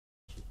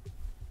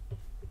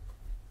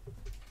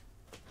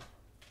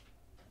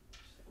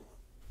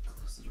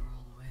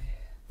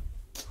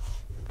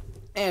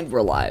And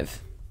we're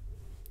live.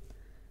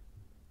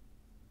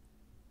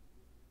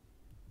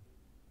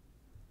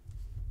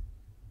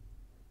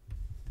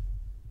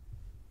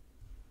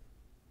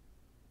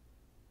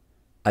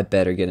 I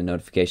better get a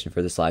notification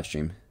for this live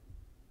stream.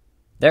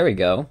 There we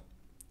go.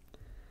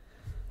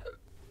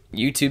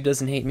 YouTube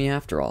doesn't hate me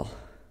after all.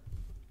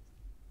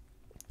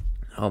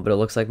 Oh, but it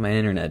looks like my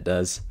internet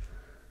does.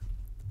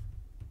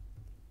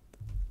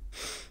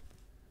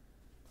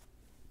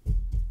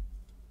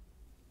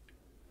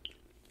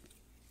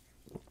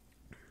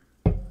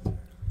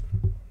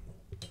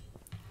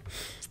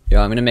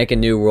 Yo, I'm gonna make a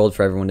new world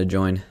for everyone to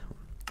join.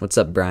 What's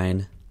up,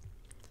 Brian?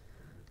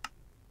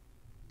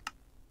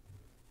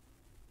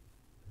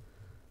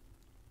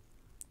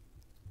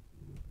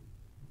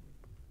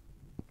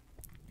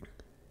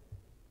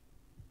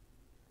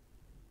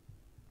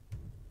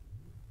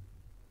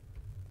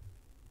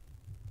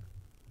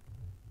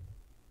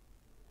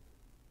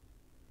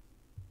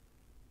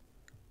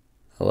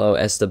 Hello,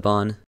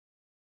 Esteban.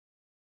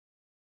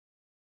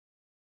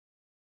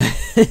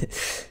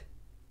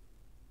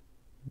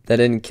 That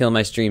didn't kill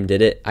my stream,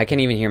 did it? I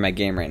can't even hear my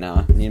game right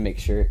now. I need to make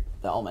sure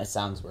that all my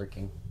sound's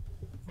working.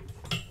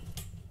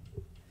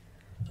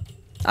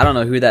 I don't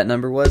know who that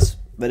number was,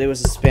 but it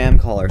was a spam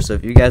caller. So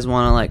if you guys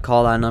want to like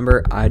call that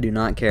number, I do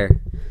not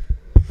care.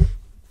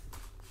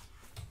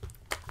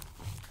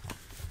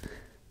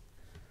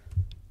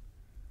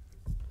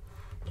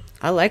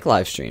 I like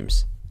live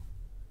streams.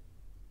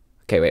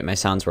 Okay, wait, my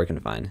sound's working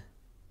fine.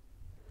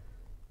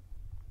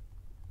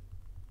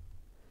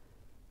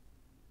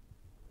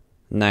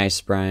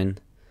 Nice, Brian.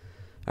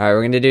 Alright,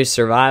 we're going to do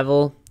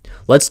survival.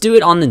 Let's do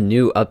it on the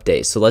new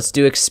update. So let's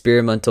do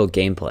experimental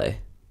gameplay.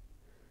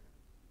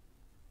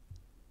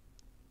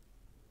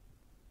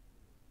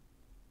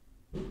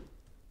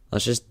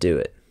 Let's just do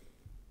it.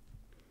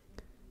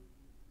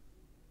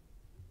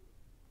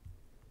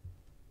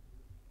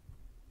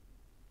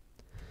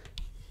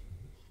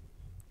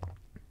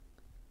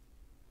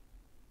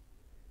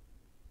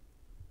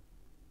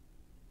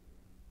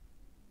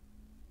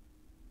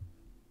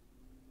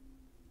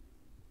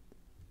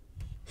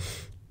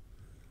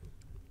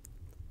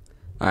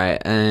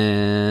 Alright,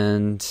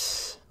 and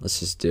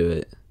let's just do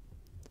it.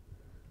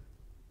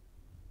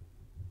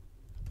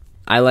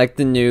 I like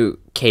the new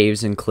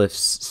caves and cliffs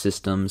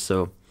system,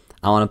 so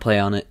I want to play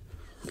on it.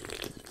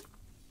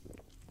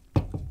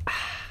 I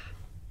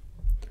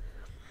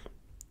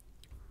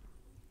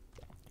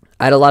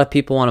had a lot of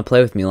people want to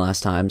play with me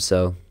last time,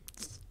 so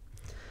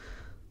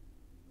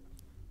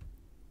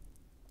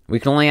we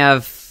can only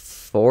have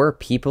 4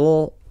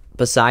 people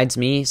besides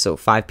me, so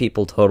 5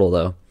 people total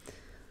though.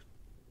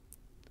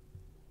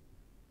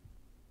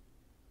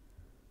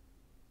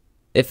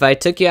 If I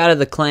took you out of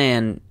the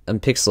clan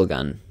and Pixel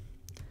Gun,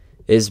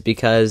 is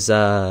because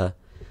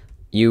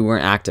you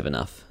weren't active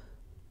enough.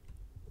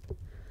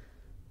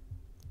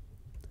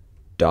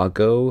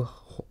 Doggo,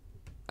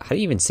 how do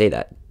you even say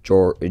that?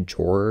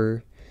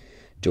 Jotaro.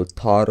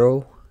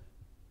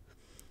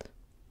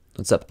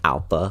 What's up,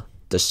 Alpha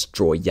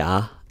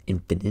Destroya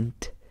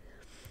Infinite?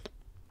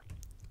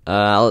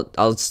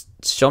 I'll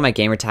show my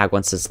gamer tag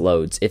once this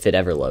loads, if it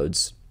ever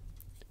loads.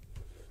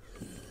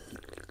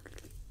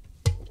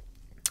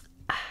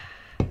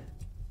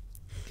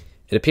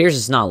 It appears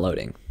it's not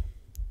loading.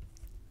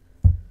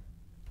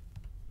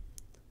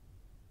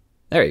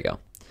 There you go.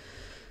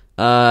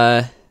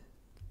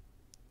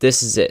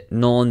 This is it.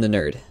 Nolan the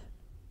Nerd.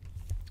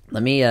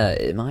 Let me,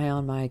 am I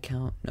on my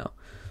account? No.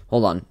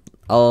 Hold on.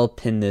 I'll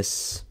pin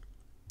this.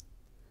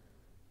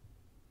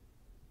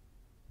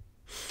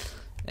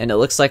 And it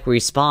looks like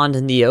we spawned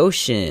in the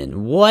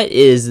ocean. What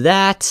is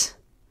that?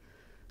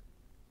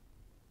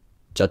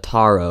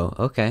 Jotaro.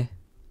 Okay.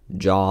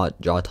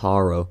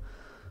 Jotaro.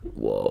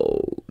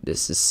 Whoa,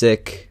 this is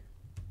sick.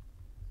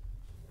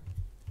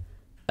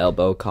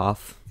 Elbow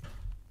cough.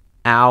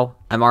 Ow,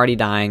 I'm already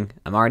dying.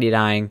 I'm already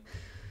dying.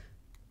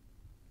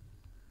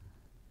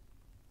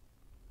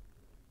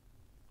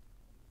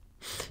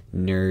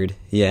 Nerd,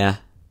 yeah.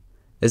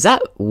 Is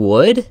that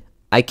wood?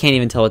 I can't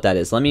even tell what that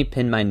is. Let me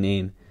pin my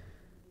name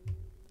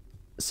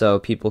so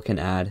people can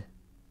add.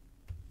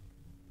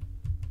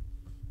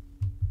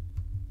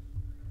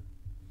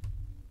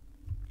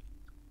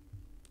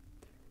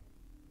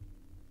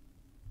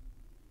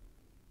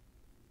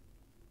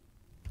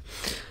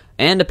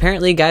 And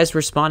apparently, guys,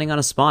 we're spawning on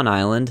a spawn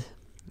island.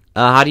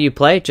 How do you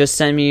play? Just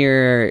send me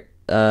your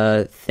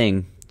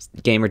thing,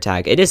 gamer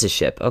tag. It is a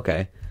ship.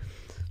 Okay.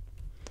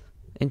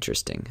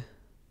 Interesting.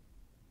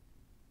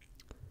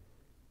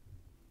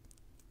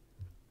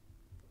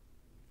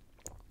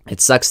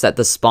 It sucks that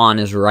the spawn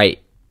is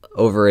right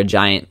over a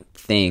giant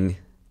thing.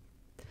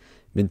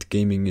 Mint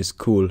gaming is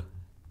cool.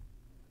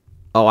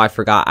 Oh, I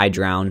forgot I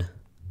drown.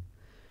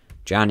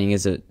 Drowning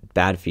is a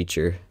bad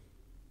feature.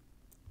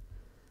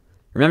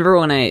 Remember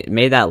when I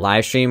made that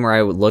live stream where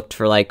I looked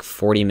for like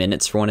 40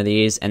 minutes for one of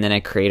these, and then I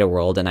create a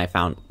world and I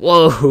found,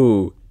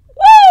 whoa,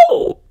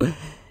 whoa,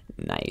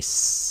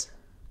 nice.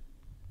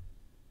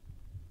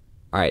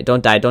 All right,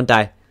 don't die, don't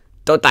die,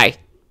 don't die.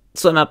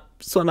 Swim up,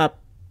 swim up.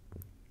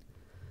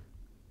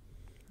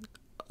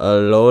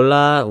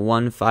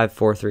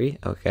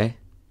 Alola1543. Okay.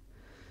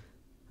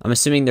 I'm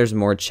assuming there's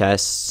more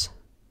chests,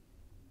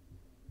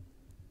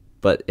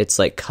 but it's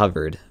like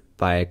covered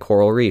by a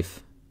coral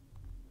reef.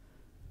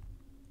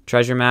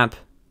 Treasure map.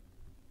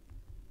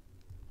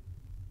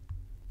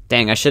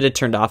 Dang, I should have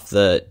turned off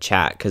the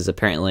chat because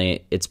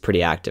apparently it's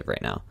pretty active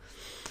right now.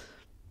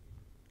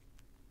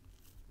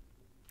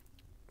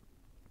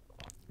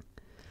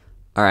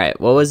 All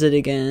right, what was it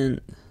again?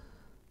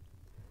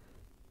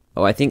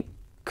 Oh, I think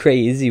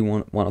Crazy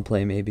want to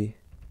play maybe.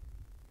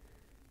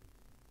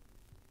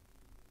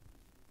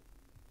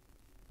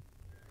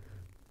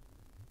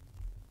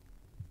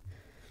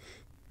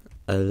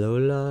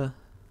 Alola.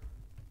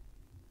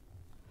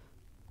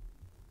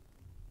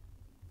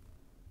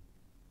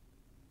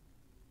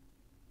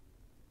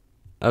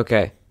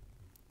 Okay.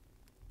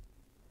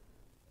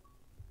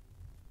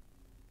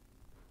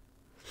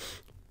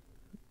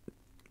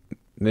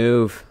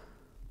 Move.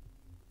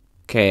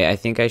 Okay, I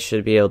think I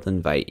should be able to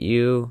invite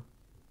you.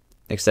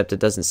 Except it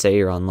doesn't say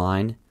you're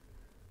online.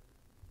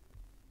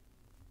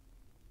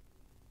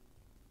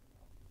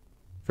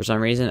 For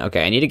some reason.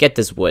 Okay, I need to get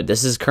this wood.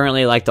 This is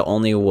currently like the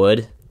only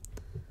wood.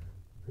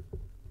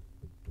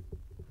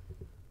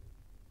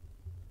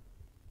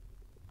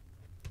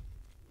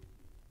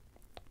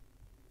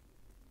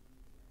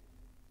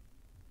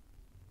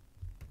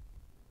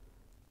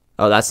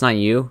 Oh, that's not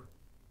you?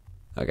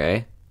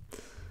 Okay.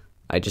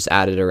 I just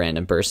added a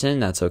random person.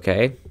 That's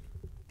okay.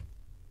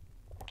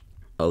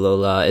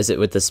 Alola, is it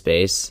with the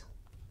space?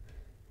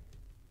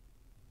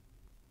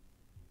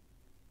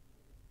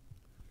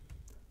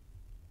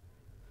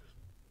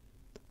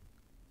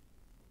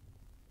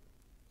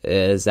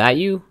 Is that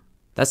you?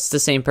 That's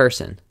the same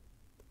person.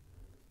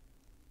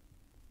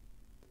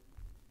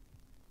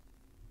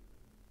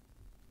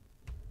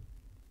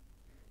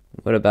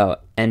 What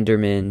about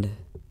Enderman?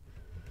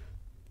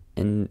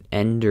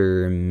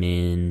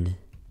 Enderman.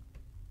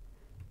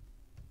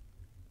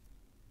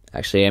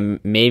 Actually,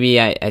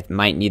 maybe I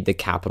might need the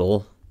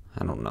capital.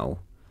 I don't know.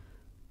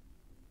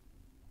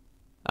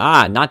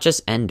 Ah, not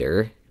just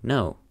Ender.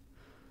 No.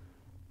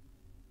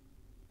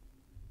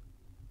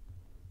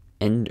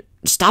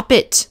 Stop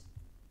it!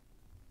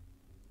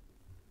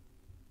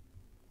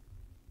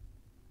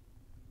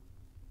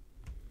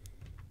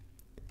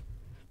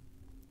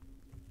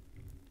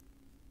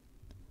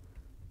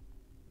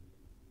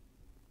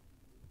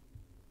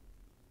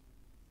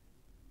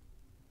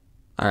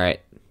 Alright.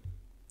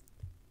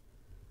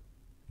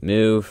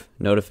 Move.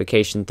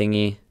 Notification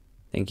thingy.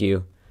 Thank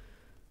you.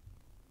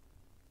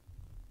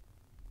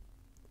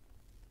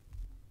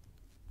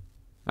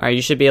 Alright,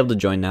 you should be able to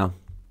join now.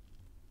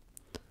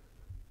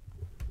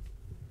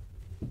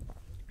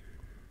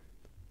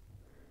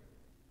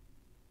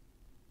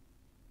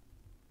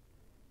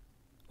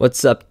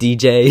 What's up,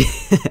 DJ?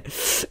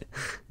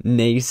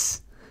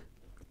 Nace.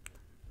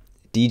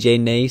 DJ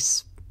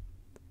Nace.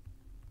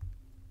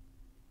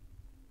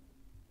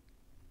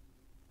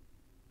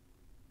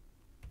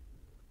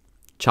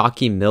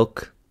 Chalky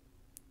Milk.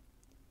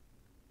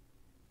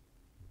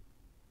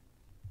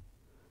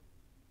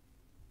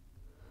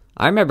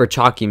 I remember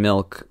Chalky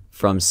Milk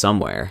from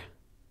somewhere.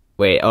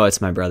 Wait, oh,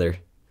 it's my brother.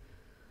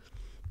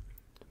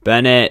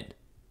 Bennett.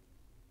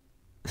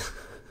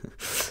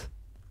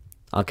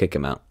 I'll kick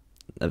him out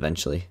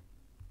eventually.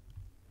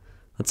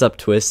 What's up,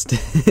 Twist?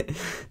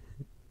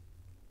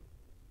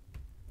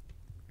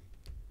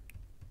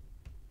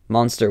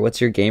 Monster, what's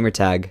your gamer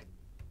tag?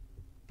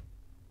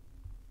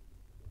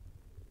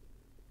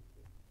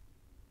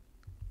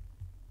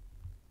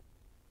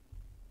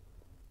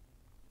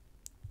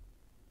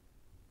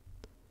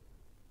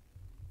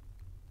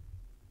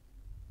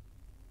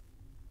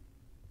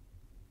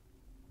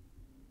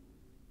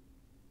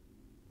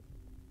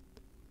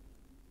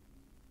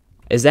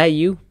 Is that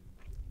you?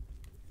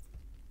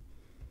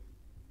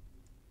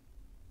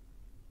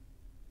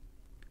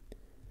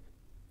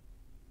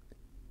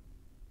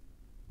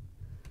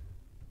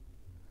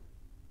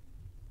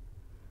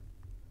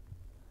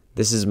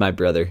 This is my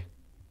brother.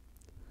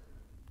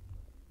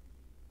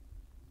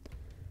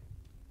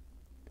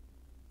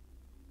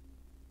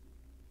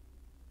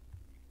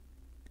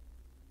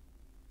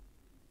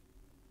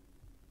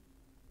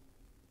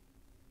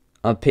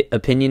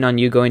 Opinion on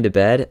you going to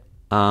bed?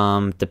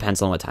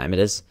 Depends on what time it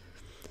is.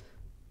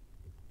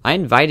 I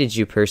invited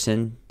you,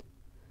 person.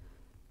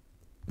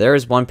 There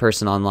is one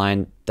person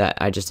online that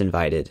I just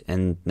invited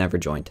and never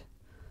joined.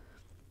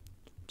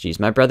 Jeez,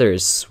 my brother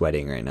is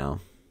sweating right now.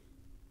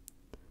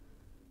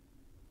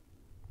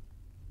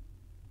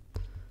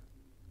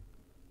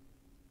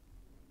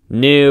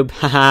 Noob,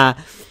 haha.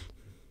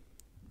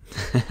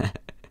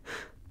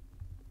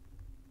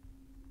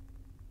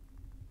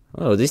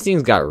 Oh, these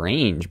things got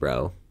range,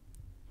 bro.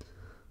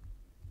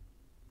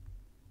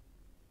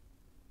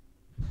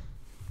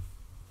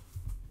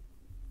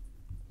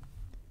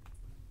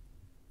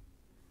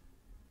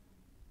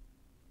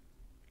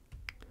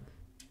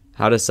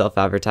 How to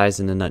self-advertise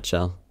in a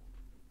nutshell.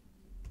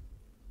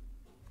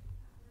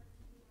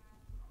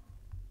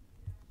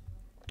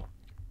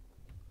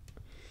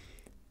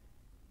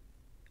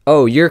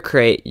 Oh, you're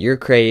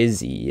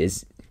crazy.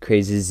 Is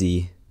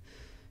crazy.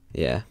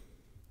 Yeah.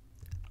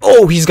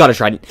 Oh, he's got a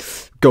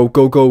trident. Go,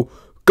 go, go,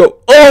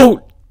 go.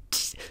 Oh!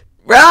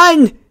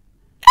 Run!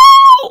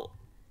 No!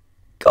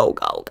 Go,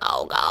 go,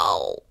 go,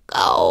 go,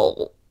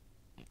 go.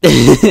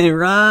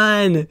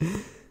 Run!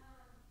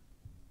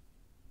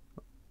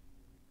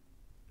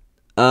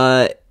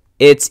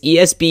 It's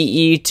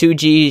ESBE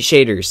 2G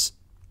shaders.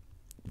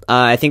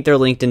 I think they're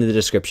linked in the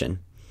description.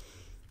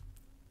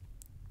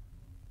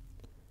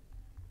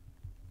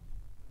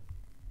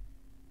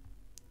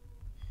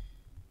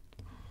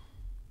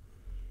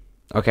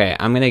 Okay,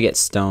 I'm gonna get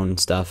stone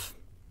stuff.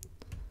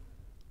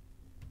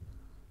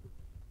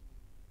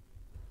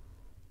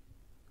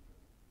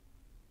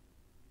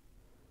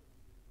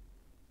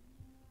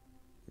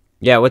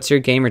 Yeah, what's your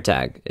gamer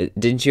tag?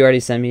 Didn't you already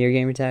send me your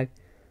gamer tag?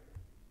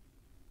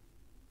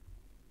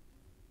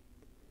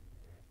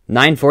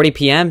 9:40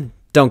 p.m.?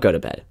 Don't go to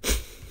bed.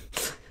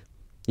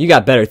 You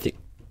got better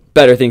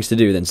things to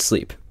do than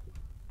sleep.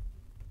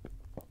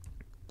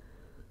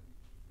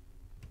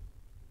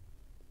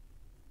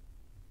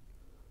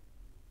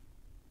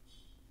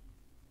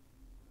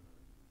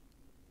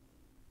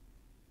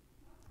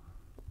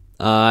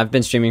 I've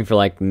been streaming for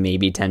like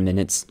maybe 10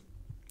 minutes.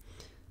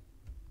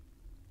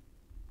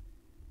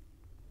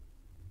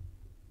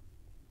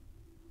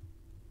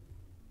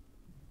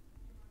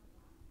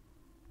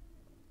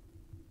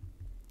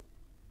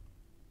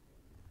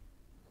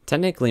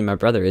 Technically, my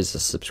brother is a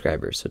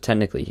subscriber, so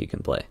technically he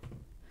can play.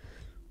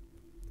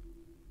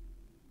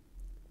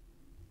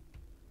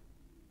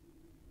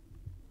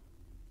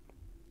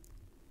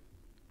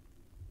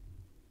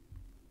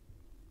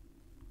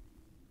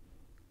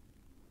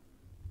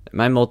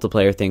 My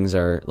multiplayer things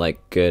are,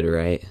 like, good,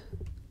 right?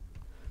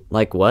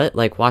 Like what?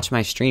 Like, watch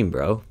my stream,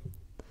 bro.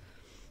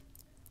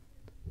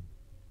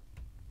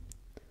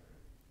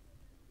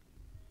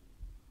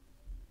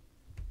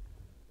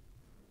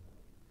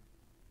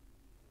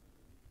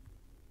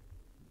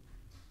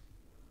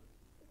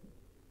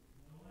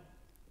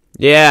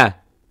 Yeah.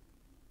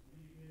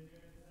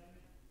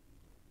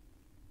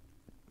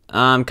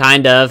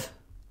 Kind of.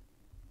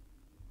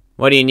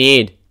 What do you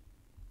need?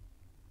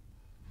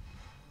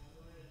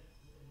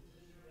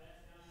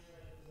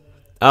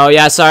 Oh,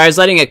 yeah, sorry, I was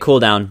letting it cool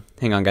down.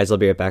 Hang on, guys, I'll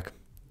be right back.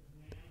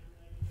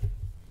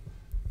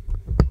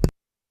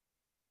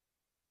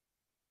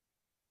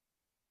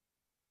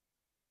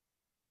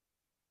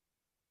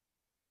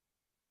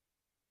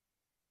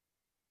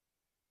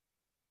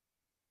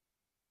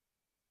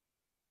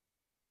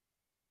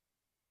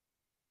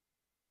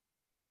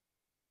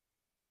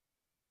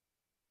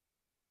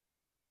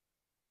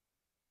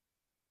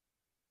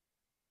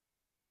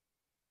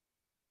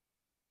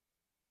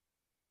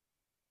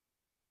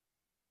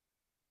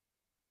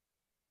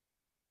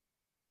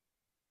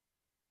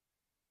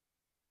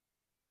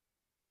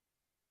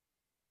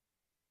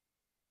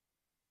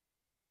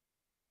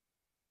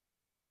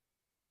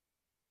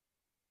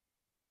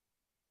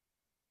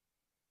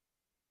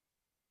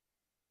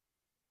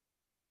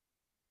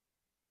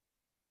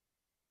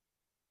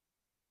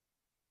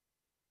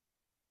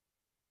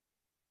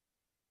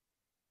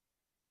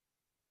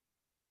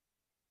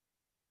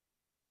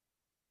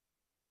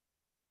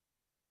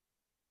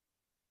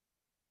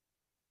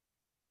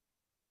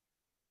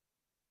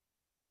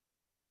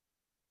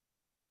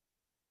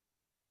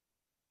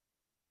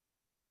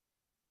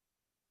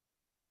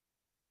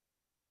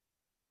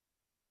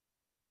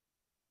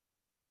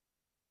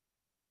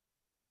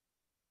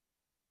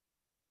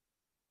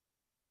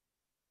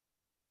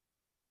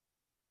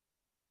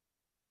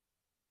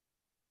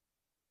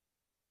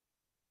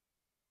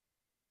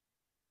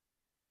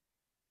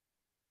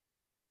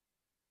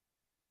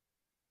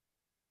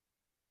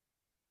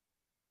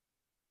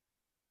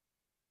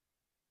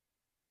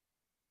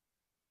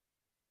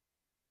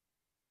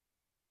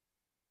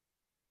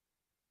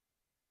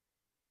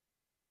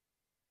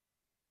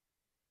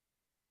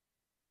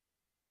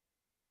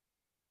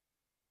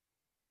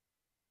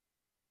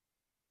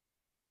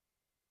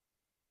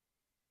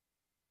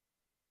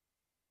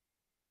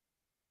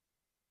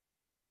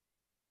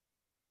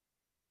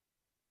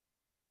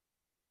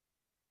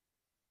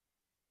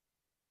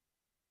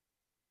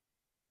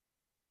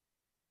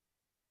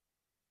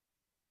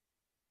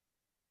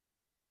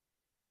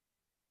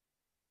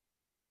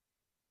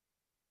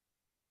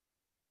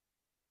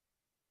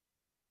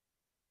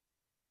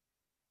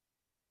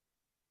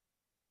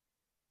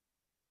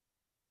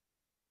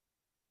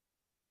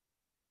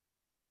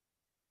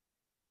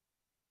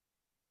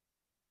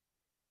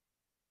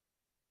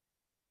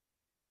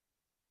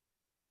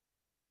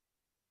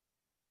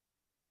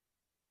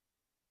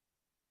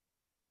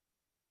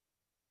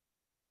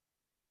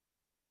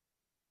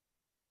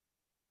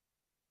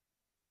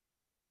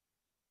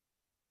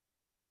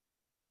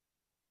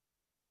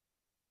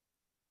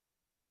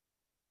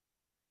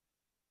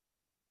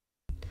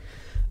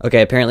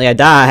 Okay, apparently I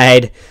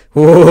died.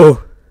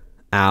 Whoa.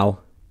 Ow.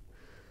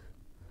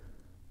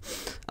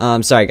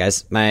 Sorry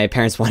guys. My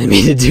parents wanted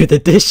me to do the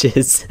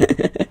dishes.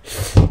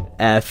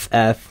 F.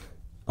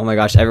 Oh my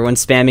gosh,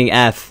 everyone's spamming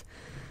F.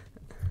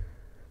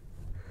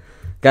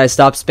 Guys,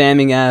 stop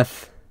spamming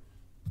F.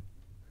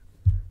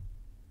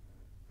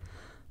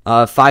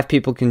 5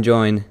 people can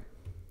join.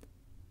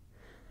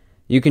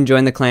 You can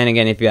join the clan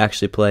again if you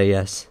actually play,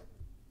 yes.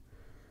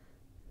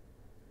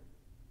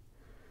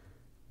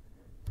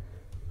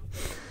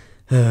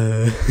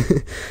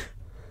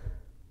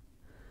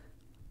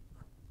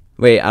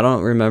 Wait, I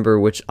don't remember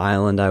which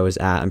island I was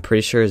at. I'm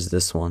pretty sure it's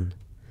this one.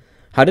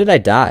 How did I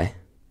die?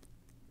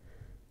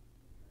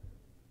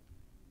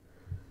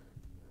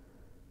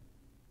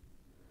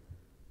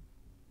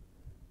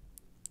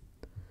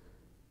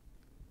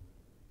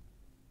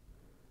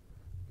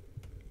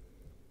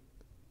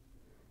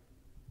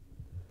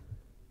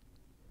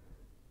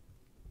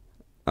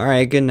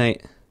 Alright, good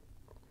night.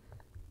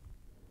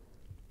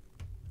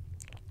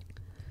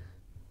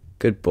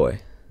 Good boy.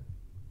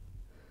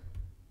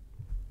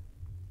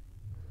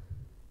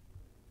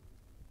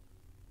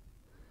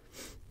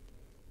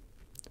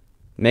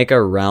 Make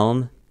a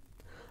realm?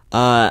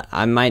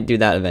 I might do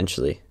that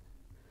eventually.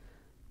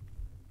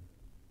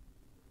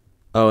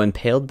 Oh,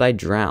 impaled by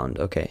drowned.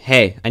 Okay.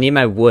 Hey, I need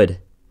my wood.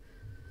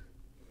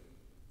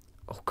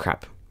 Oh,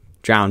 crap.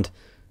 Drowned.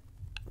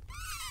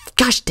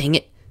 Gosh dang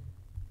it.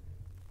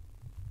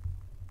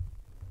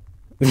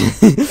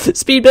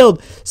 Speed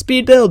build!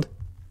 Speed build!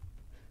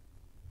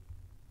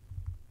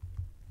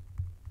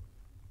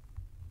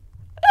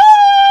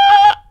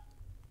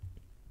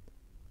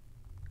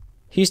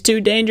 He's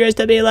too dangerous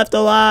to be left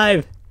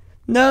alive.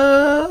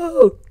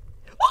 No!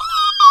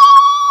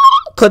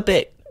 Clip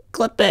it.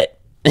 Clip it.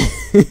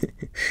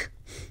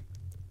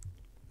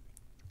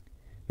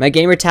 My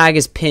gamer tag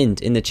is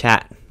pinned in the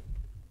chat.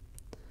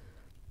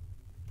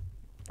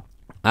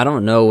 I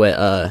don't know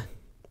what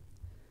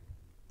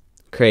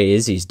Cray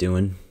Izzy's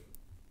doing.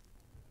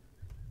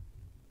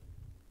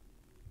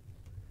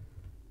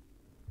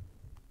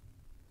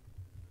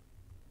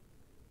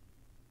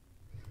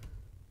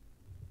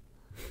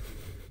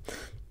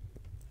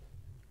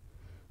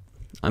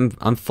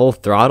 I'm full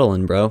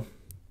throttling, bro.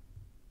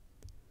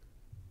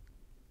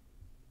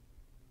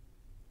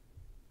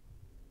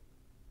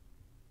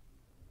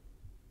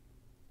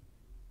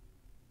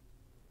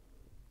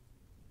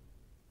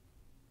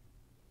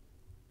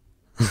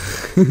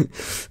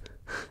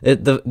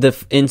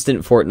 The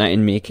instant Fortnite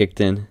in me kicked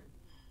in.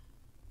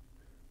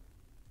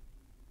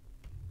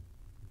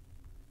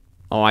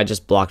 Oh, I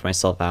just blocked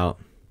myself out.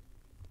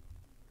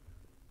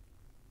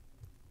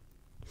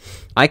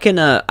 I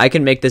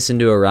can make this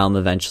into a realm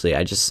eventually.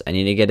 I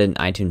need to get an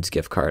iTunes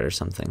gift card or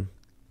something.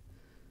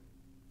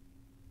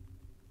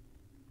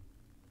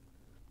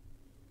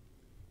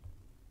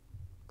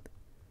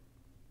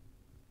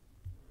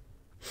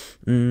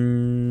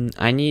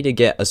 I need to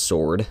get a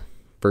sword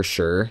for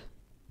sure.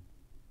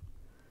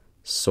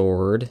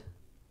 Sword.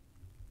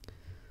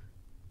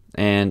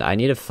 And I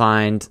need to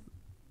find,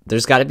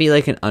 there's got to be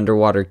like an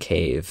underwater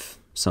cave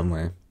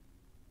somewhere.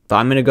 But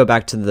I'm going to go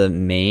back to the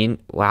main.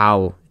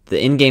 Wow,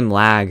 the in-game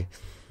lag.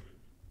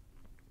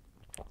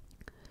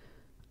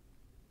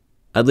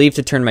 I'd leave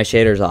to turn my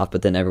shaders off,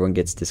 but then everyone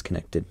gets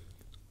disconnected.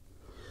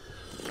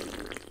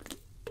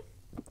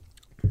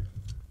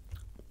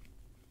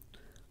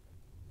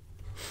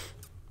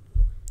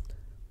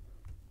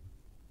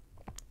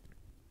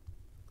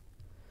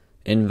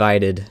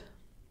 Invited.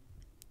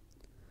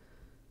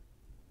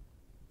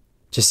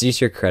 Just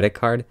use your credit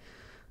card.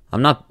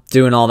 I'm not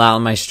doing all that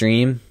on my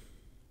stream.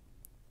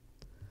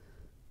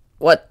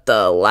 What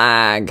the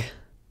lag?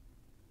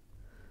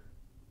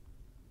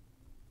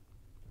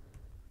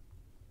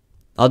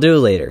 I'll do it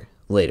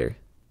later.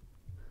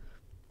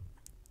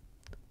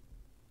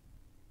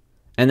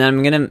 And then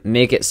I'm going to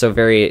make it so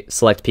very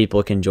select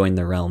people can join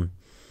the realm.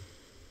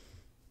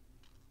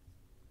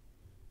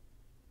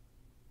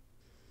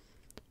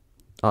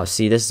 Oh,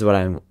 see, this is what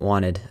I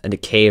wanted. A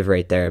cave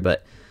right there,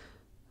 but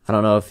I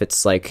don't know if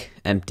it's, like,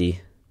 empty.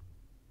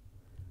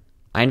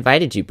 I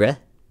invited you, bruh.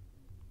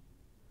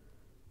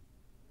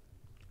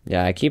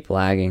 Yeah, I keep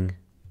lagging.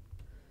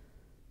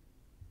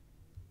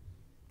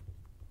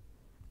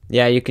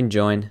 Yeah, you can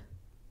join.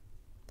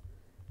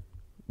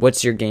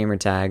 What's your gamer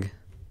tag?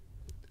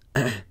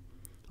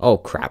 Oh,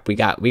 crap. We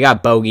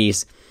got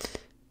bogeys.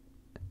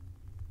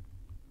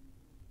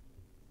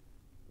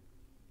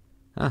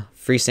 Ah,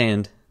 free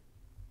sand.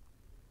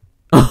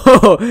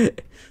 Oh!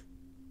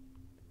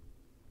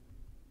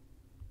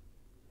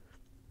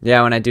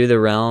 Yeah, when I do the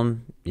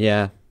realm,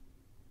 yeah.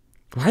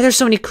 Why are there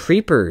so many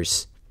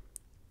creepers?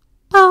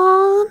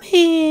 Oh,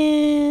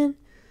 man.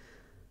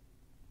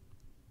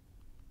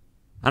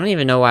 I don't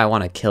even know why I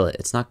want to kill it.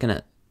 It's not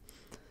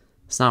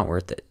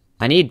worth it.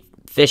 I need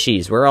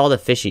fishies. Where are all the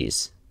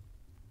fishies?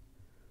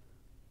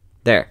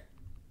 There.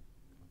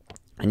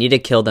 I need to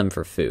kill them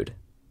for food.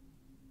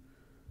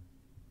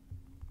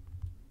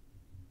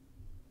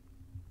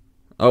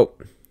 Oh,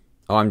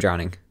 I'm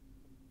drowning.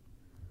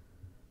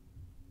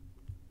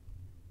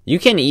 You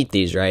can eat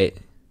these, right?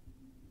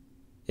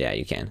 Yeah,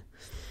 you can.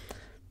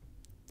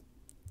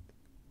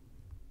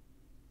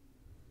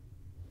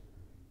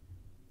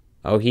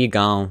 Oh, he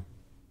gone.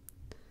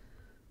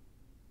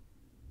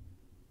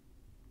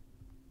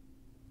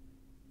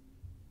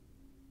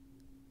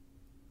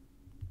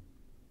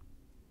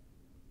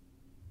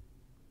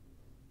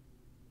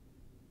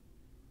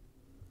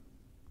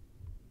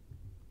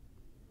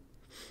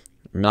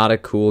 I'm not a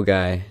cool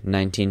guy.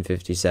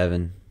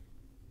 1957.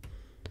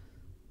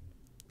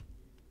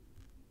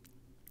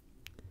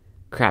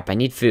 Crap, I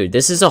need food.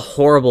 This is a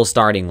horrible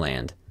starting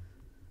land.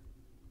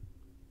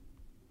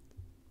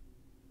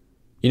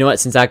 You know what?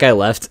 Since that guy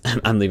left,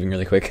 I'm leaving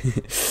really quick.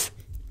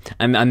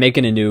 I'm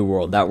making a new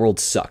world. That world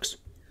sucks.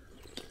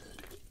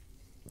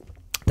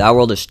 That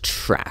world is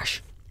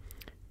trash.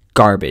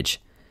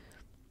 Garbage.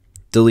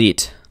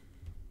 Delete.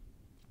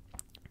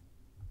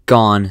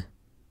 Gone.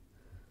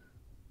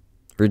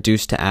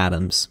 Reduced to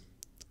atoms.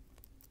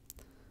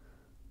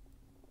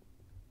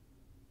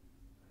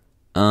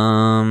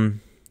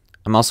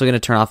 I'm also going to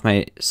turn off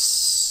my...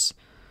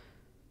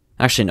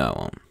 Actually, no, I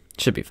won't.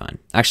 Should be fine.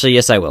 Actually,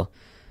 yes, I will.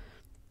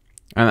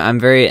 I'm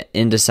very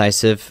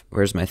indecisive.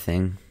 Where's my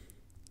thing?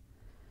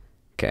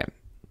 Okay.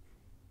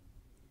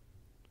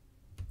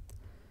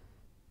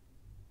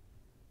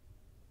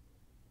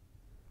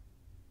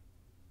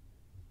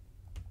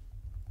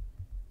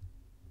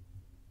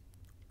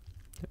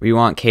 We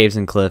want caves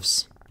and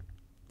cliffs.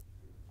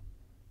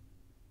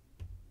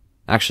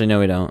 Actually, no,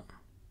 we don't.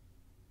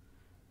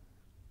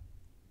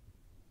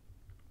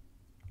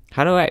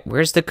 How do I...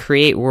 Where's the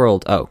create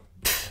world? Oh.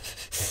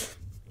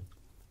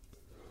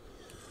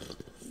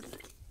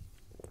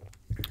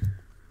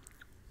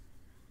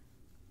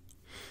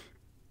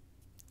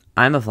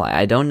 I'm a fly.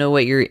 I don't know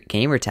what your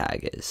gamer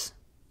tag is.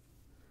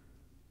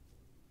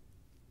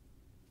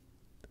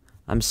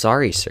 I'm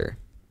sorry, sir.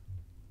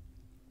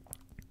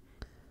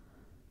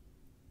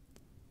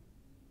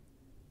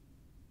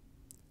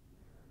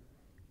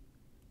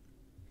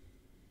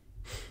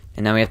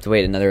 And now we have to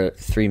wait another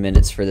 3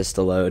 minutes for this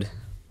to load.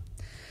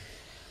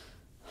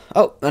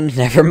 Oh,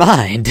 never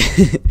mind.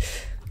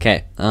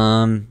 Okay,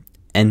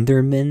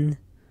 Enderman.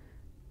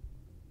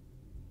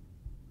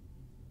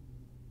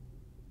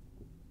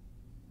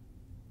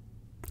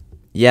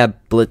 Yeah,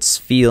 Blitz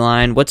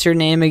Feline. What's your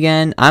name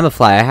again? I'm a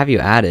fly. I have you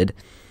added.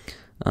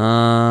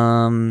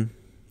 And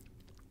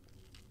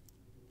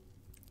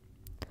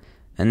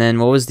then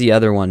what was the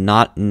other one?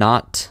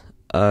 Not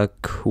a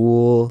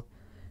cool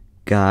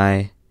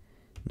guy.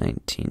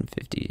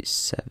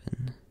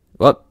 1957.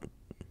 Whoop.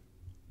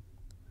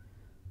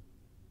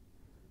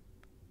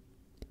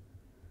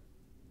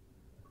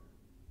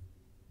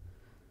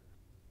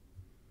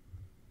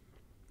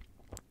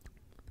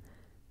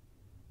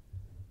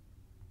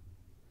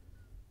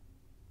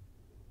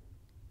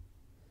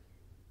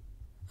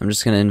 I'm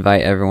just going to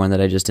invite everyone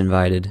that I just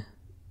invited.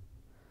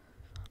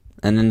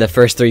 And then the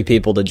first 3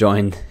 people to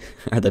join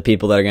are the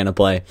people that are going to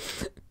play.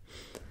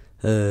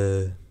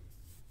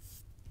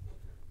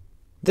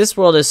 This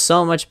world is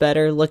so much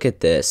better. Look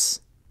at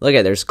this. Look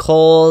at, there's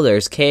coal,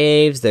 there's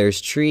caves, there's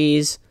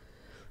trees,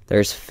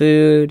 there's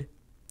food.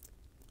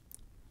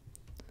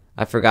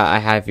 I forgot I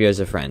have you as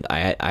a friend.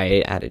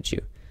 I added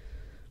you.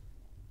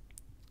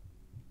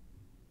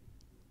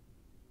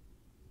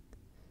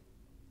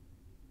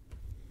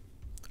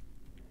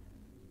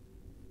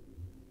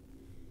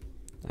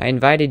 I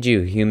invited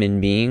you,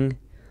 human being.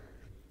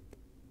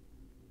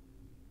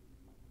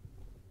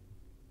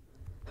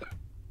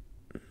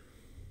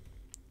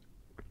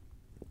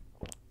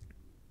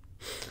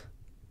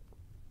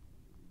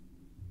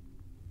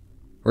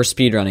 We're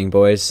speedrunning,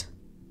 boys.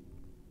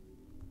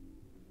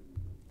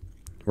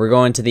 We're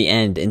going to the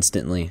end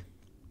instantly.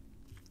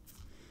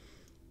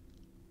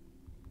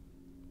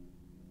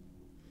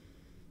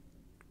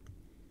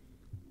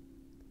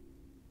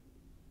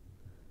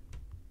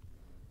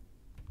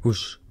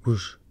 Whoosh,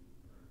 whoosh,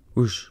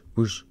 whoosh,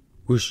 whoosh,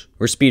 whoosh.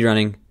 We're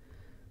speedrunning.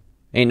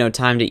 Ain't no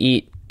time to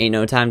eat. Ain't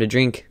no time to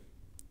drink.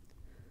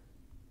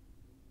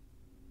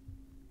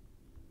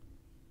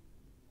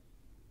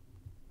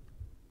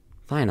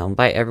 Fine, I'll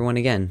invite everyone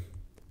again.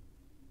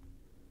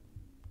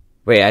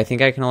 Wait, I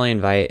think I can only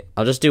invite...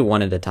 I'll just do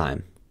one at a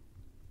time.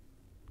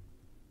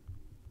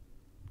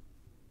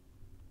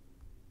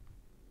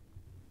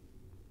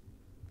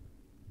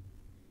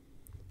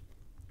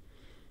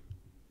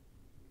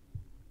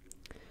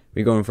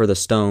 We going for the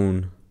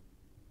stone.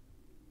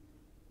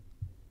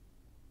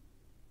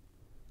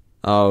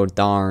 Oh,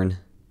 darn.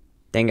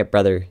 Dang it,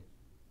 brother.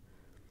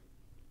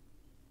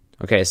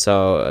 Okay,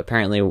 so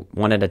apparently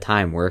one at a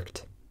time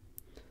worked.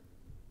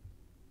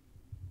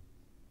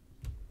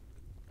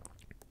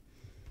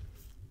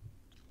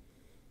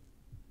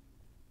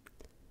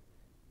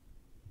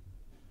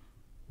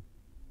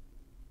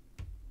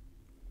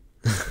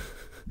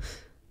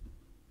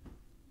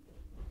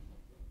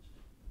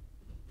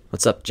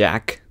 What's up,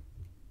 Jack?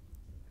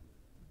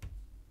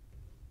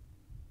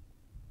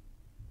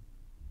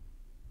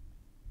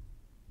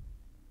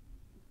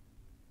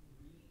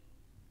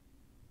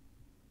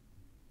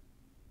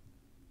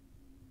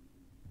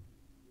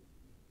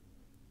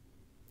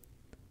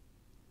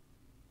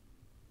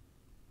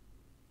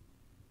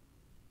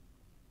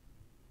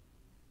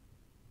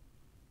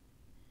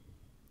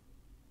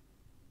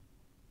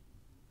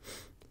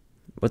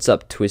 What's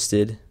up,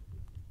 Twisted?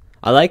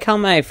 I like how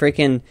my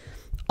freaking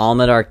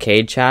Almond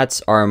Arcade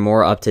chats are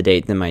more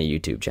up-to-date than my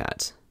YouTube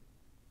chats.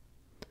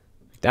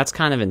 That's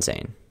kind of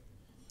insane.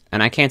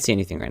 And I can't see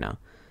anything right now.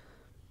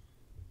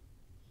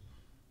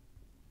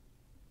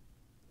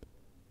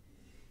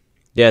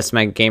 Yes,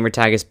 my gamer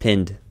tag is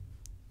pinned.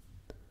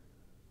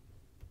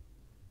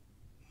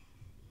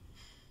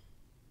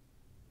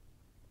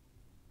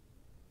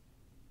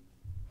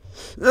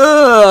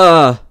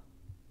 Ugh!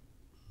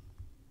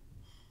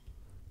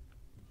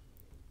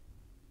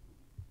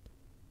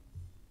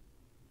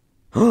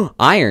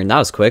 Iron, that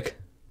was quick.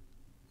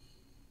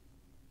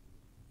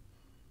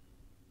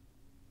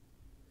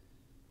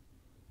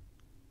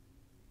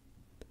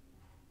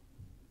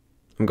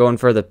 I'm going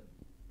for the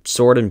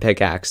sword and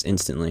pickaxe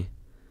instantly.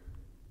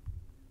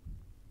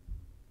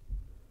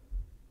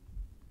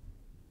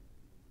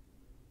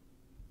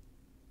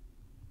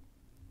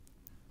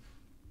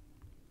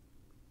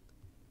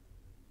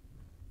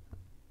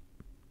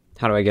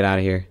 How do I get out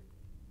of here?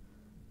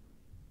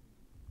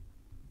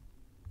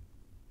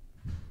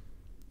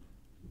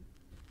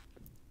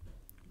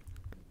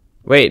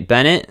 Wait,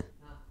 Bennett?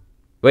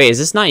 Wait, is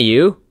this not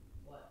you?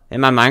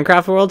 In my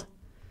Minecraft world?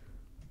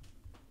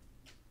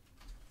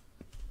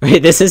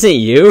 Wait, this isn't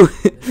you?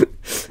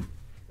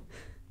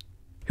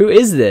 Who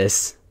is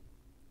this?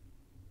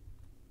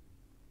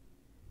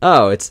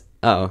 Oh, it's...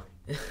 Oh.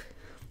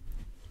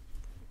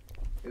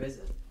 Who is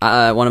it?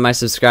 One of my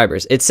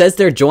subscribers. It says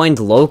they're joined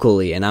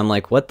locally, and I'm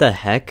like, what the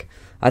heck?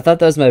 I thought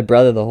that was my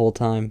brother the whole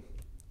time.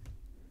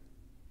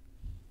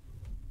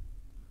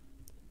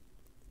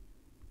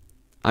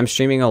 I'm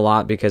streaming a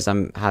lot because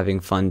I'm having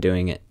fun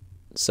doing it.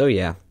 So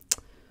yeah.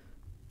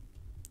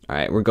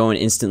 Alright, we're going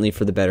instantly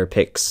for the better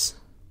picks.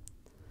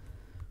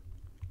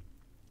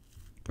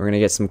 We're gonna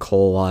get some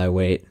coal while I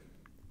wait.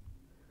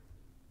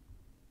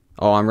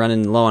 Oh, I'm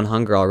running low on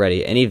hunger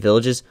already. Any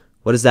villages?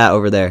 What is that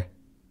over there?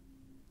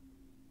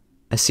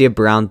 I see a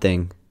brown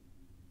thing.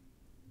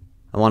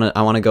 I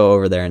wanna go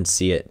over there and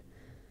see it.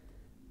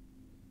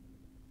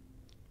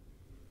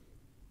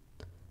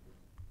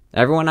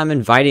 Everyone I'm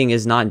inviting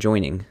is not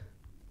joining.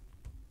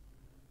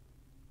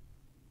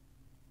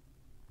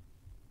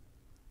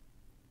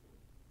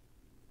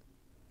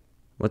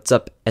 What's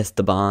up,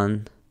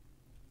 Esteban?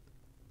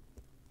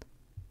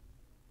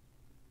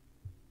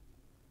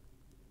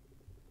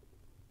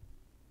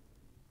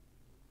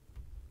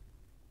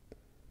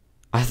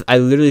 I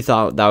literally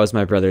thought that was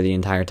my brother the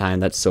entire time.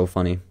 That's so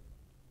funny.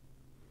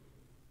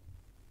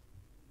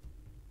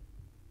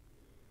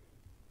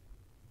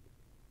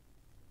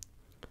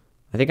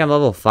 I think I'm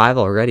level 5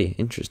 already.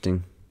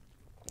 Interesting.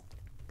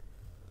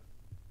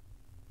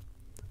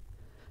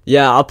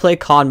 Yeah, I'll play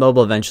COD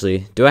Mobile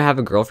eventually. Do I have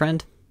a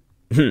girlfriend?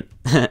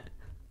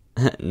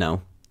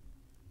 No.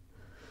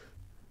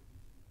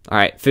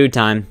 Alright, food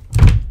time.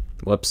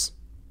 Whoops.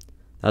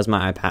 That was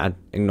my iPad.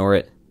 Ignore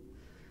it.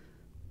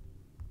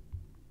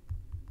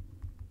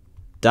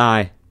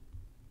 Die.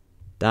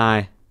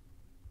 Die.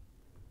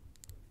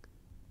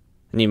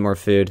 I need more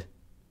food.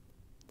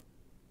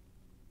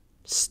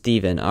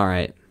 Steven,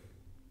 alright.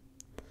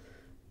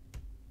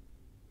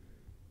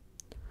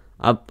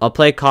 I'll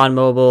play COD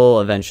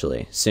Mobile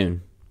eventually,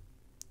 soon.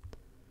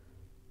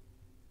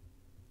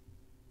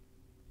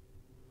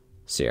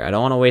 So here, I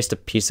don't want to waste a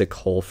piece of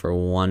coal for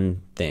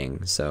one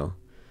thing, so.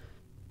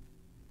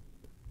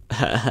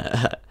 Look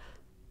at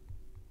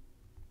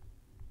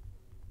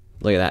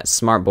that,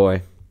 smart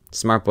boy.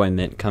 Smart boy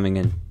Mint coming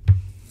in.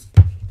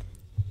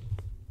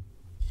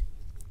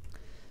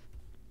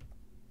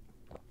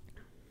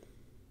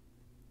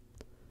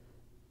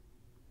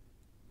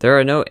 There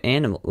are no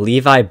animals.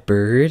 Levi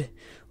Bird?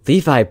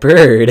 Levi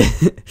Bird?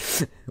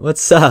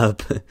 What's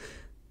up?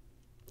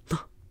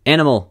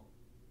 Animal.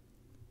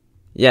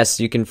 Yes,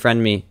 you can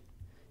friend me.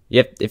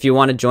 If you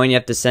want to join, you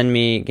have to send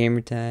me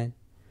gamertag.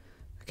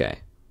 Okay.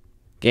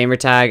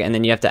 Gamertag, and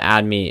then you have to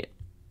add me,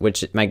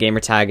 which my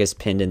gamertag is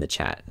pinned in the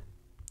chat.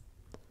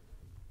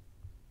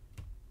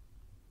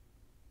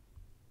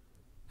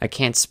 I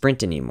can't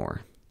sprint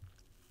anymore.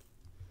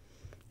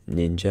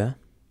 Ninja.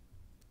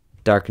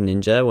 Dark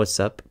Ninja, what's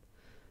up?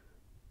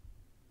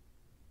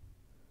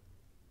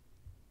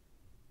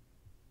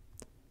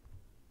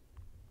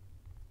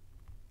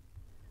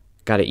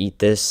 Gotta eat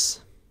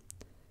this.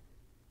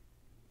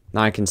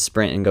 Now I can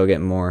sprint and go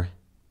get more.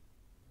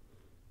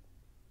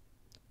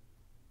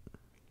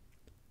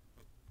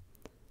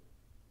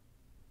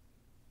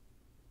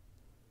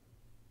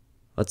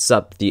 What's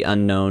up, the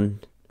unknown?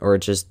 Or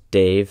just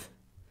Dave?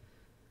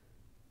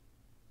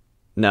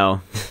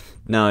 No.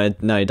 No,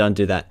 don't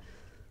do that.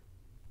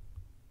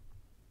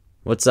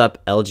 What's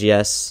up,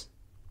 LGS?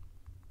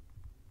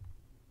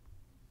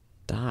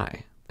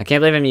 Die. I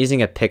can't believe I'm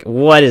using a pick.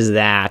 What is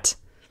that?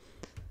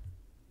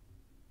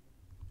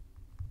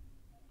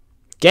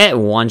 Get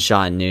one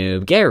shot,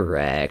 noob. Get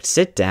wrecked.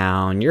 Sit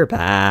down. You're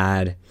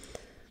bad.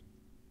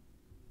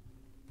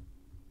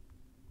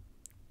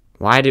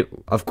 Why do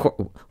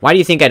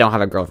you think I don't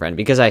have a girlfriend?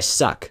 Because I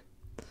suck.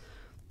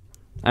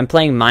 I'm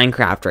playing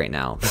Minecraft right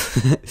now.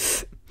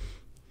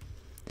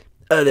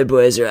 Other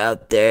boys are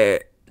out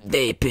there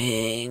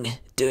vaping,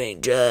 doing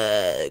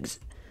drugs.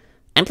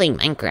 I'm playing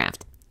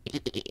Minecraft.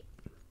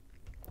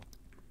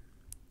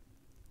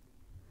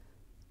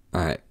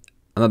 Alright.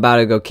 I'm about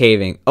to go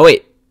caving. Oh,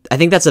 wait. I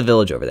think that's a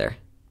village over there.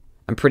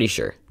 I'm pretty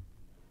sure.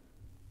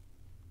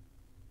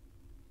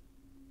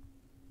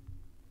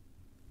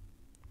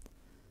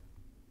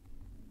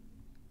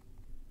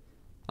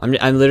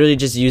 I'm literally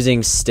just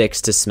using sticks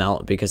to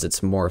smelt because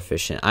it's more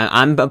efficient.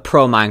 I'm a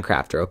pro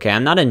Minecrafter, okay?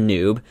 I'm not a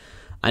noob.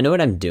 I know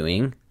what I'm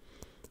doing.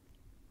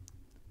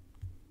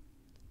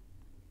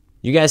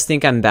 You guys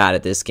think I'm bad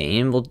at this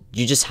game? Well,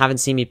 you just haven't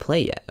seen me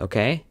play yet,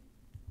 okay?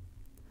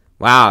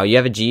 Wow, you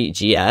have a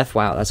GF?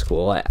 Wow, that's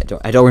cool. I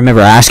don't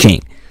remember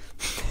asking.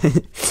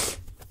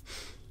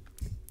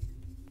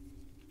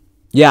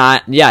 Yeah,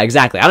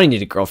 exactly. I don't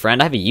need a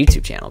girlfriend. I have a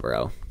YouTube channel,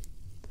 bro.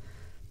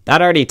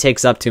 That already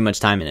takes up too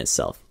much time in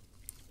itself.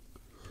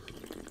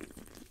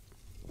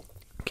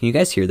 Can you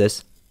guys hear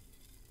this?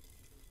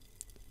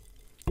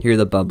 Hear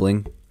the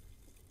bubbling?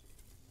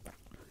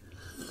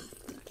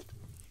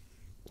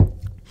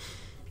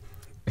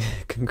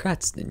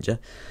 Congrats, Ninja.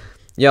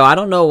 Yo, I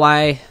don't know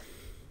why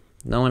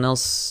no one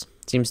else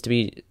seems to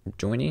be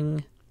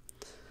joining.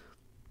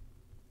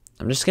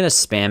 I'm just gonna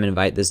spam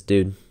invite this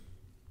dude.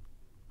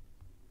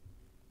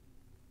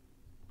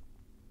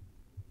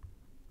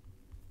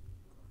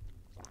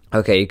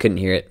 Okay, you couldn't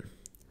hear it.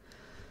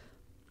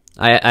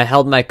 I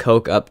held my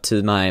Coke up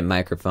to my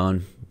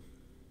microphone.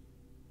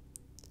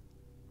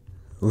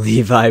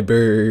 Levi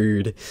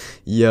Bird.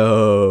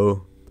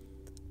 Yo.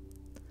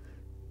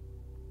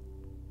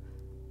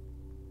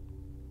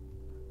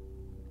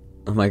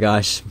 Oh my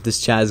gosh, this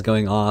chat is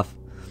going off.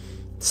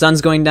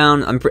 Sun's going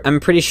down. I'm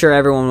pretty sure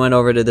everyone went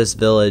over to this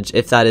village.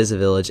 If that is a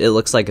village. It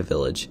looks like a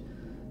village.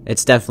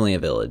 It's definitely a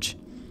village.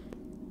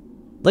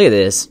 Look at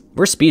this.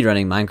 We're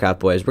speedrunning Minecraft,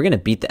 boys. We're going to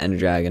beat the Ender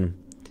Dragon.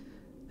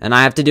 And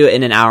I have to do it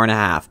in an hour and a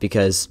half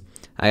because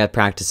I got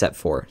practice at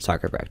 4.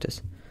 Soccer practice.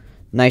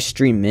 Nice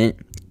stream, Mint.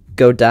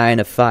 Go die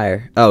in a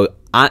fire. Oh,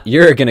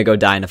 you're going to go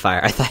die in a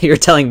fire. I thought you were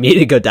telling me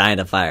to go die in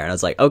a fire. And I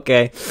was like,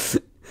 okay.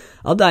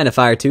 I'll die in a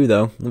fire too,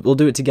 though. We'll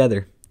do it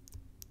together.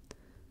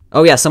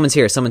 Oh, yeah, someone's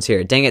here. Someone's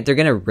here. Dang it, they're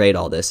going to raid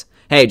all this.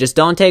 Hey, just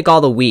don't take all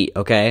the wheat,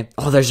 okay?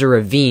 Oh, there's a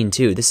ravine,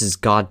 too. This is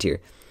god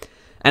tier.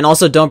 And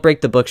also, don't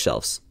break the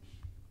bookshelves.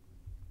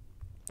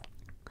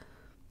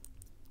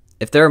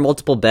 If there are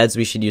multiple beds,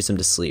 we should use them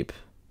to sleep.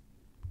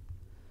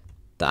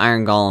 The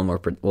iron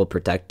golem will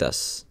protect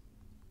us.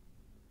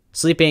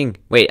 Sleeping.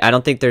 Wait, I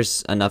don't think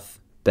there's enough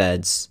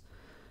beds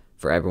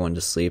for everyone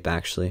to sleep,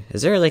 actually.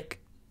 Is there, like...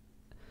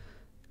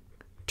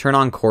 Turn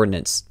on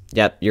coordinates.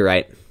 Yep, you're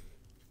right.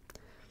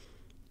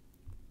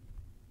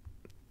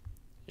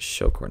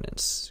 Show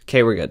coordinates.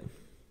 Okay, we're good.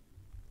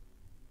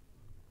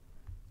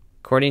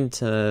 According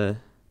to...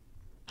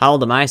 How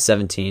old am I?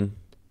 17.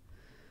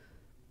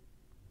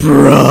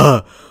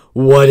 Bruh!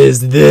 What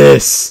is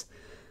this?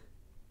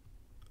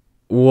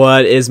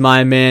 What is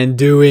my man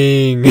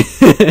doing?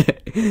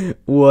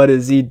 What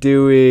is he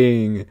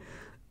doing?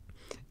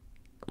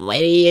 What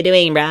are you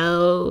doing,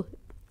 bro?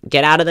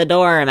 Get out of the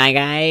door, my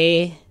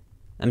guy.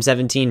 I'm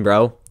 17,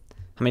 bro.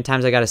 How many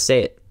times I gotta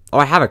say it? Oh,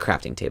 I have a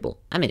crafting table.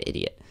 I'm an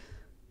idiot.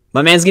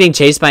 My man's getting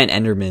chased by an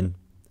Enderman.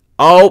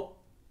 Oh.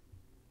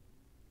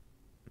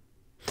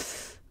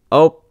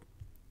 Oh.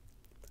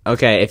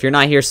 Okay, if you're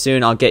not here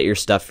soon, I'll get your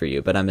stuff for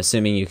you, but I'm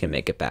assuming you can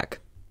make it back.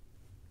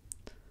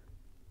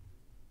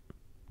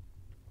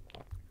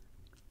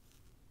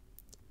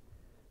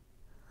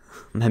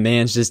 My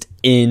man's just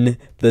in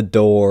the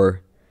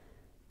door.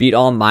 Beat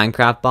all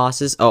Minecraft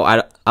bosses? Oh,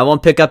 I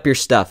won't pick up your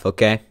stuff,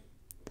 okay?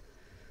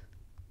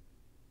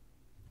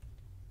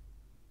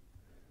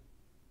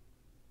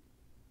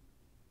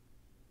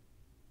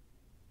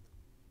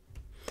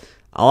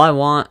 All I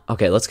want...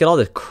 Okay, let's get all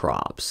the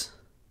crops.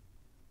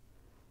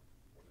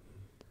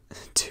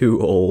 Too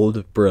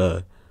old,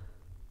 bruh.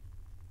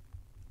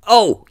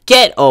 Oh,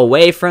 get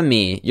away from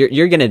me.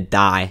 You're gonna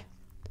die.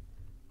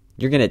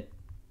 You're gonna...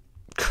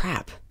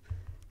 Crap.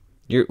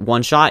 You're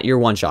one shot.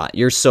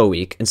 You're so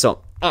weak. And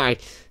so...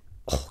 Alright.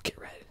 Oh, get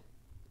red.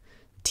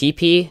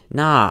 TP?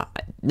 Nah.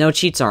 No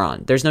cheats are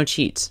on. There's no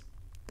cheats.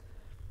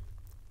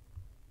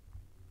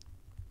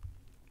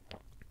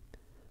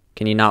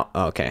 Can you not...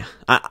 Oh, okay.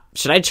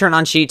 Should I turn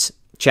on cheats?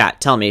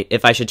 Chat, tell me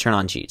if I should turn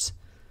on cheats.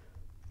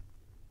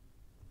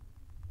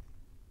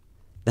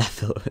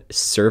 That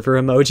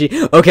server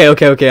emoji? Okay. I'll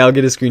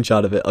get a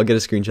screenshot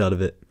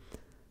of it.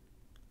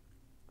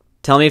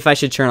 Tell me if I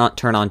should turn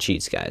on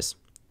cheats, guys.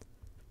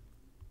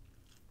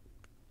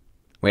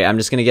 Wait, I'm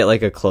just gonna get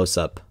like a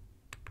close-up.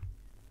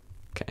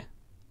 Okay.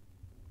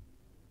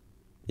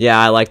 Yeah,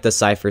 I like the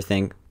cipher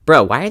thing.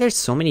 Bro, why are there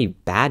so many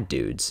bad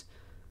dudes?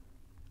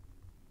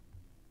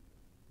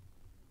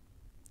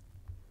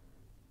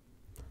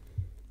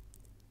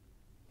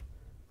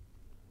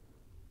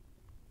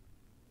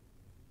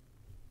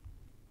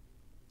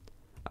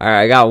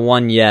 Alright, I got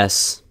one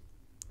yes.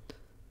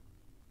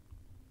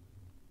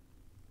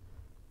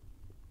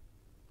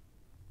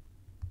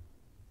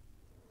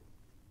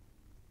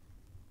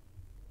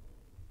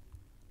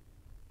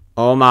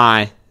 Oh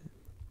my.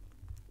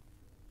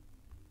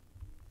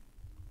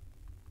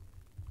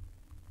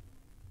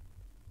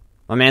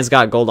 My man's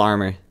got gold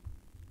armor.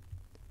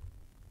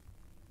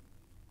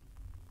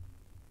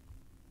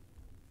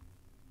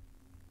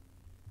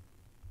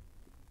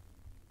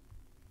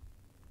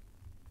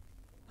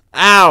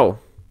 Ow!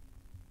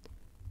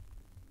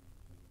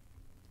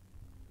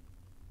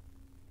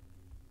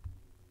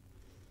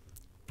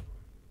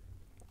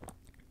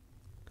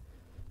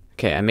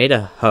 Okay, I made a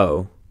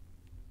hoe.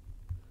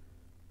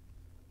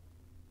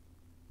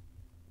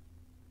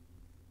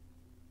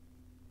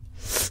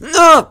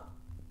 No!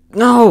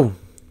 No!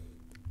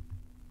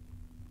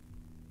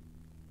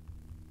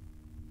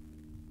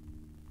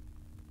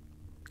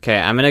 Okay,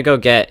 I'm gonna go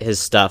get his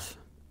stuff.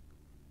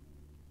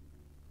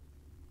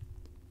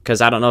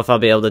 Because I don't know if I'll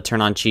be able to turn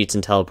on cheats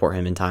and teleport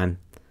him in time.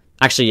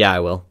 Actually, yeah,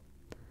 I will.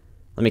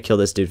 Let me kill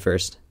this dude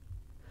first.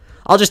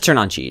 I'll just turn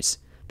on cheats.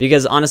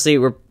 Because honestly,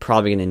 we're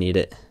probably gonna need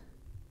it.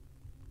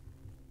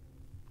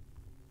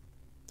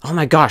 Oh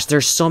my gosh,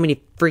 there's so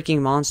many freaking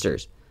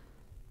monsters.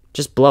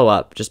 Just blow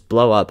up. Just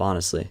blow up,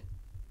 honestly.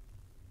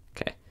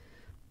 Okay.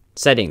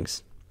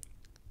 Settings.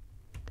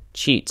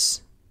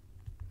 Cheats.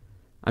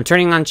 I'm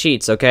turning on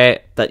cheats,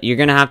 okay? But you're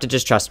gonna have to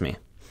just trust me.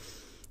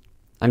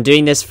 I'm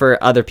doing this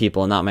for other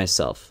people, not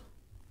myself.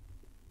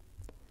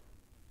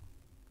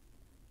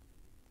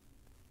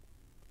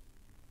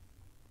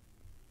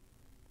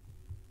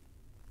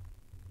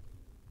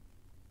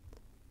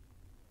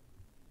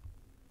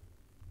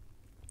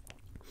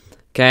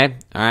 Okay,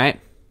 alright.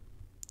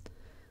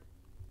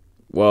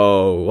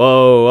 Whoa,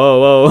 whoa,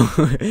 whoa,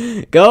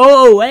 whoa.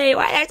 Go away!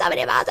 Why there's so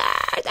many monsters?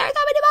 There's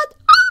so many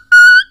monsters!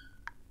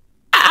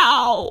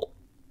 Ow!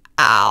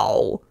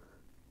 Ow!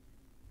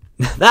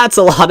 That's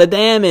a lot of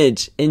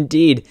damage!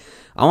 Indeed.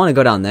 I want to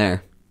go down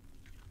there.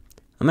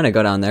 I'm gonna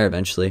go down there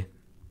eventually.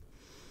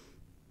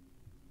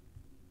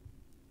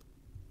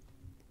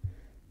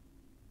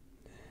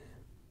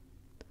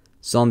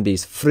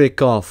 Zombies,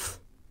 frick off.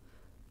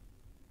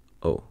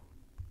 Oh.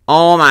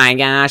 Oh my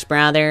gosh,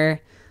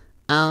 brother.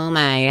 Oh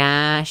my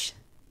gosh.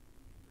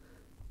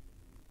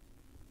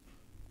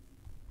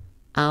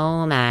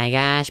 Oh my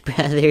gosh,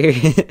 brother.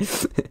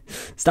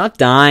 Stop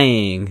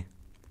dying.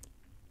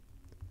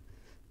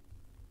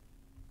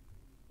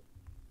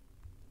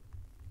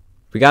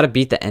 We gotta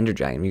beat the Ender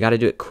Dragon. We gotta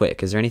do it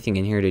quick. Is there anything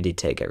in here, or did he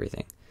take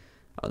everything?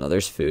 Oh no,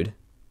 there's food.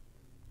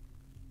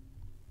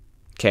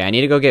 Okay, I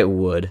need to go get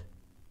wood.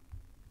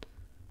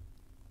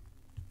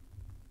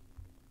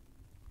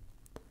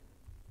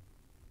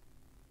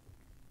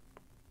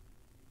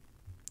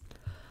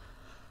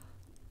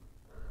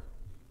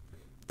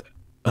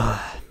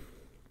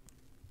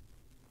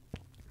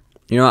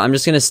 You know what? I'm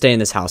just gonna stay in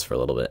this house for a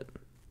little bit.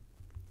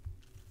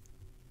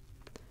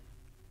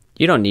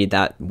 You don't need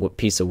that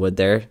piece of wood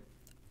there.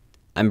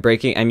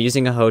 I'm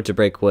using a hoe to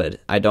break wood.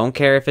 I don't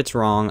care if it's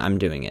wrong, I'm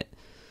doing it.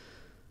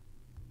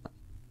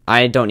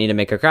 I don't need to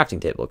make a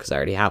crafting table because I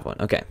already have one.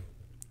 Okay.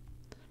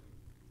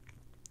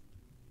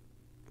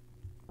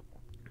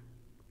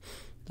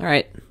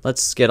 Alright,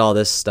 let's get all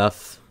this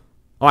stuff.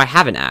 Oh, I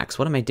have an axe.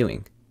 What am I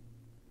doing?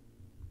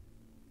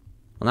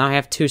 Well, now I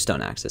have 2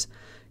 stone axes.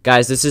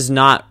 Guys, this is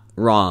not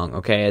wrong,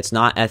 okay? It's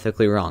not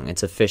ethically wrong.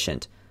 It's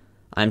efficient.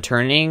 I'm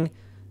turning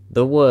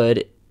the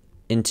wood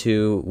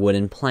into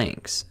wooden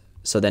planks.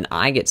 So then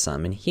I get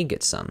some and he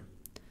gets some.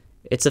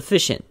 It's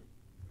efficient.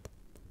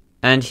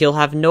 And he'll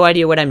have no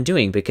idea what I'm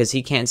doing because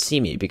he can't see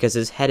me because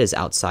his head is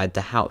outside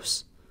the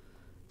house.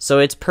 So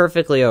it's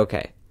perfectly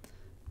okay.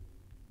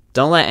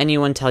 Don't let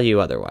anyone tell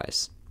you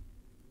otherwise.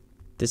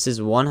 This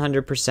is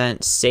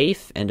 100%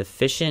 safe and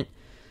efficient.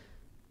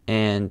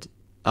 And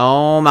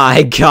oh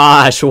my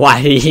gosh,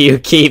 why do you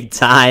keep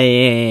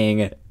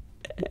dying?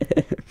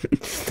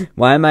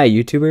 Why am I a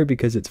YouTuber?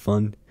 Because it's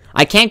fun.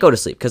 I can't go to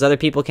sleep because other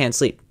people can't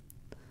sleep.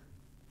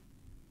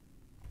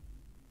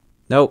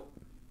 Nope.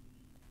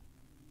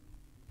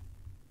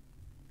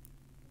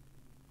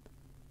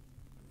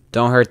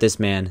 Don't hurt this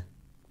man.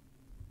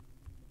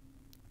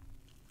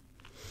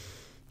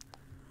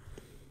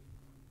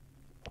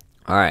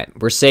 Alright,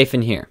 we're safe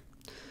in here.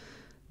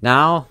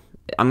 Now,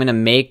 I'm gonna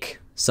make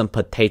some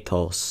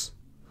potatoes.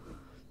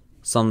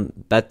 Some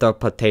better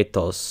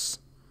potatoes.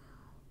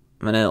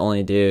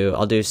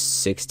 I'll do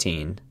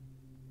 16.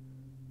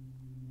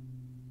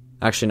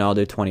 Actually, no, I'll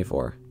do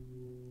 24.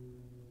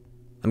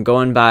 I'm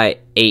going by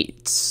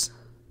 8s.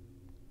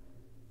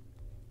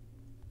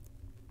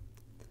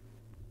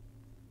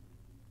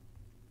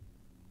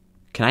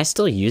 Can I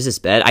still use this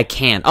bed? I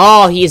can't.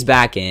 Oh, he's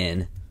back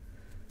in.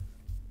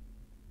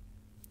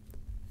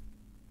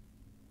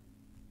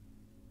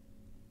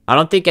 I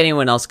don't think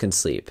anyone else can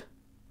sleep.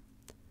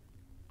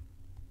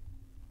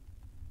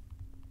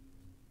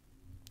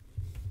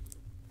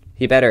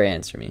 He better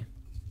answer me.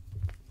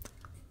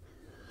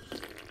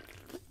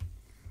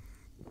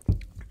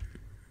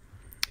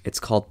 It's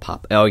called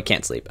Pop. Oh, he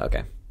can't sleep.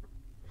 Okay.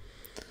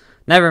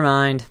 Never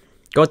mind.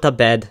 Go to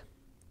bed.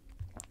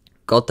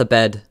 Go to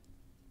bed.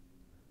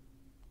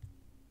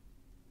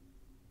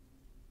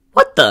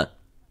 What the?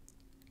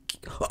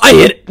 I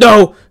hit it.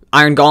 No!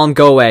 Iron Golem,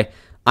 go away.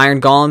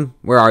 Iron Golem,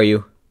 where are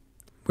you?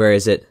 Where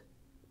is it?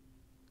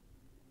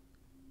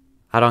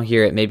 I don't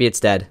hear it. Maybe it's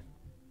dead.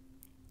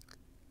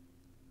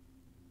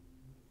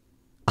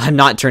 I'm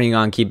not turning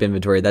on keep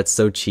inventory. That's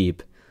so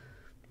cheap.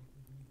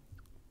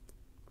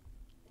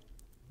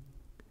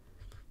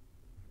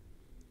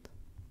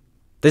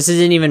 This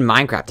isn't even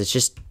Minecraft. It's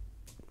just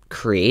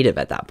creative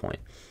at that point.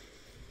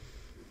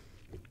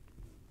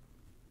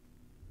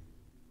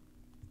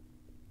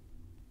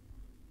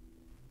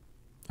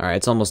 Alright,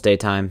 it's almost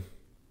daytime.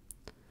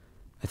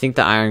 I think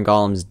the iron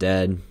golem's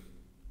dead.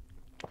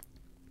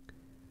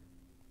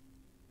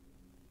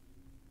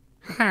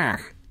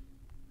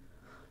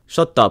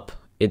 Shut up,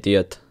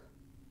 idiot.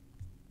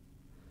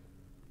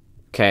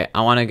 Okay,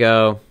 I want to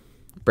go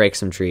break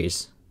some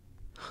trees.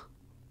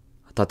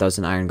 I thought that was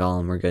an iron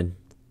golem. We're good.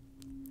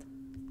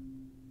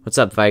 What's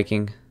up,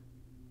 Viking?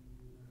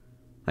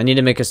 I need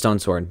to make a stone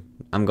sword.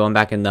 I'm going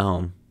back in the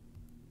home.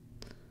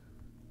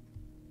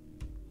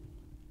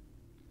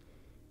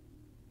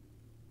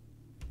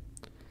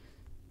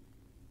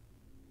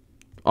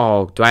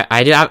 Oh, do I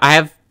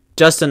have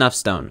just enough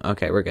stone.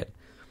 Okay, we're good.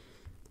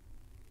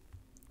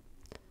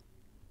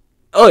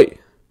 Oi!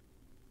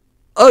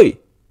 Oi!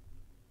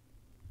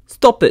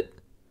 Stop it!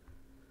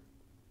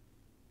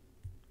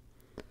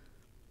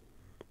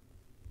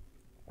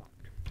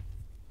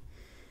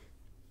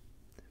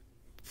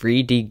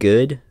 Free D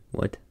good?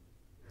 What?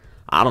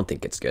 I don't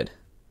think it's good.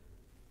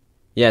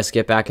 Yes,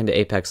 get back into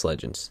Apex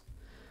Legends.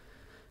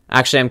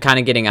 Actually, I'm kind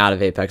of getting out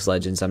of Apex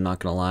Legends, I'm not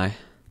gonna lie.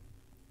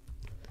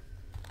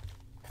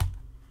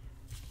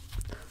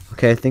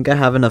 Okay, I think I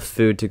have enough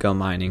food to go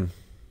mining.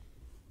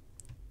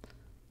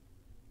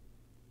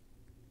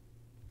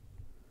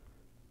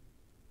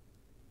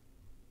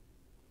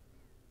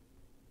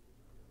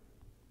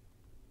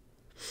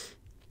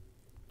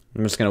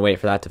 I'm just gonna wait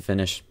for that to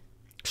finish.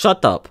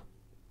 Shut up.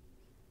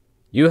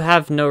 You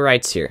have no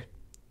rights here.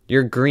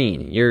 You're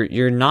green.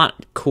 You're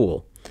not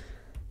cool.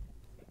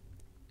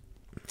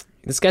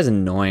 This guy's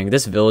annoying.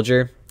 This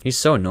villager, he's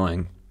so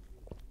annoying.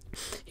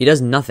 He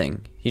does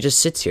nothing. He just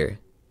sits here.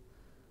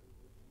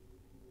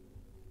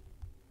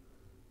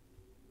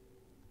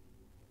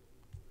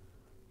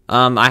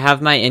 I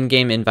have my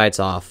in-game invites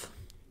off.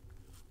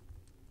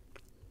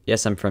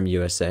 Yes, I'm from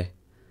USA.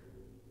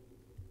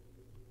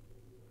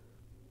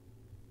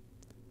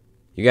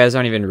 You guys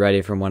aren't even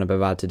ready for what I'm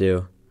about to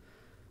do.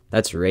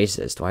 That's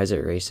racist. Why is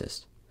it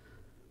racist?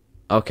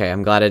 Okay,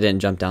 I'm glad I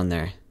didn't jump down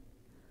there.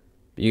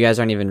 But you guys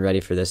aren't even ready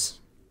for this.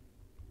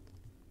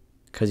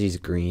 Because he's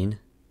green.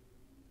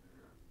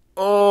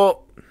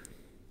 Oh!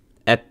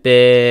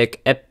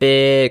 Epic!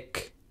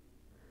 Epic!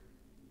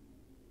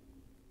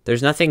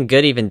 There's nothing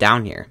good even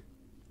down here.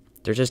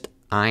 They're just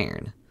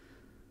iron.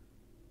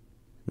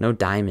 No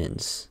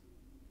diamonds.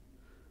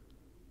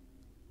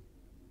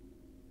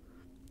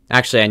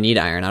 Actually, I need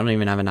iron. I don't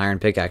even have an iron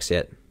pickaxe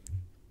yet.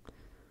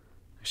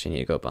 Actually, I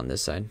need to go up on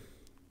this side.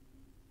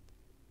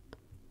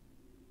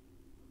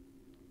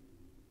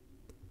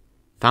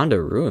 Found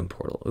a ruin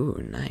portal.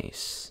 Ooh,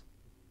 nice.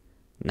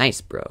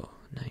 Nice, bro.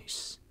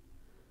 Nice.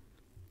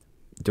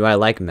 Do I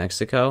like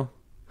Mexico?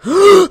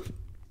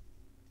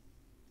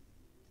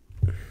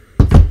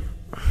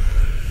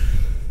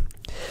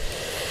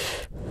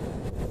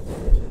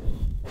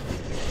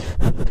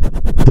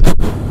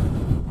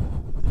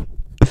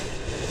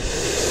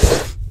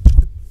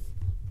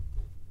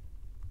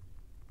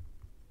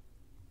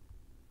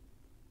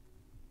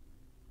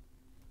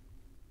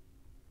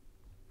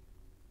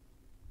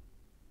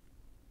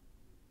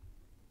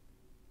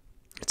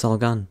 It's all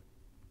gone.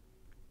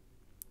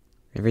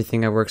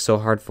 Everything I worked so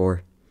hard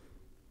for.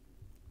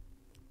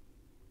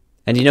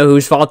 And you know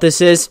whose fault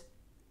this is?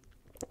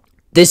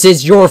 This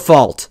is your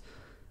fault.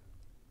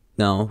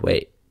 No,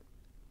 wait.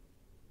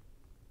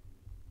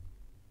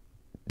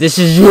 This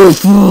is your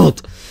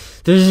fault.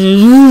 This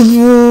is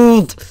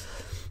your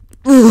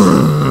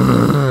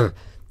fault.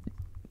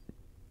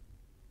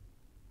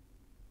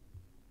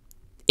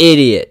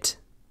 Idiot.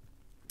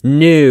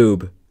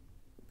 Noob.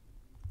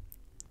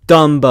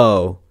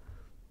 Dumbo.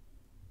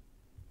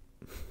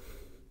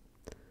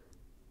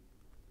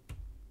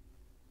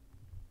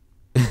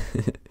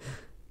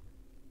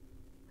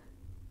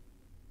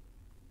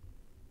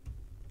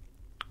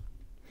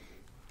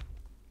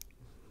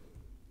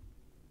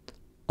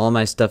 All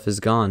my stuff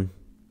is gone.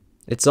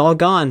 It's all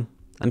gone.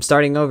 I'm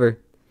starting over.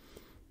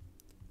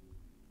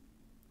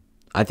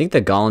 I think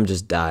the golem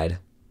just died.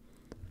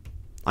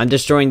 I'm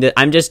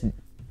just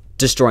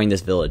destroying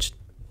this village.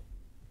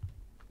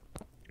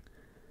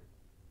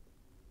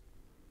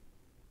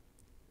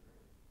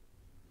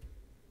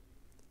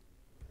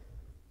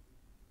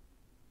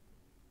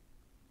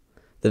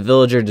 The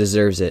villager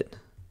deserves it.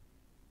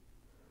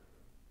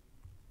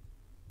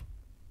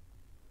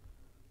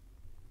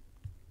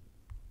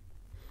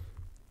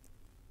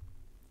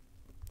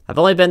 I've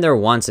only been there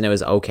once and it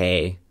was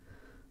okay.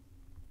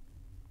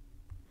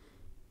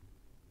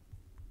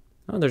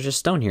 Oh, there's just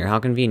stone here. How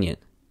convenient.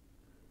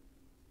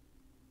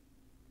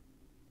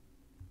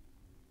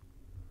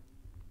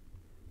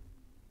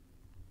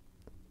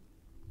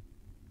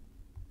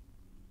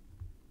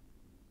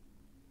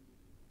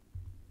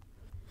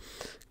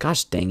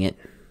 Gosh dang it.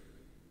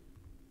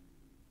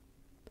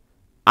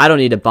 I don't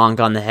need a bonk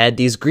on the head.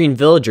 These green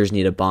villagers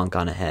need a bonk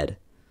on a head.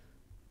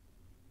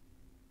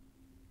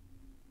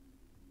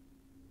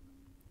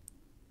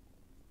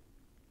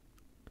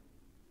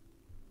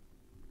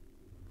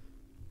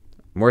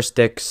 More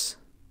sticks.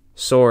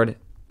 Sword.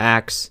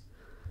 Axe.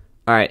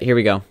 Alright, here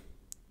we go.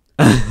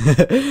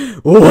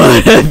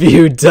 What have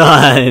you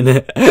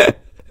done?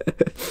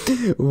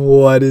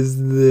 What is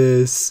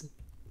this?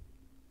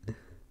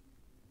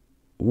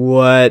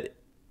 What?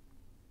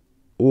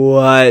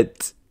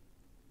 What?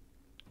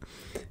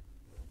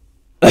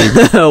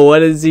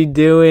 What is he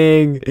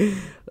doing?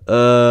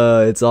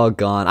 It's all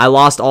gone. I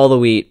lost all the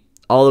wheat.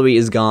 All the wheat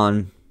is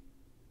gone.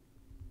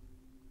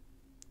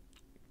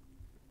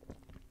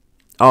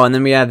 Oh, and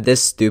then we have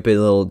this stupid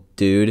little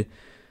dude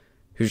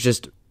who's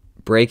just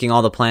breaking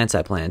all the plants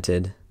I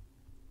planted.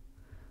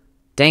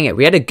 Dang it,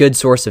 we had a good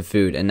source of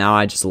food, and now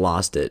I just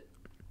lost it.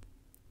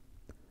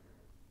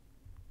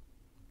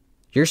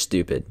 You're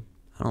stupid.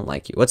 I don't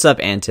like you. What's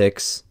up,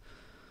 Antics?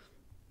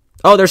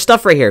 Oh, there's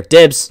stuff right here.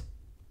 Dibs.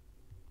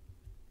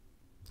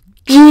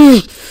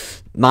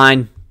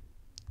 Mine.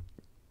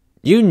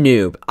 You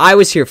noob. I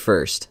was here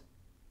first.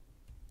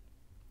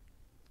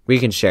 We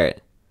can share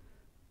it.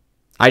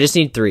 I just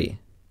need 3.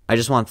 I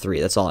just want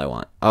 3. That's all I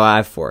want. Oh, I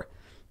have 4.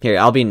 Here,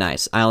 I'll be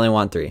nice. I only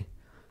want 3.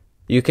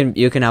 You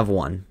can have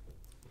 1.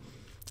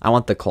 I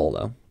want the coal,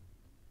 though.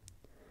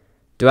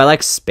 Do I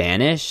like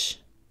Spanish?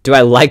 Do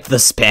I like the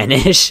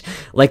Spanish?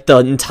 Like the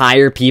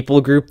entire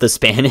people group, the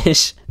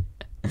Spanish?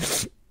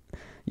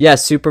 Yeah,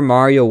 Super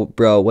Mario,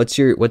 bro. What's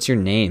your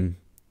name?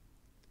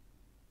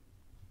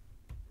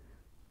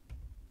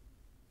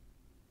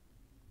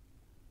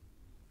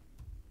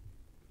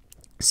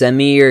 Send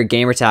me your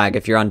gamer tag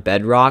if you're on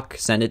Bedrock.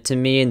 Send it to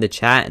me in the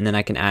chat, and then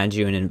I can add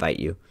you and invite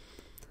you.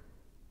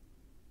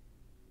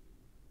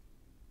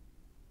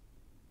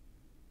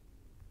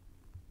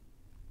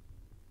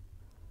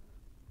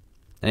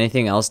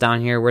 Anything else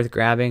down here worth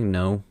grabbing?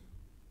 No.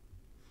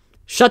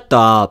 Shut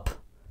up.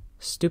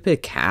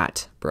 Stupid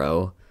cat,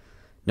 bro.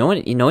 No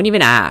one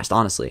even asked,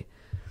 honestly.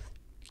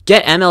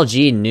 Get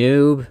MLG,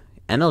 noob.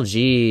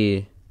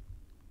 MLG.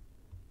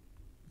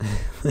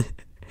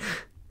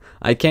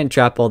 I can't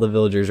trap all the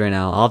villagers right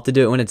now. I'll have to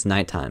do it when it's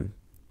nighttime.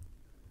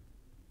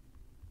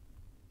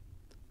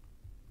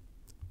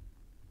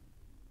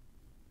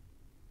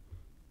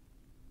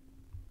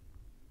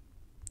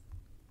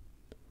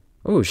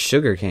 Ooh,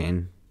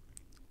 sugarcane.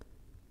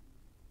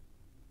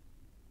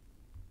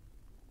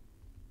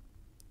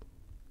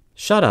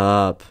 Shut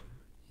up,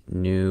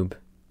 noob.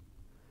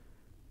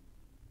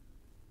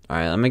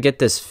 Alright, I'm gonna get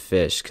this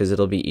fish because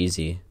it'll be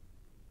easy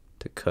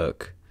to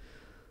cook.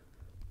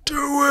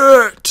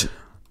 Do it!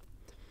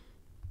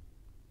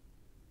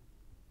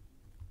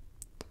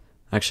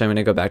 Actually, I'm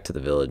gonna go back to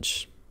the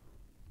village.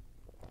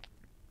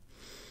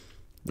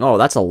 Oh,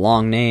 that's a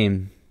long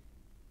name.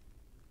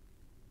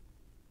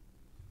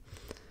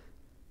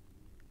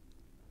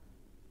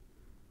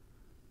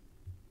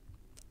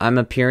 I'm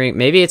appearing...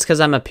 Maybe it's because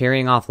I'm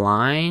appearing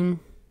offline?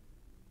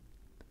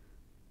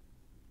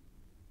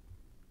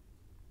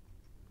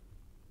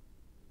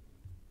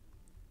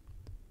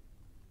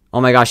 Oh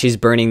my gosh, he's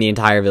burning the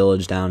entire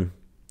village down.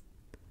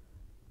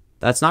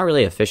 That's not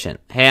really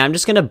efficient. Hey, I'm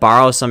just gonna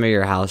borrow some of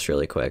your house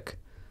really quick.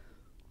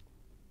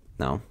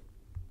 No.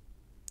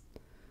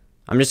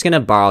 I'm just gonna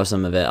borrow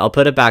some of it. I'll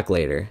put it back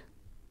later.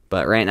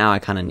 But right now I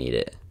kind of need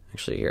it.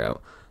 Actually, here,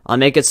 I'll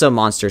make it so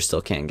monsters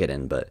still can't get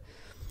in, but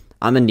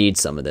I'm gonna need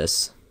some of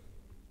this.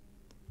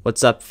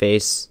 What's up,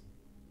 face?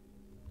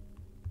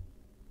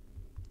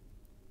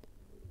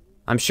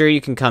 I'm sure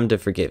you can come to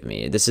forgive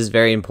me. This is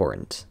very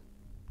important.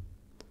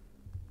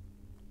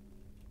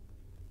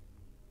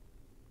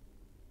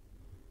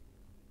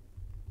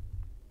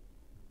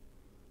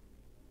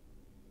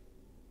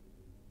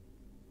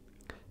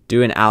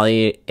 Do an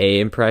Ali A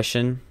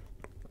impression.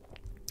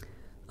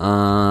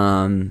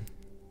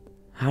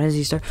 How does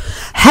he start?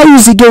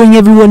 How's it going,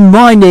 everyone?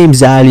 My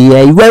name's Ali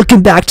A.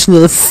 Welcome back to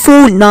another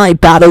Fortnite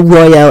Battle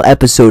Royale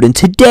episode. And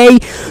today,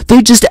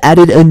 they just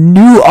added a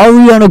new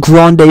Ariana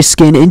Grande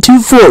skin into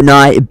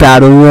Fortnite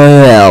Battle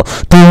Royale.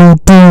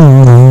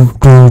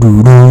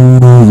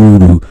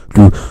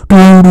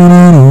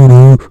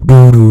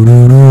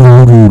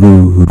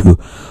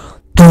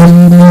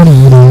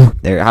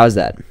 There, how's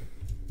that?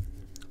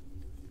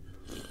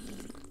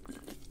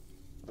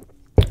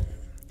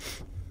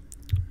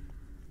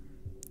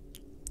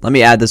 Let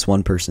me add this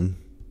one person.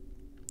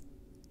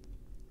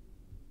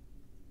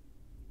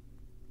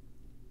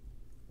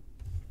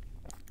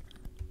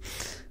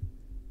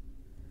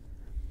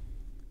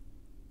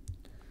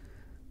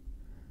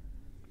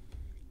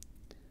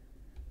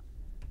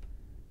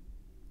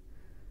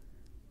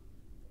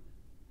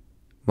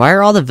 Why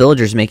are all the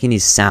villagers making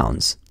these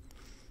sounds?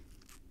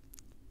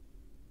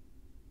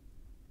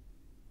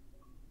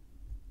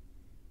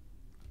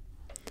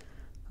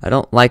 I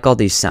don't like all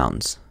these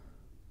sounds.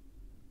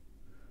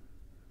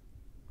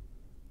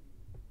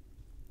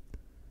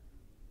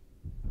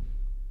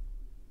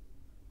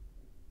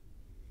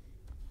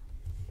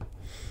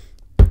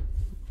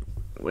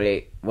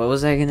 Wait, what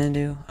was I gonna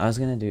do? I was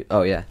gonna do...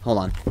 Oh, yeah. Hold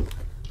on.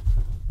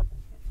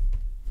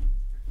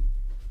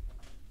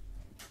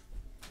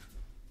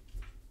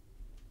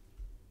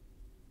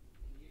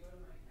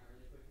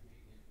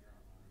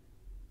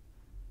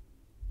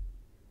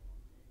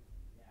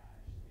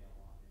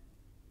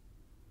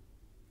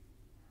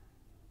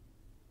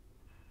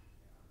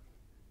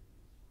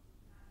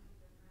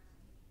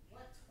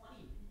 What?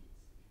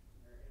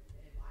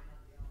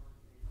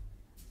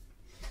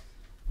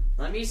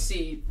 Let me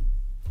see.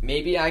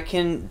 Maybe I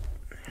can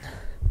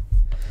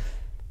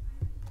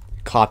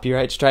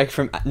copyright strike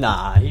from.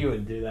 Nah, he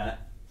wouldn't do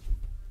that.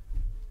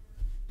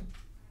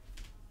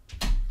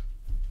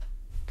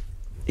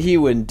 He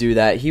wouldn't do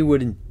that. He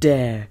wouldn't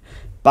dare.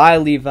 Bye,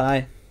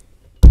 Levi.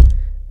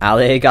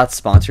 Ali got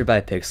sponsored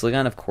by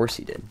Pixelagun. Of course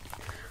he did.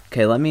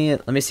 Okay, let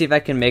me see if I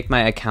can make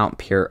my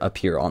account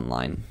appear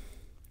online.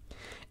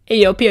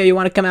 Hey, yo, Pio, you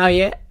want to come out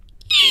here?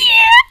 Yeah.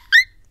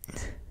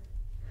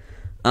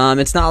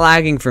 It's not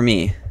lagging for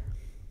me.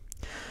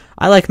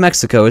 I like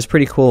Mexico. It was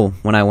pretty cool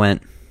when I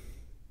went.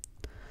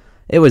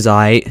 It was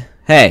aight.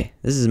 Hey,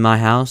 this is my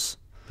house.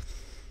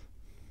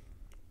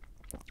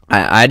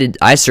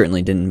 I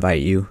certainly didn't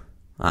invite you.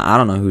 I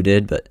don't know who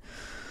did, but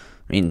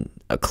I mean,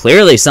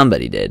 clearly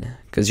somebody did,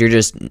 because you're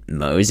just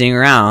moseying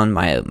around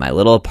my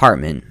little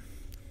apartment.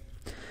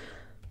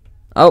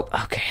 Oh,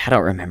 okay. I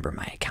don't remember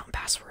my account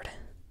password.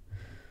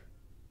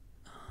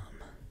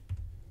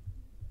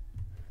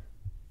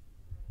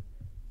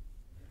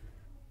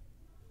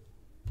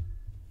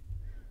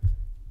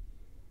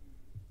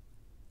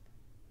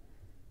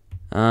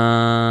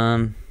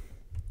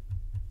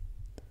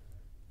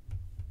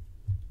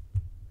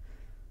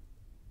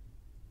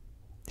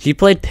 He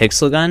played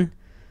Pixelagun?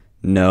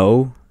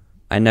 No,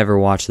 I never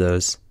watched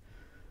those.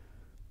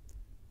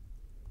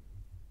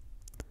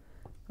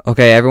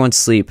 Okay, everyone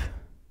sleep.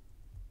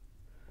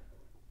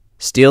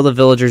 Steal the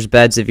villagers'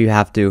 beds if you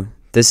have to.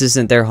 This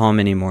isn't their home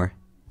anymore.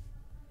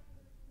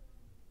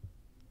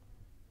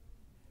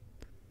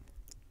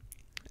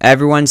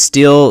 Everyone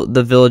steal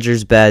the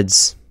villagers'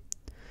 beds.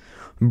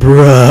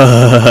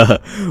 Bruh.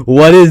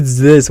 What is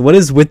this? What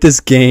is with this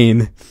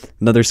game?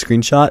 Another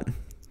screenshot?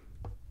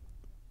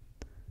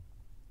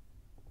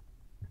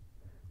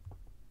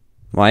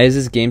 Why is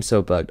this game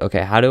so bugged?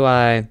 Okay, how do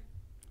I...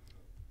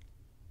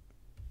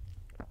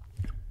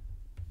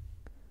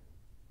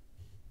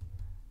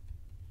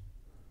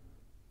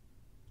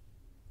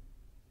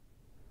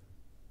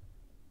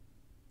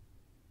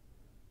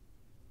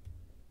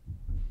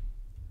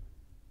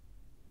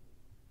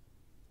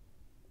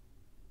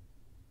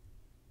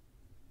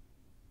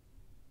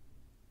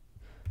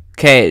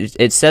 Okay,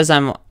 it says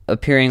I'm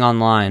appearing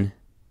online.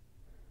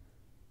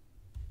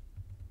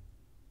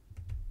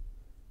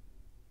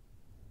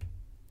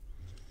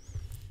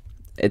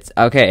 It's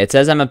okay, it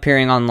says I'm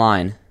appearing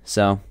online,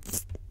 so.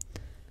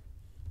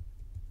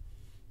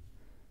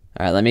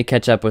 Alright, let me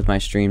catch up with my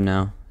stream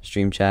now.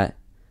 Stream chat.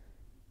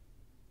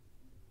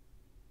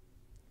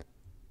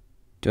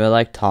 Do I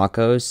like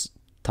tacos?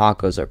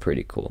 Tacos are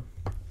pretty cool.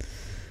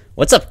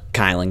 What's up,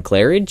 Kylan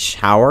Claridge?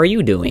 How are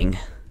you doing?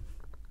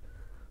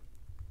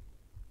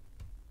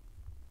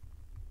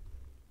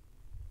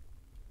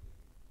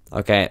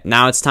 Okay,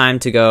 now it's time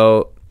to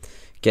go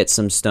get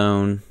some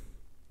stone.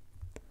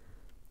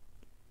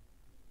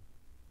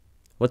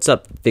 What's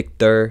up,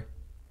 Victor?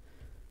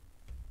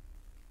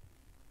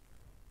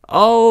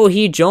 Oh,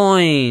 he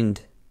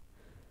joined.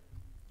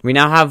 We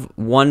now have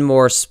one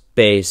more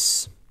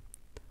space.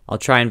 I'll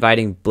try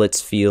inviting Blitz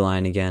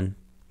Feline again.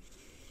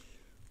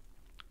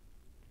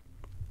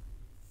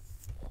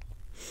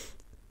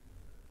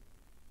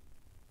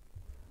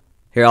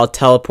 Here, I'll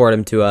teleport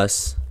him to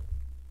us.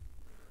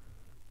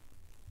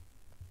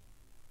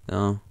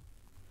 No.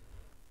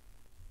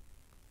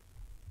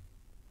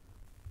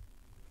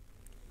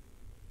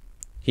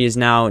 He is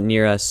now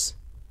near us.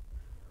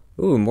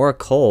 Ooh, more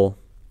coal.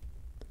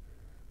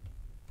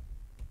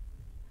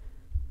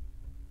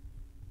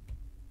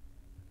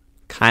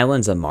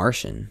 Kylan's a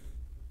Martian.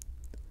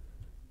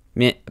 I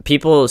mean,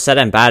 people said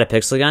I'm bad at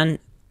Pixelagun.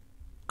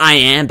 I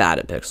am bad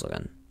at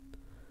Pixelagun.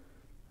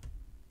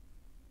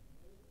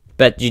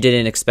 Bet you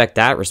didn't expect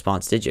that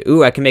response, did you?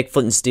 Ooh, I can make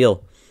flint and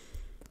steel.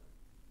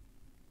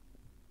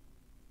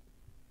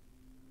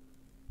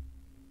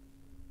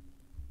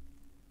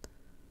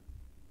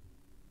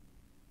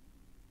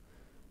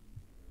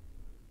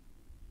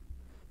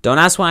 Don't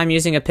ask why I'm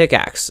using a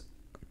pickaxe,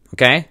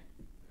 okay?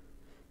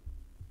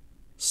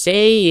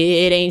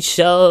 Say it ain't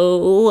so.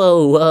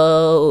 Oh,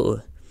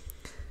 oh.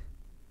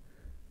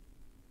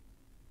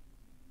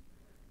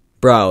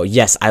 Bro,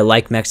 yes, I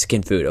like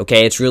Mexican food,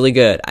 okay? It's really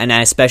good. And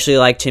I especially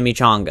like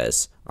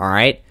chimichangas,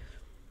 alright?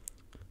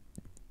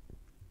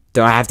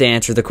 Do I have to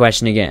answer the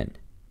question again?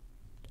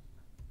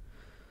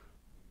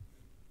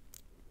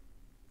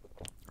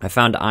 I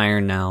found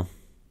iron now.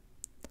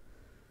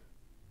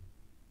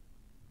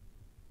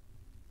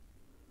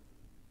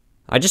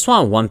 I just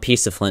want one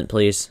piece of flint,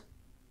 please.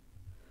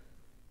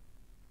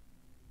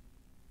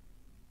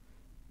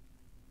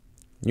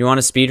 You want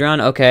a speedrun?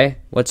 Okay.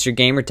 What's your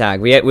gamer tag?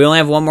 We only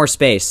have one more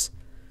space.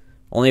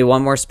 Only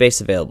one more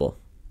space available.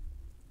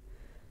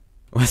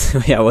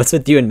 Yeah, what's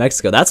with you in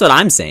Mexico? That's what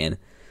I'm saying.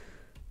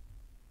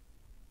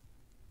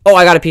 Oh,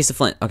 I got a piece of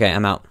flint. Okay,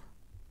 I'm out.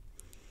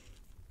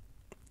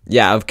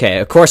 Yeah, okay.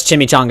 Of course,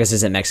 chimichangas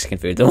isn't Mexican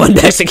food. The one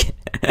Mexican...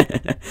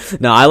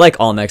 No, I like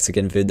all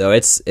Mexican food, though.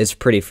 It's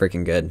pretty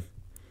freaking good.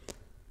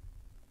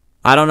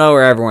 I don't know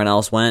where everyone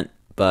else went,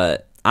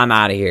 but I'm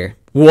out of here.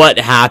 What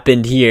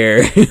happened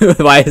here?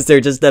 Why is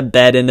there just a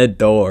bed and a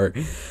door?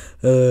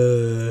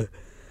 This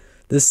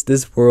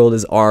world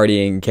is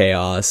already in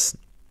chaos.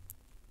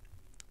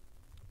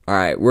 All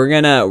right, we're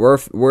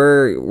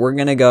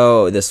gonna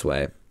go this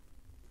way.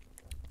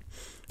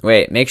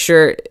 Wait, make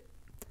sure.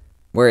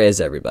 Where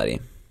is everybody?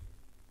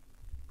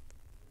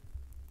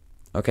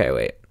 Okay,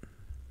 wait.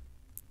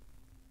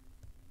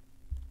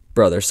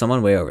 Bro, there's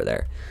someone way over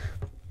there.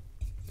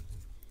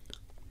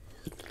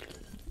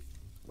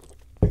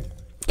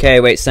 Okay,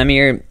 wait, send me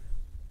your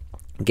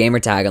gamer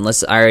tag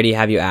unless I already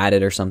have you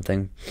added or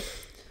something.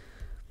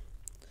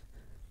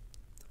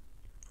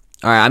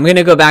 Alright, I'm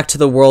gonna go back to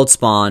the world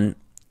spawn.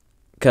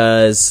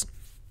 Because,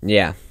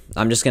 yeah,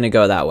 I'm just gonna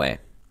go that way.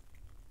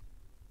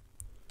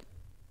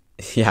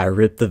 Yeah,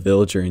 rip the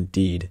villager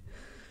indeed.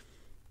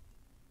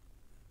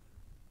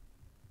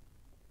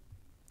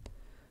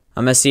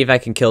 I'm gonna see if I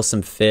can kill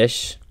some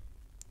fish.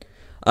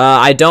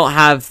 I don't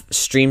have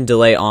stream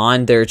delay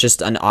on. There's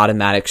just an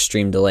automatic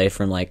stream delay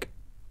from like,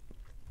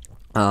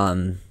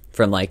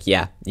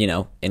 yeah, you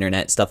know,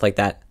 internet, stuff like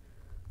that.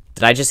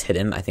 Did I just hit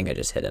him? I think I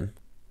just hit him.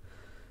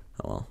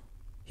 Oh well.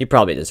 He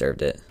probably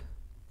deserved it.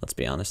 Let's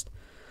be honest.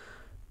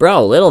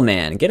 Bro, little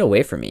man, get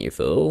away from me, you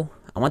fool.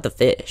 I want the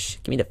fish.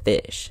 Give me the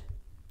fish.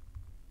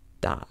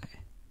 Die.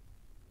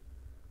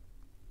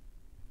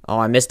 Oh,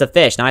 I missed the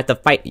fish. Now I have to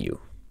fight you.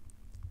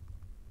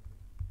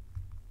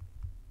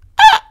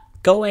 Ah!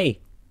 Go away.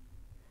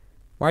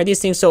 Why are these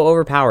things so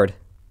overpowered?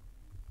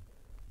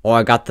 Oh,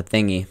 I got the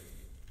thingy.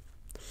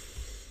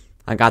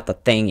 I got the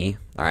thingy.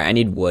 Alright, I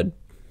need wood.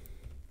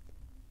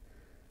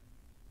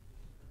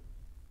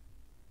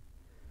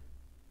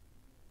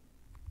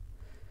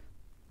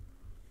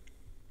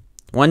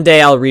 One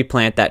day I'll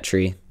replant that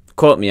tree.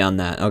 Quote me on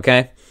that,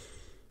 okay?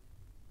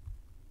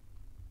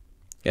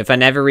 If I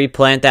never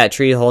replant that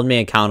tree, hold me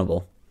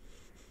accountable.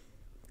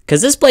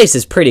 Because this place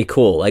is pretty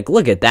cool. Like,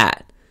 look at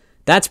that.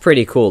 That's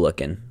pretty cool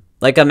looking.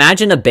 Like,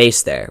 imagine a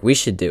base there. We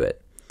should do it.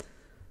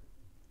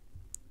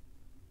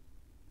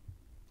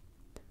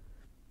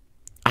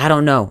 I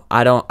don't know.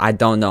 I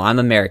don't know. I'm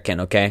American,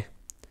 okay?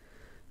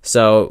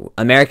 So,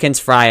 Americans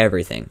fry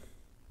everything.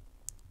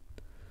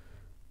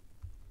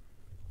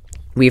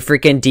 We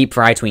freaking deep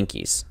fry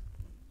Twinkies.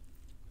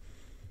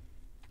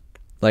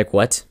 Like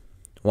what?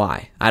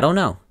 Why? I don't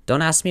know.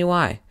 Don't ask me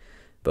why.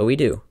 But we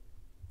do.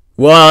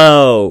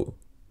 Whoa!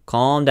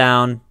 Calm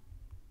down.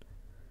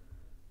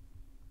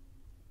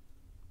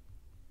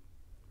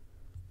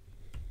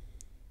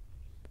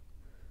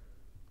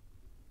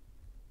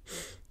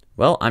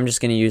 Well, I'm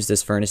just going to use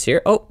this furnace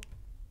here. Oh!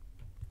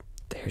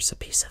 There's a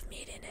piece of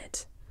meat in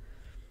it.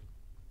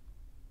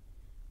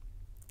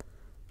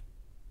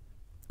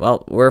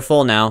 Well, we're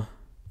full now.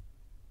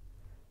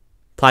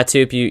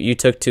 Platoop, you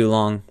took too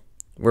long.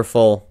 We're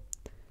full.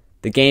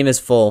 The game is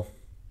full.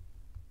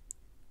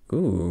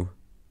 Ooh.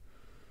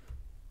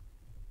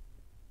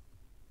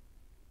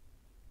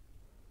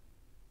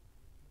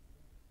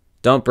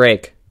 Don't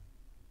break.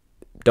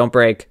 Don't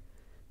break.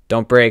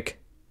 Don't break.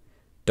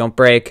 Don't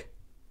break.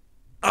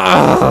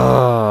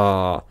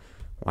 Ah!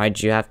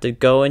 Why'd you have to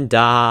go and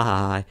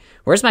die?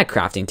 Where's my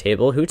crafting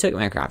table? Who took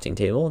my crafting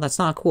table? That's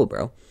not cool,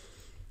 bro.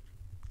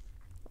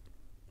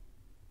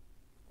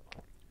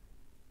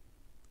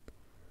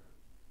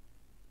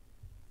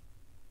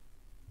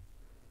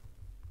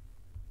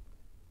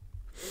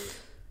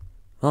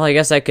 Well, I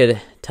guess I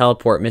could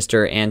teleport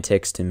Mr.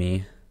 Antics to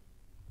me.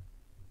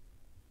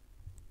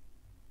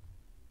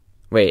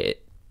 Wait,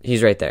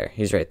 he's right there.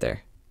 He's right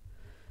there.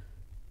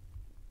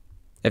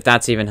 If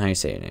that's even how you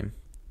say your name.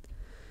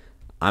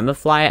 I'm a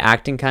fly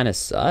acting kind of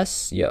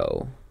sus?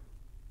 Yo.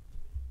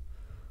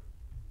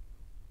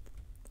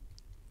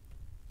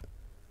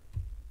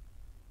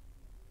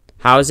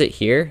 How is it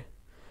here?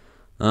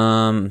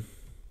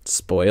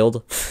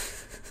 Spoiled.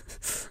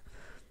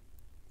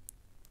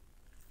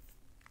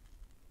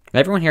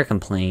 Everyone here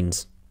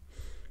complains.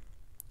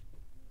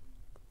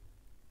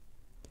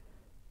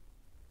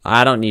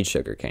 I don't need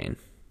sugarcane.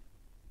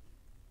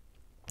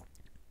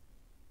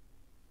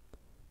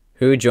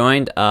 Who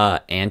joined?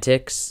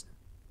 Antics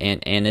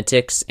and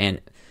Antics and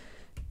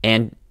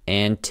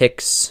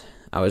Antics.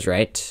 I was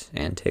right.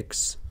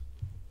 Antics.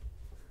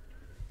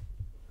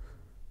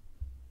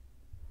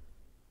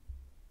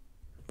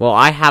 Well,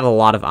 I have a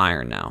lot of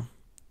iron now.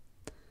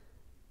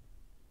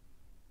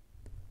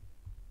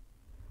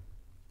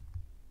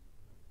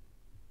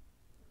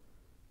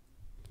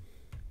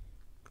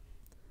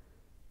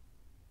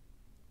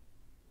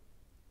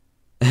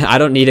 I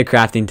don't need a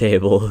crafting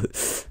table.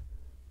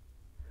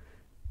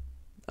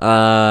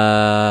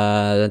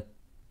 I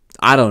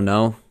don't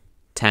know.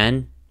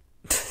 10?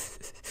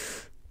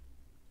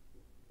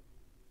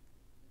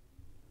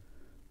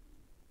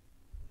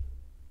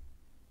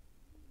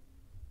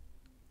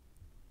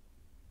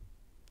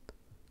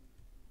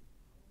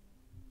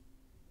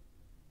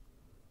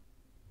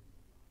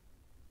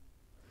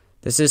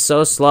 This is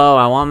so slow.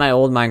 I want my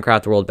old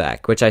Minecraft world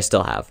back, which I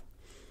still have.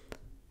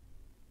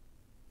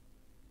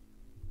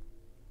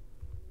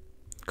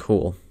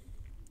 Cool.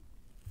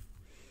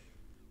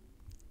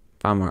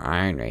 Found more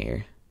iron right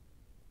here.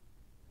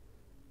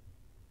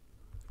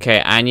 Okay,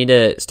 I need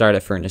to start a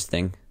furnace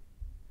thing.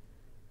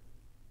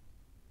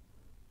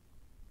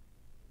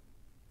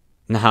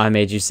 Now I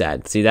made you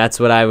sad. See, that's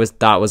what I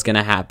thought was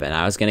gonna happen.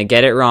 I was gonna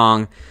get it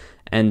wrong,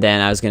 and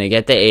then I was gonna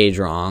get the age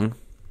wrong.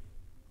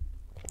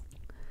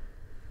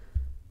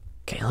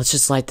 Okay, let's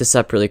just light this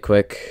up really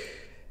quick.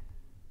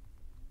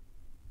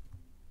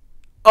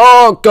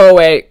 Oh, go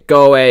away,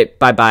 go away.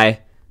 Bye-bye.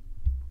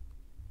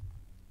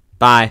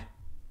 Bye.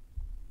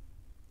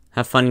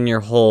 Have fun in your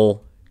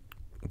hole,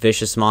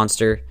 vicious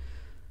monster.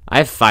 I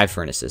have 5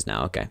 furnaces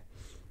now, okay.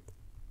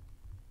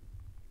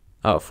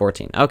 Oh,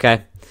 14.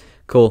 Okay,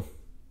 cool.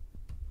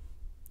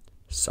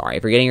 Sorry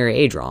for getting your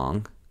age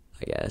wrong,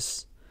 I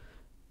guess.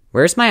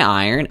 Where's my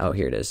iron? Oh,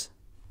 here it is.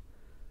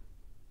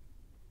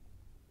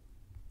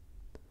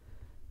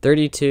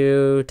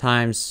 32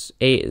 times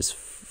 8 is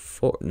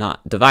 4.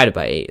 Not divided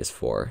by 8 is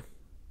 4.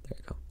 There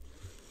you go.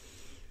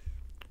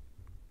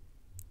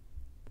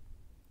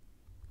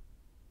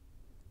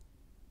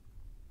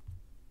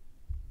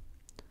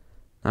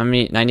 I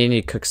need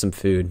to cook some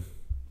food.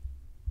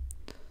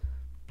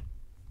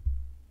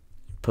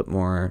 Put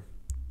more.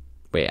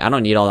 Wait, I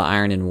don't need all the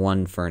iron in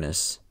one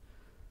furnace.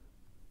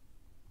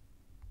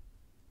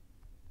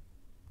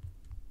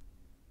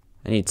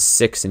 I need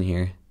 6 in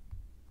here.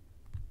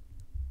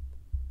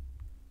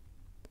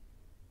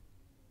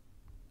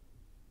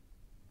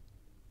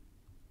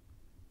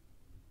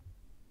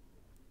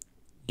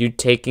 You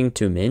taking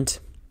to mint?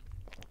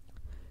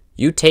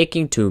 You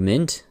taking to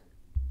mint?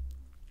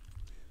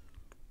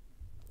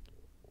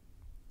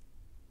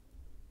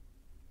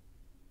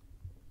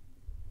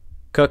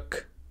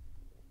 Cook.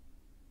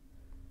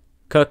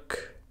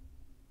 Cook.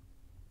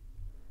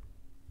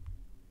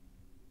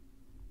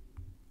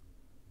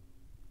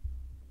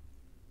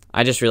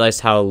 I just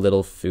realized how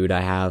little food I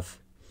have.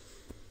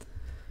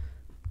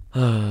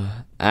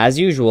 As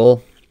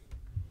usual.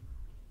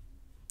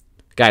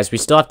 Guys, we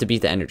still have to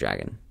beat the Ender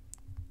Dragon.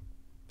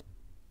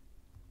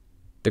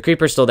 The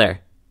creeper's still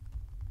there.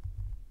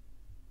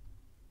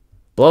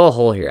 Blow a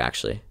hole here,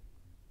 actually.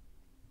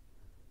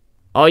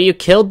 Oh, you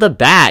killed the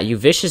bat, you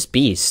vicious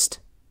beast.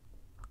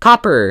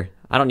 Copper.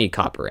 I don't need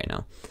copper right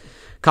now.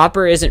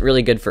 Copper isn't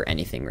really good for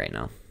anything right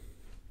now.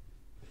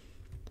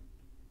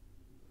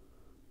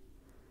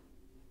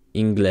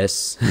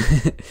 Inglés.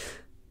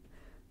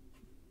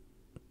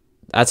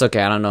 That's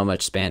okay, I don't know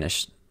much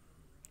Spanish.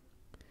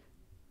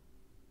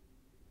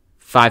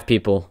 5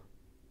 people.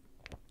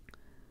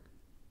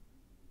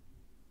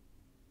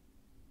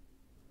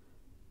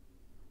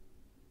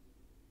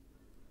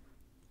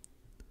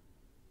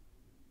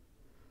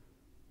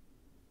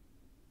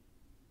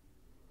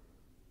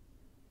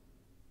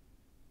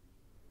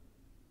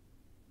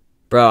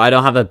 Bro, I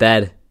don't have a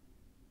bed.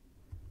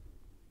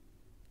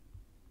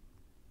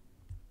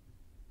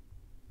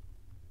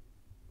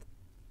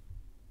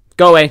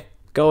 Go away.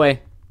 Go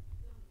away.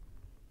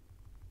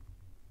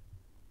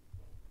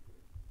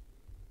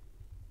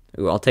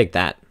 Ooh, I'll take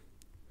that.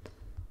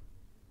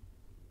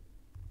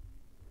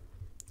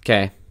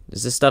 Okay.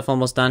 Is this stuff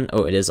almost done?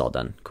 Oh, it is all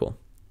done. Cool.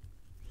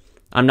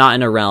 I'm not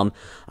in a realm.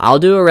 I'll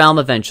do a realm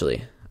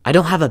eventually. I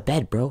don't have a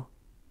bed, bro.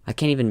 I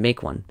can't even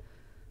make one.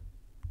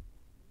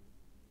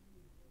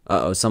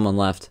 Uh-oh, someone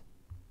left.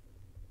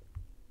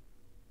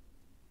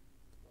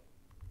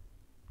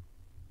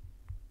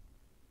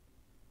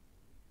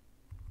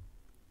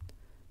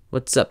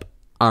 What's up,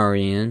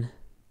 Arian?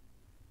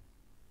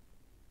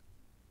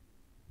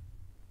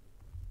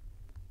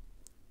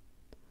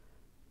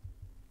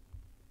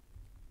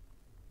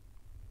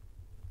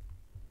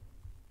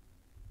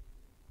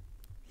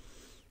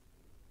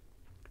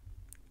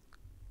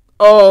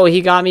 Oh,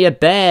 he got me a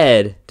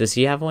bed. Does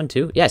he have one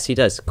too? Yes, he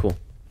does. Cool.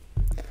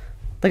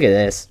 Look at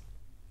this.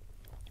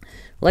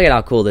 Look at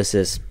how cool this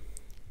is.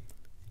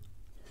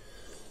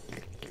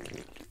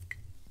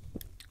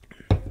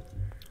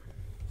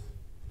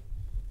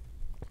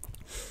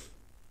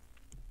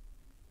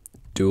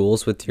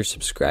 Duels with your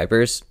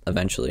subscribers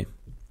eventually.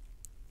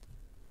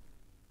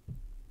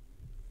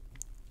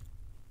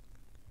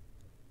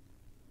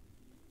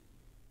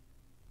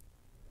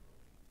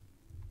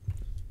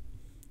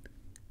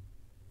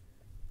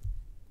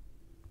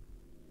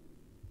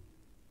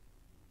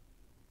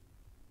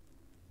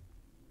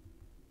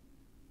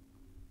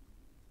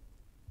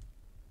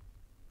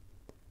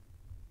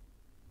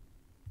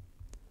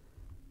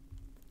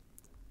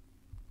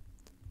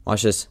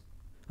 Watch this.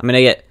 I'm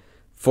gonna get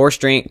 2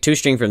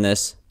 string from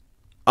this.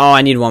 Oh,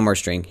 I need 1 more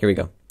string. Here we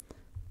go.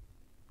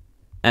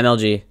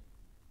 MLG.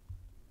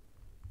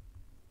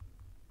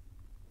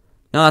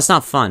 No, that's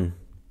not fun.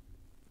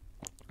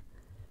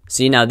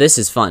 See, now this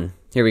is fun.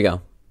 Here we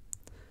go.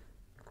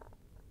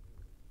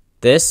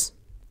 This.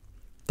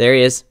 There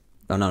he is.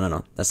 Oh,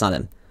 no. That's not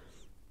him.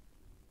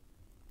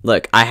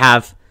 Look, I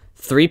have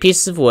 3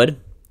 pieces of wood.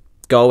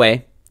 Go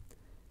away.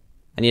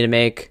 I need to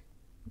make...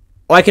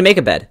 Oh, I can make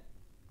a bed.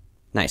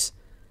 Nice.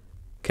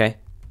 Okay.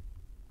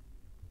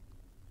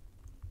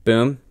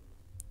 Boom.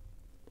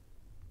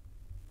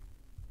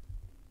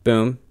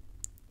 Boom.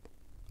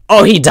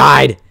 Oh, he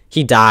died.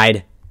 He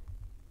died.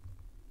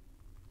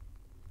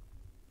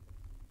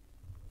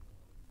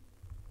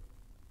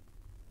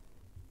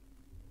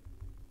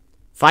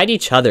 Fight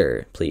each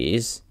other,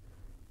 please.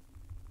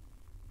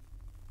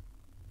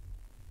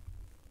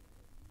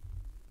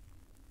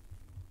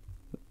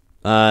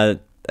 They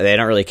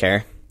don't really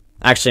care.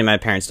 Actually, my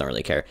parents don't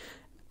really care.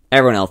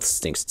 Everyone else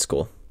thinks it's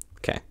cool.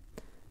 Okay.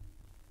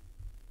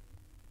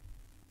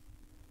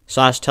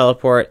 Slash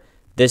teleport.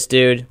 This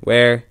dude,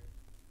 where?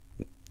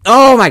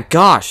 Oh my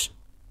gosh!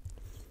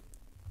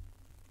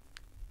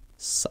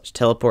 Slash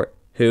teleport.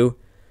 Who?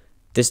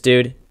 This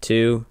dude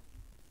to...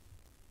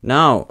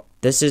 No,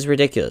 this is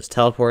ridiculous.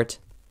 Teleport.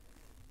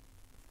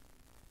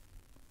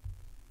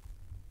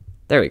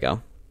 There we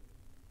go.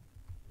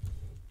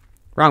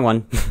 Wrong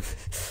one.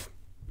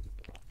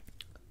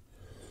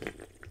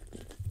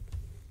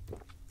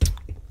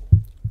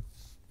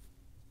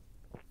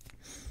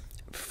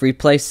 Free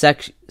play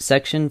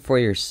section for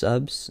your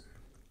subs.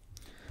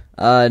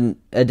 A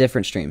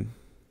different stream.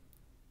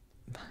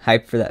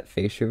 Hype for that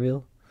face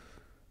reveal.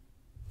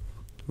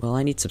 Well,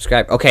 I need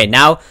subscribe. Okay,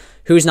 now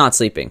who's not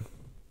sleeping?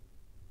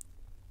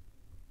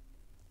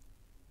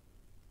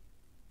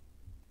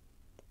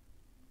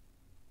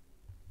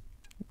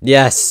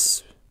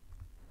 Yes.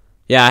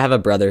 Yeah, I have a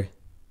brother.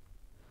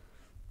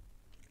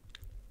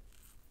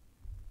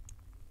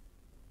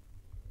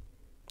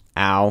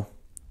 Ow.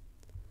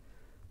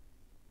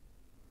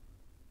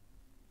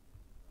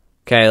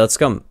 Okay, let's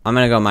go. I'm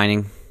gonna go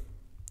mining.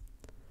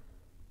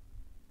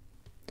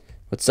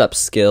 What's up,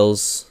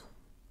 skills?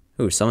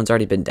 Ooh, someone's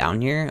already been down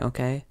here?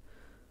 Okay.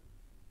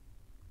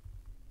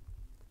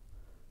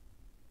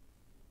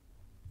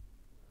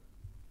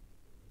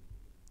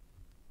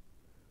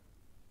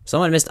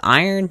 Someone missed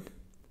iron?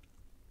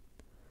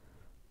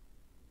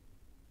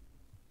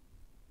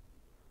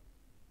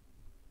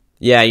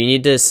 Yeah, you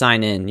need to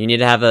sign in. You need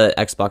to have an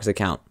Xbox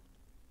account.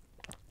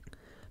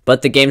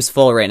 But the game's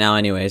full right now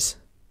anyways.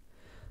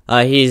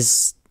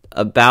 He's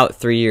about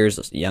 3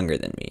 years younger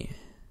than me.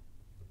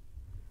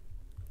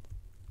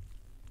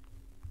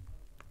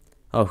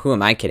 Oh, who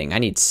am I kidding?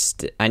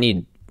 I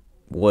need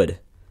wood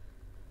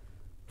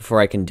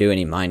before I can do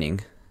any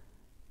mining.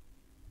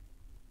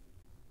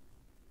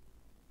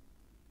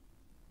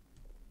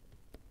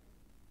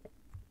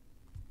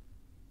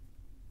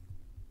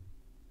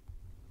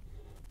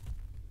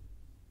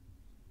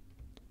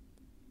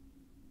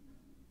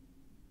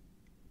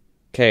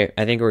 Okay,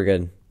 I think we're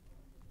good.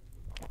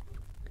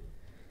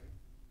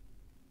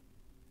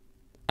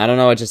 I don't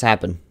know what just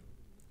happened,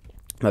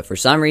 but for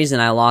some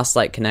reason I lost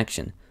like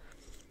connection.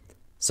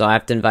 So I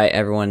have to invite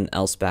everyone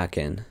else back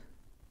in.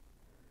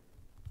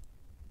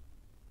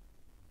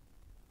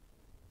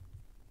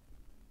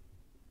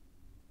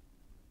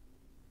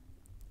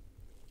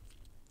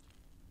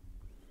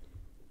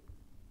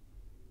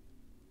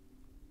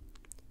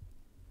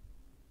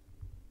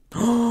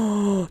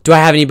 Do I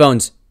have any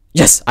bones?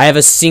 Yes, I have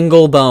a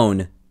single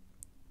bone.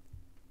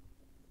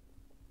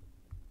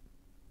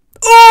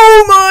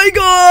 Oh my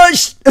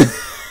gosh!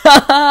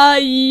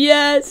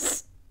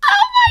 Yes!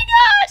 Oh my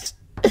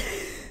gosh!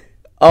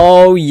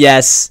 Oh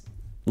yes.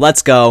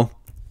 Let's go.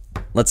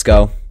 Let's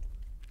go.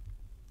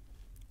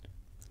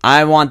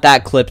 I want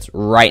that clipped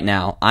right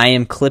now. I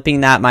am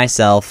clipping that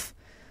myself.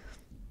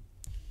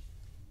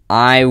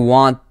 I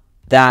want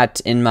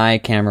that in my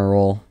camera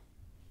roll.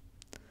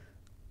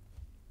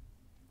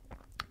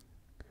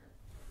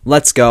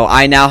 Let's go.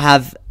 I now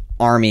have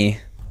army.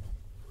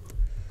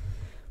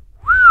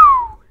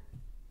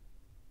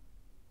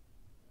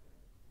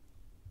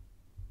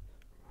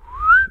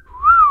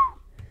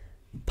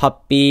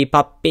 Puppy,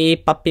 puppy,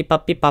 puppy,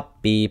 puppy,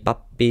 puppy,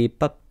 puppy,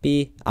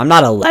 puppy. I'm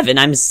not 11,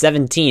 I'm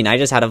 17. I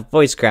just had a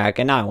voice crack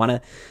and now I want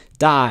to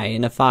die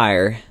in a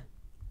fire.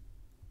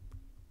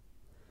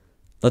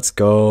 Let's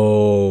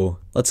go.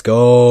 Let's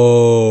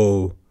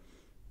go.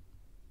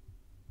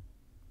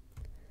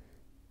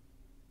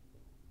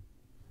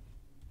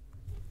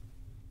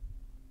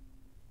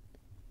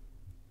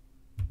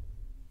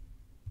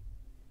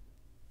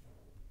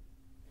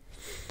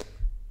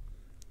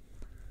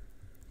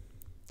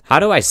 How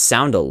do I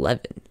sound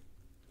 11?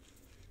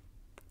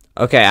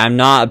 Okay, I'm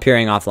not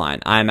appearing offline.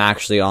 I'm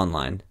actually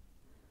online.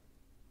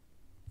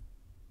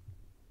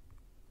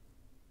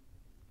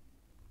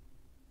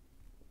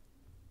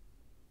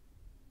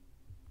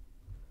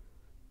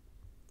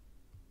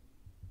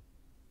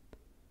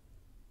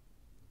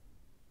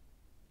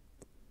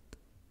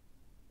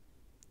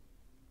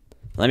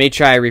 Let me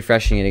try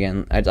refreshing it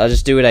again. I'll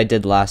just do what I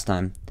did last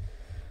time.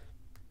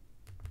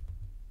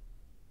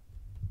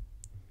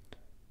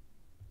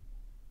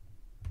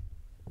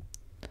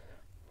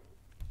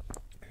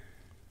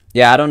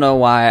 Yeah, I don't know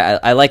why.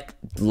 I like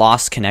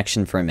lost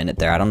connection for a minute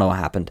there. I don't know what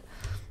happened.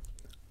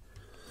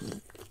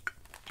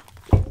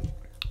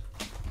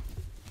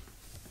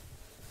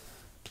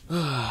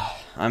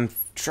 I'm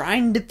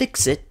trying to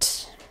fix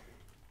it.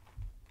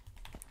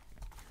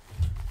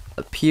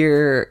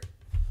 Appear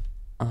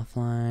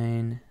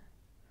offline.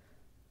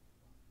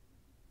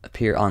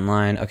 Appear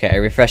online. Okay, I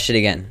refreshed it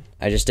again.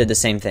 I just did the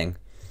same thing.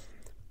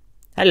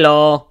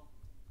 Hello.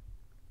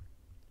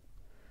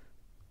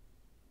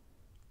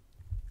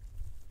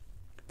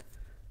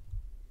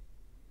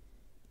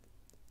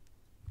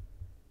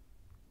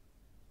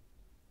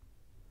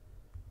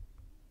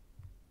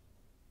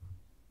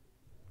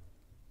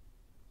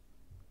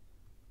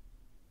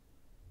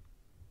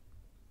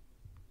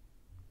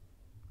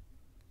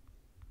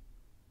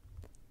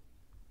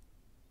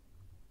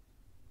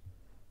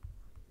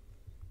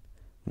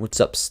 What's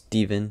up,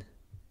 Steven?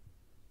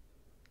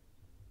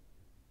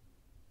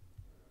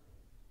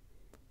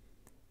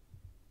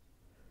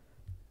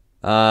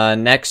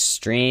 Next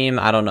stream,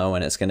 I don't know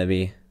when it's gonna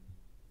be.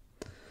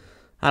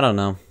 I don't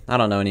know. I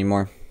don't know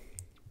anymore.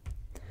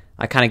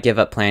 I kind of give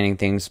up planning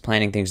things.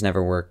 Planning things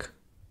never work.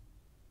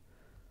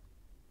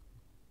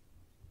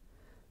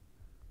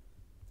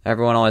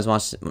 Everyone always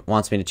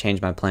wants me to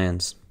change my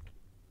plans.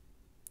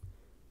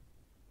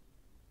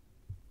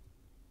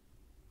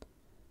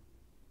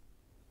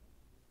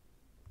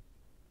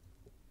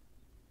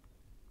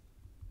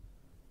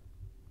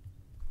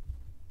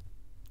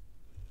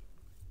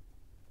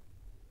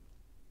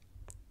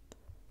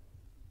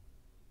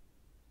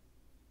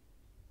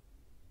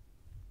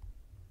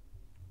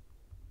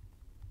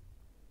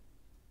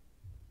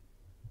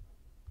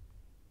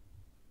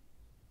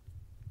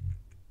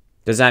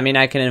 Does that mean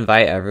I can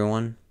invite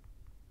everyone?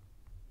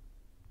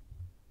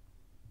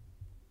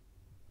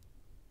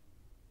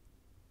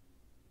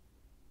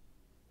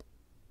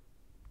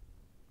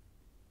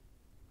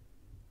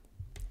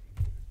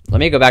 Let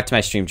me go back to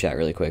my stream chat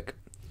really quick.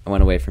 I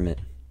went away from it.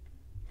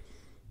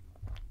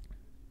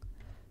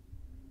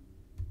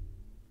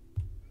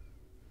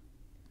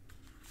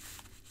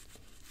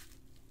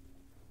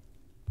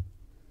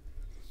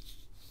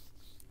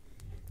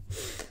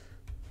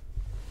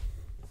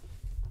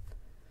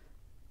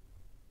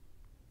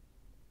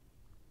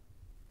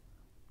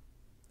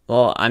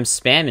 Well, I'm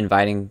spam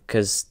inviting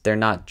because they're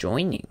not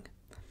joining.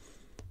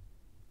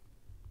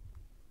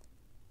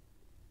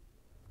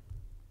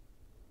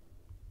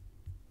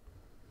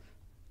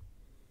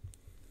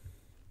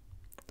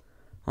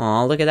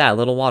 Aw, look at that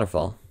little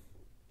waterfall.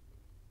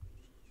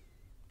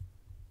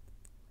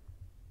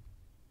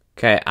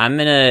 Okay, I'm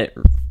gonna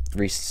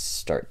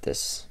restart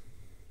this.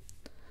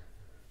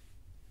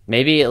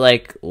 Maybe it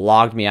like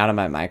logged me out of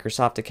my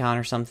Microsoft account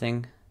or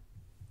something.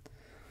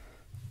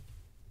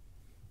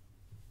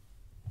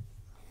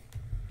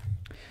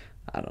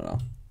 I don't know.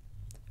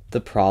 The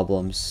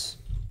problems.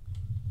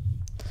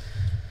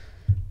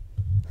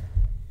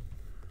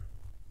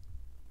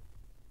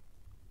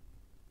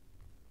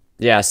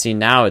 Yeah, see,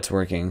 now it's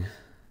working.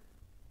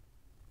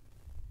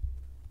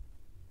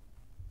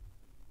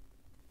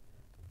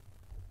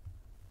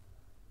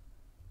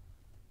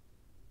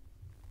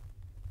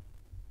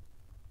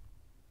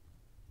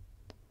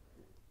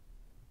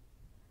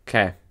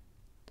 Okay.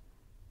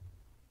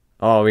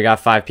 Oh, we got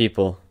 5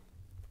 people.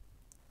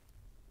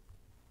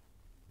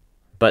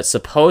 But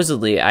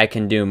supposedly I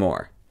can do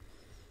more.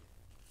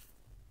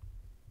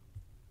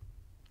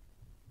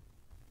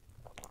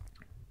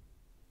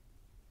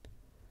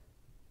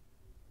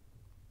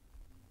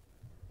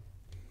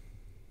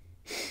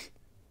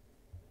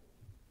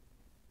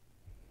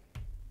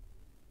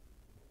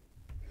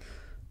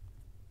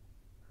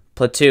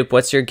 Platoop,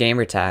 what's your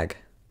gamer tag?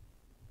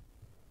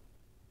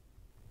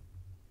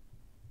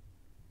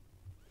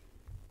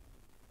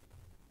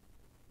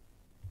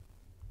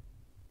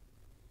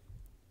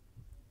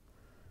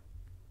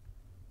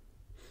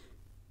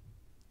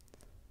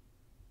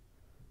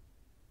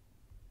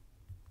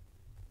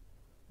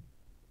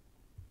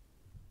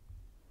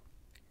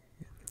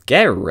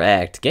 Get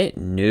wrecked. Get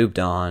noobed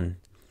on.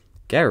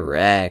 Get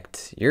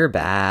wrecked. You're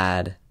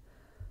bad.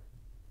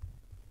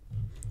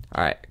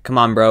 Alright, come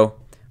on, bro.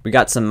 We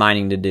got some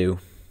mining to do.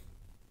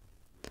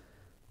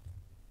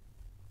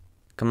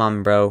 Come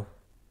on, bro.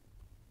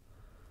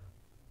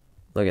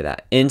 Look at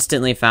that.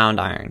 Instantly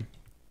found iron.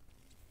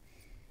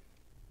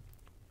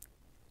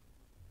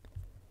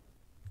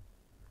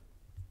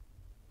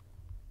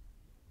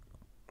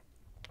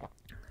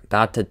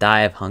 About to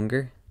die of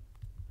hunger?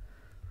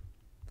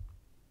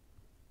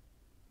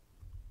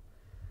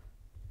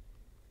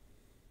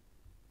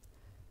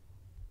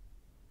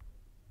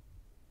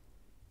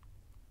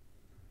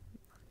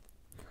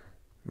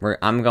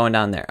 I'm going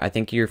down there. I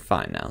think you're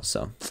fine now,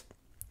 so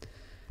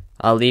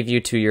I'll leave you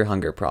to your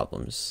hunger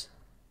problems.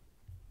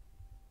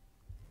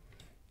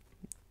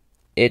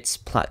 It's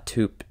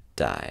Platoop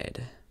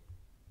died.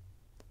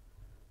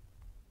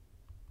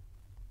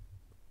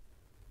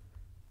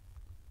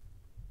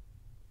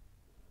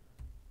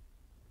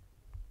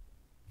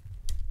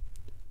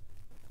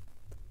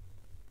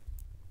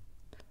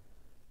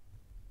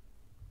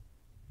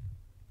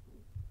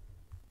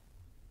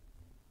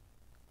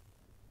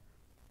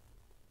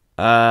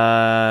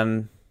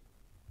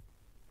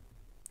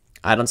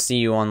 I don't see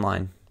you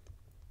online.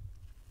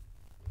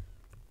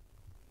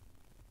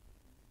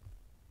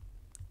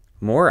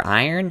 More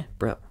iron?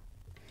 Bro,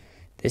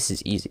 this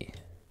is easy.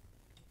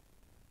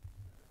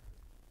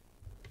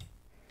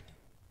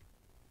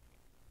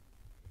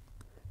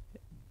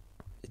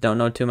 Don't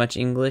know too much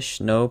English?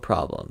 No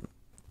problem.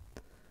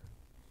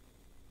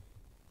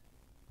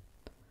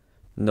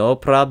 No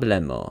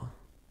problemo.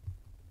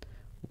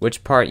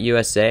 Which part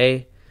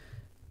USA?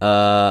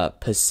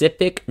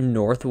 Pacific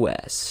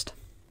Northwest.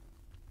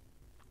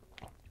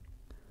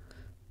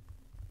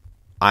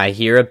 I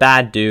hear a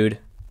bad dude.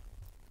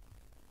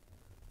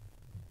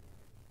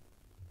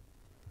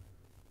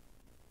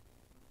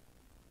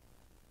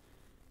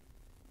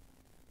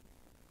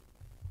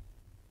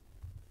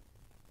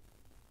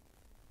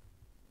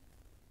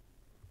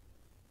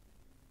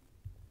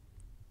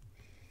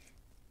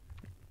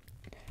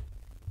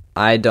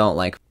 I don't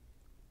like...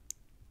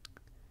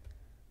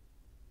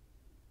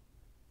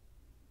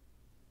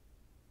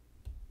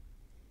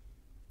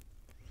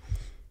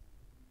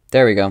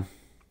 There we go.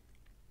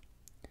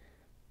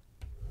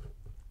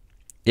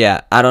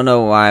 Yeah, I don't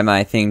know why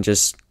my thing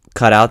just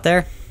cut out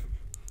there.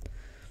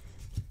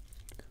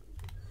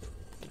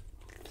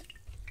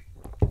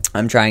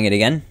 I'm trying it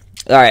again.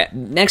 Alright,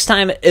 next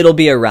time it'll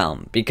be a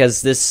realm,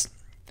 because this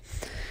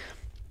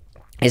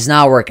is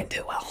not working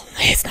too well.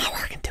 It's not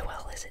working too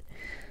well, is it?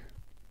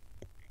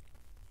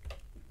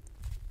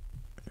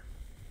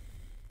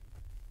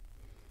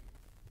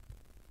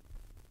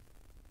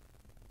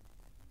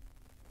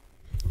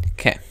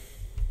 Okay.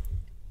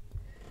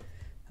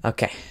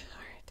 Okay.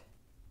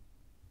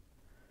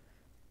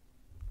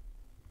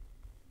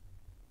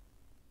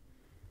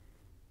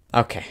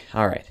 Okay,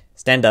 alright.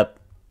 Stand up.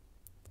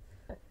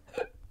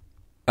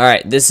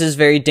 Alright, this is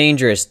very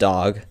dangerous,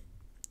 dog.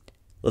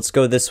 Let's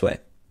go this way.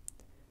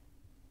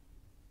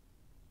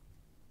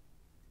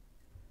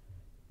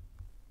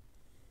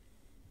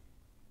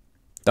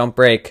 Don't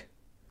break.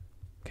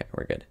 Okay,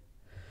 we're good.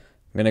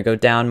 I'm gonna go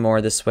down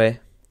more this way.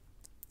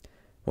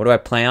 What do I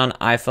play on?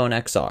 iPhone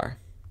XR.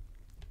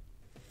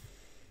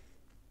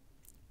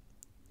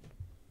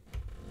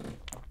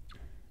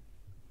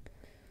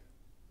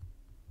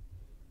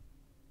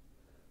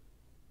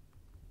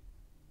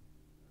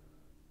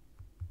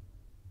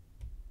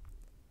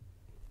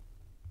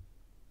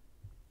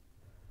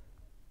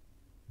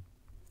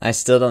 I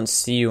still don't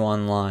see you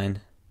online.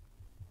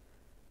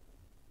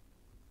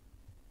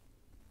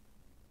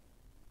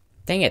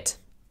 Dang it.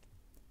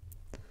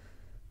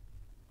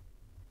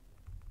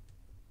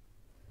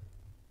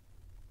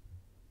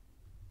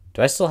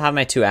 Do I still have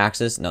my 2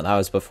 axes? No, that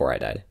was before I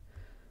died.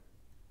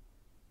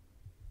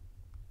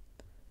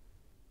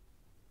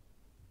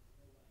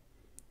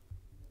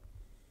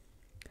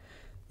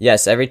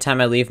 Yes, every time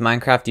I leave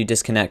Minecraft, you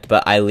disconnect,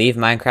 but I leave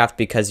Minecraft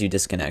because you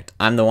disconnect.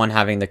 I'm the one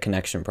having the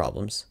connection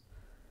problems.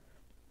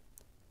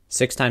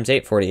 6 times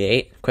 8,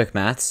 48. Quick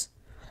maths.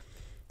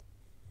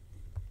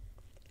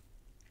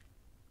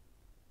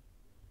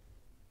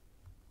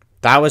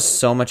 That was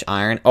so much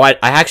iron. Oh, I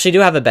actually do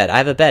have a bed. I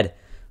have a bed.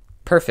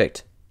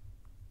 Perfect.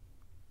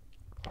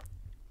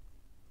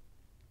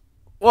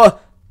 Whoa!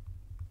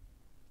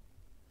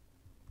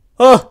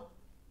 Oh!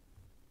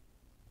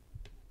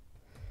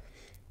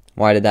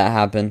 Why did that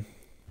happen?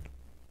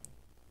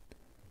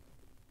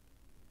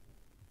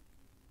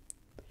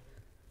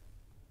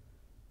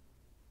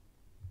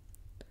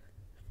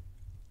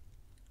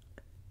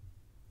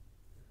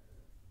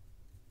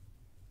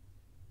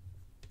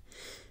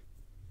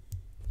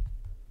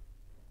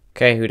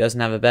 Okay, who doesn't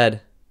have a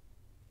bed?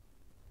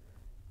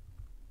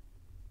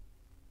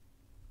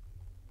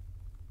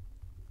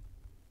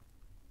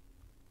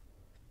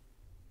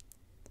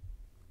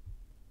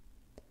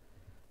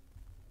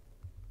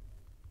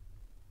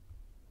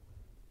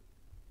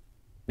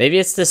 Maybe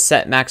it's the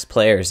set max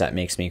players that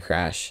makes me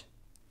crash.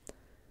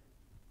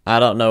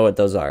 I don't know what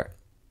those are.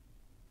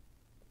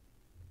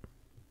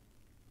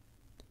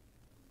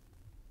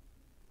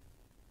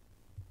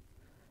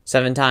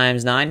 Seven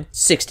times 9,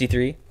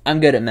 63. I'm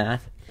good at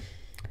math.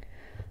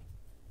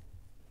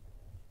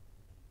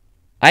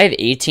 I have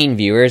 18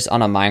 viewers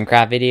on a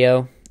Minecraft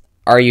video.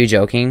 Are you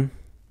joking?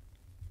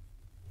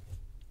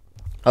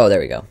 Oh,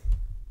 there we go.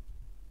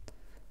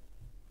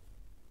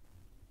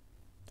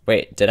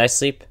 Wait, did I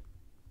sleep?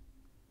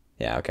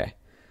 Yeah, okay.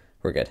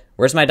 We're good.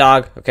 Where's my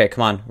dog? Okay,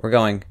 come on. We're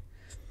going.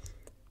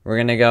 We're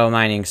gonna go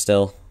mining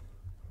still.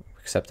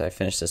 Except I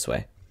finished this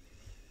way.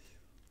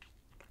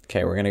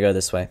 Okay, we're gonna go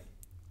this way.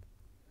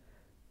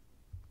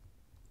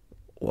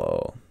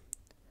 Whoa.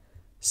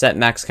 Set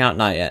max count?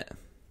 Not yet.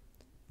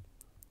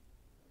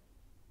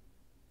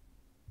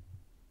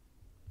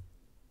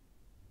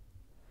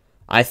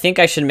 I think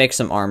I should make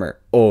some armor.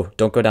 Oh,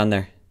 don't go down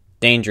there.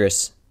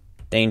 Dangerous.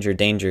 Danger,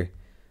 danger.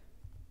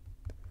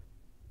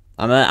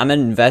 I'm gonna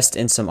invest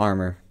in some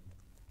armor.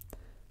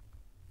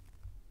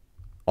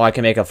 Oh, I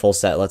can make a full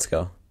set. Let's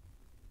go.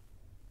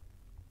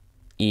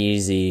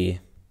 Easy.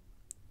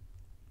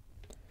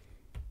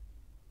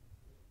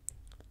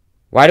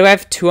 Why do I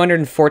have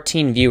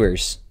 214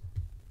 viewers?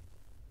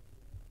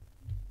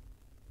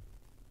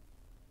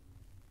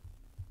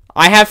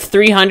 I have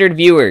 300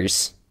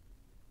 viewers.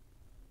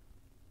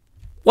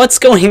 What's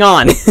going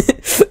on?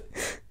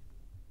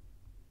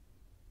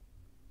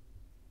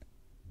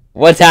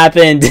 What's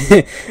happened?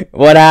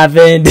 What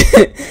happened?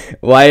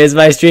 Why is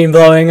my stream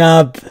blowing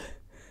up?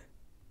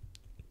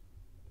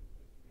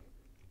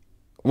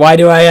 Why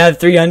do I have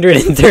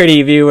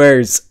 330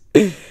 viewers?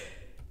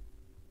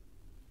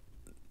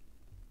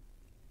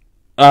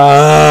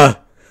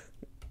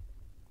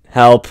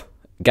 Help.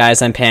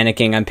 Guys, I'm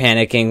panicking. I'm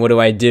panicking. What do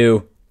I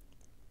do?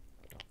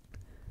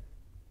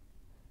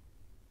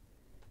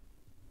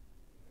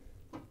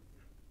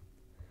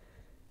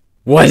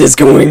 What is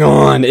going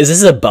on? Is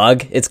this a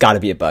bug? It's got to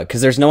be a bug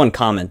because there's no one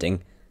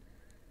commenting.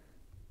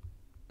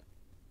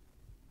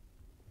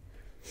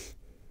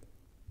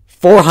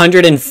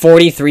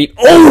 443.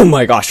 Oh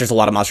my gosh, there's a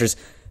lot of monsters.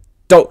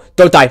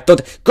 Don't die.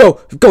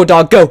 Go,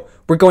 dog, go.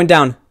 We're going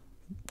down.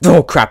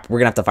 Oh, crap. We're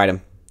gonna have to fight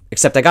him.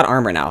 Except I got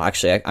armor now,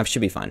 actually. I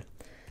should be fine.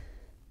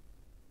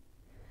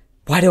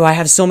 Why do I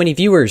have so many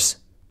viewers?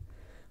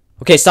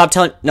 Okay, stop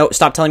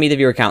telling me the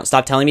viewer count.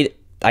 Stop telling me.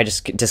 I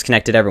just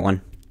disconnected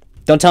everyone.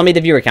 Don't tell me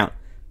the viewer count.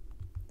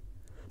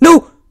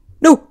 No!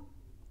 No!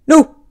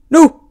 No!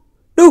 No!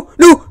 No!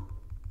 No!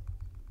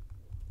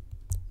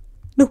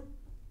 No!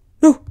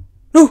 No!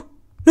 No!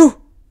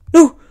 No!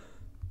 No!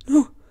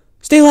 No!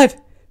 Stay alive!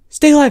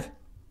 Stay alive!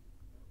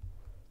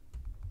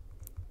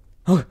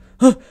 Oh!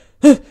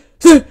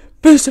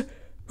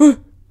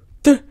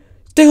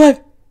 Stay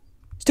alive!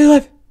 Stay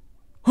alive!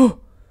 Oh!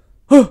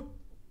 Oh!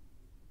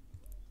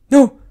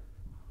 No!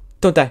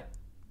 Don't die!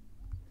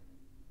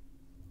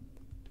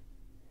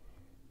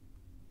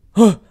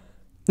 Oh!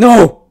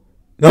 No!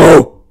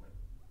 No!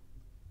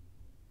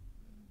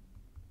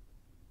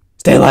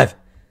 Stay alive!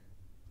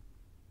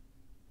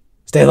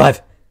 Stay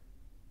alive!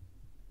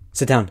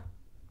 Sit down.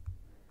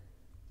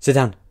 Sit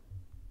down.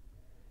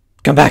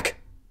 Come back.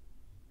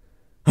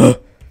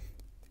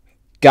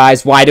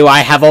 Guys, why do I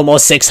have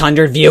almost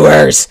 600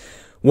 viewers?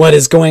 What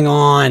is going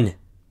on?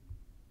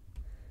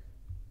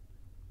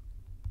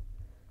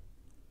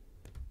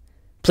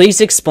 Please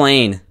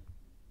explain.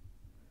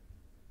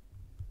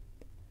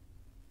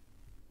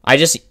 I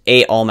just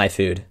ate all my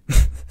food.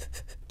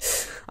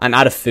 I'm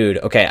out of food.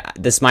 Okay,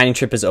 this mining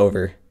trip is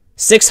over.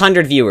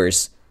 600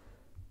 viewers.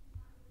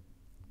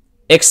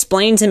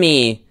 Explain to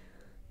me.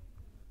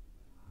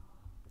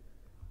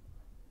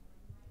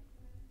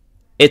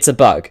 It's a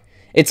bug.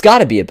 It's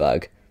gotta be a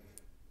bug.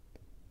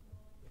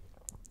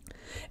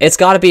 It's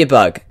gotta be a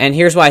bug. And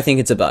here's why I think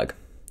it's a bug.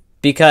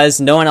 Because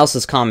no one else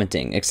is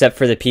commenting, except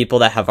for the people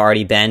that have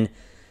already been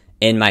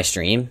in my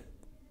stream.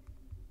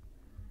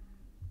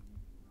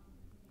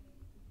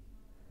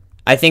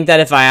 I think that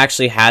if I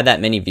actually had that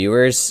many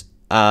viewers,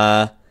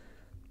 I'd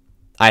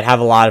have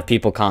a lot of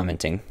people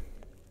commenting.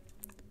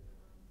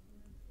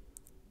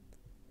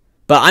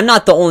 But I'm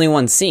not the only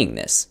one seeing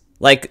this.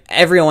 Like,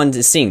 everyone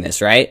is seeing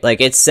this, right?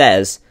 Like, it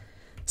says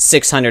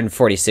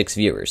 646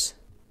 viewers.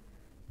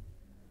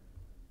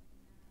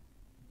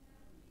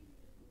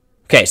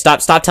 Okay,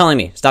 stop telling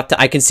me.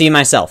 I can see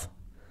myself.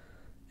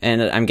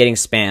 And I'm getting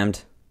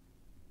spammed.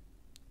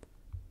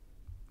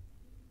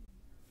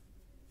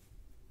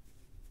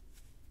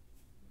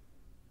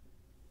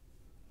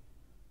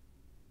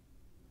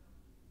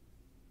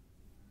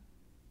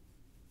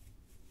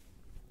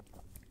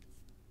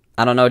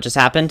 I don't know what just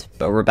happened,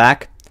 but we're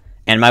back.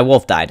 And my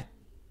wolf died.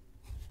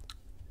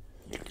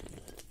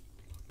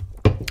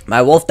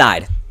 My wolf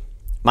died.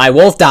 My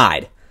wolf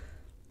died.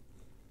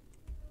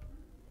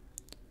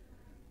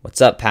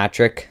 What's up,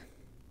 Patrick?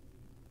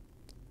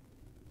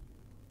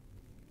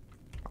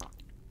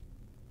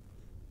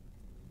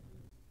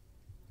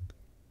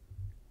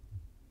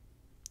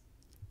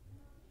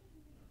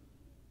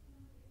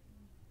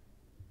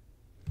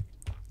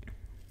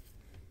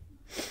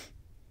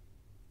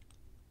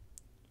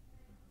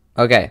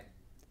 Okay.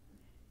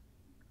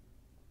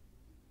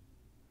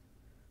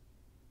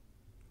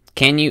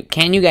 Can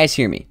you guys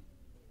hear me?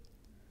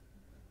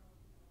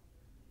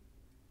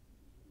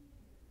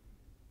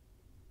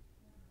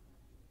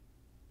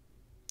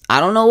 I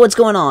don't know what's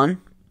going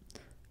on,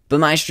 but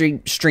my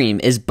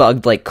stream is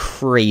bugged like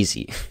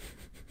crazy.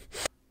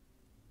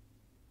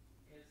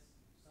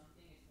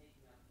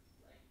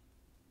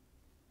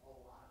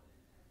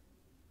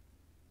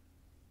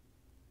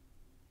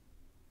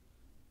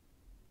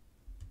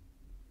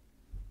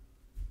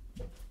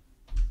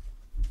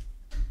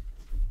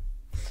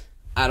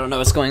 I don't know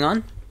what's going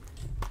on.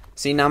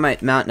 See, now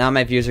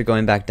my views are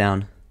going back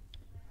down.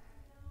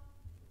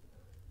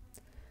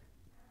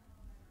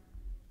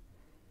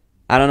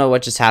 I don't know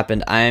what just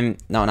happened.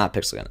 No, not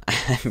Pixelgun.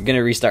 I'm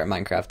gonna restart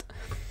Minecraft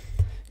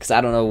because I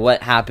don't know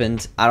what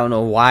happened. I don't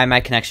know why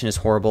my connection is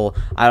horrible.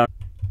 I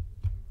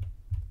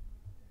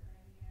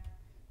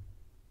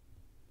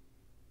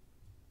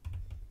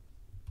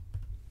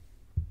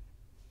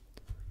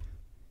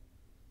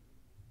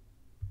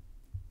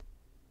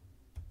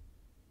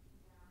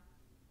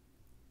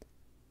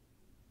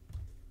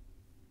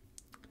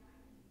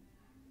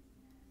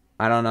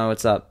don't know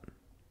what's up.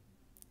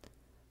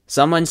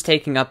 Someone's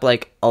taking up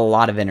like a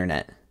lot of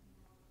internet.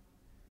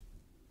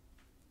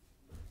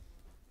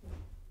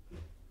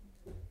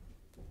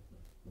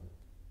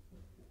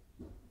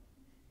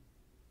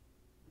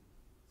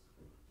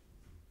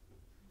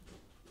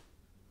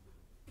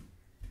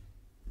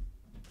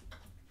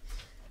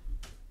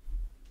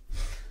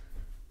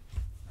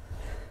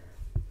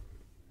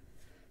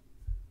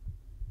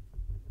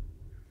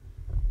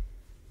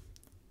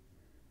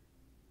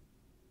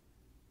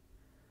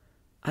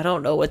 I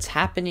don't know what's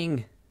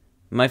happening.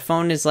 My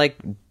phone is like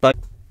I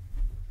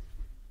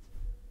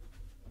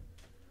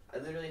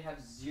literally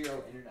have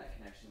zero internet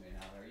connection right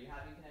now. Are you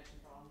having connection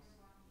problems?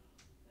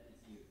 That is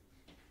you.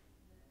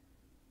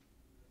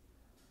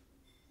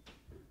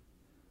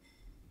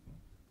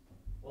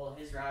 Well,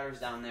 his router's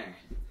down there.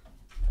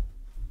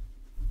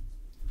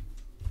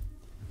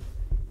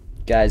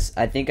 Guys,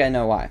 I think I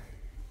know why.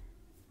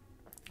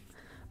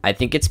 I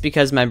think it's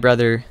because my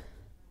brother...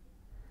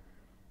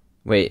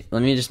 Wait,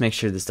 let me just make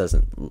sure this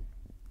doesn't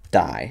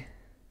die.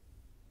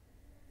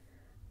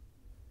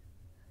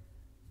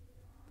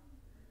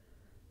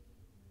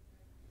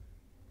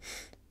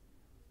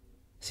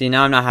 See,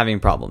 now I'm not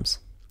having problems.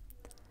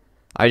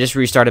 I just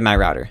restarted my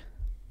router.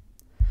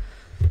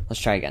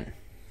 Let's try again.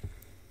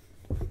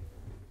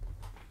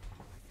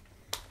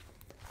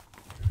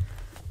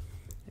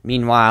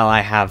 Meanwhile,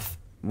 I have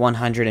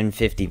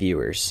 150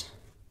 viewers.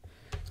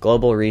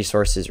 Global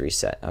resources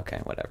reset.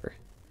 Okay, whatever.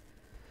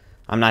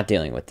 I'm not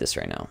dealing with this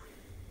right now.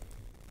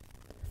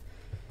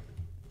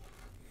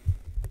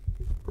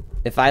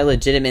 If I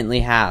legitimately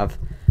have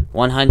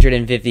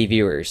 150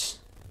 viewers,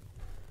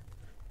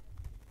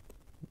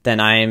 then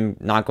I'm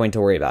not going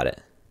to worry about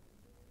it.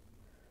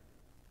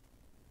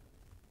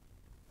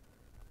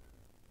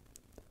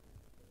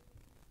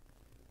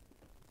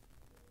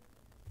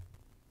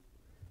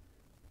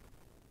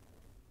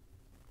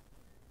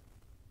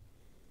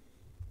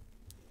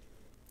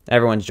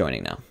 Everyone's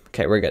joining now.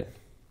 Okay, we're good.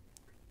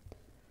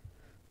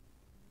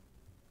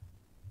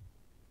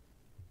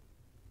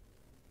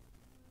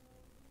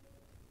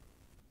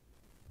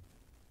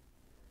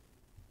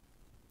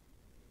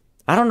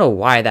 I don't know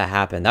why that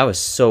happened. That was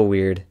so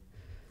weird.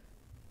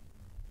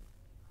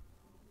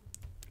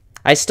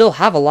 I still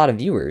have a lot of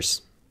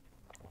viewers.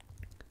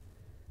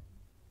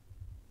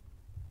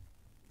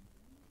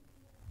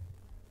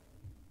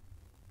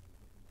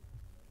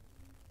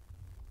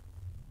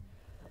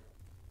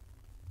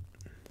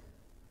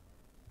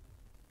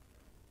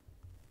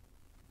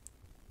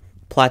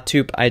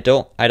 Platoop, I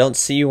don't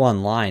see you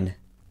online.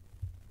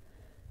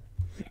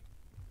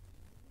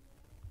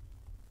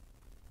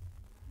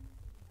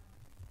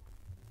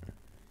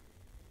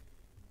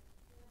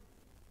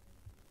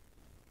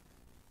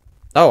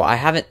 Oh, I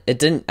haven't... It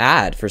didn't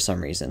add for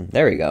some reason.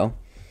 There we go.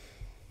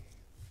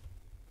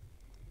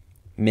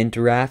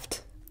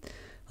 Mintraft.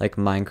 Like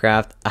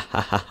Minecraft.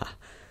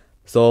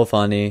 So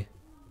funny.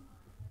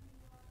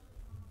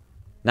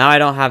 Now I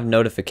don't have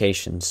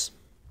notifications.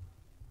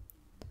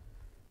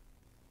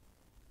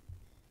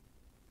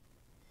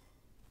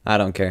 I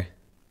don't care.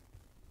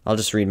 I'll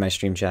just read my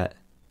stream chat.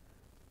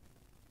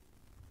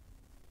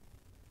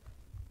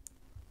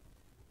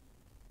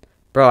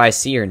 Bro, I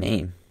see your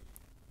name.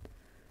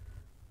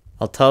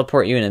 I'll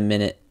teleport you in a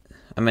minute.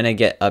 I'm gonna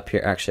get up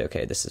here. Actually,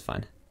 okay, this is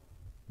fine.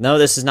 No,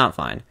 this is not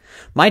fine.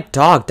 My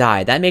dog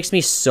died. That makes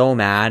me so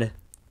mad.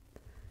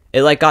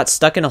 It like got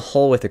stuck in a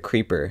hole with a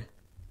creeper.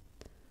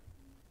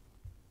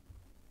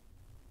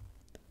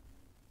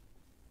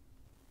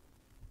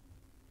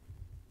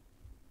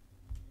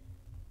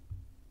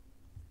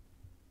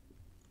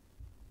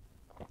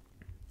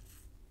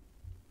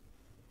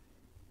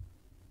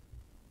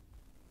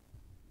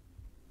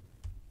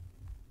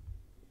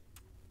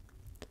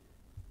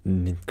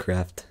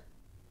 Minecraft.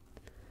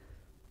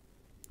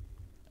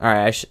 All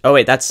right. Oh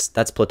wait, that's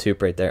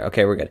Platoop right there.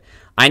 Okay, we're good.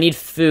 I need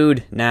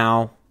food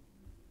now.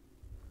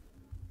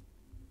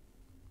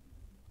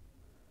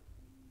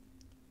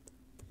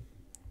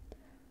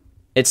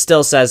 It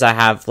still says I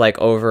have like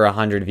over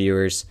 100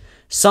 viewers.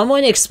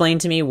 Someone explain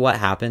to me what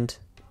happened,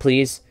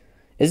 please.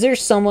 Is there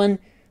someone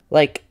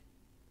like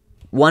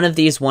one of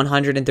these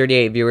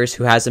 138 viewers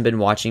who hasn't been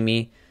watching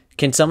me?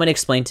 Can someone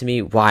explain to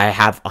me why I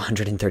have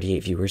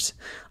 138 viewers?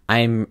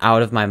 I'm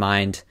out of my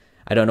mind.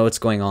 I don't know what's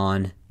going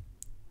on.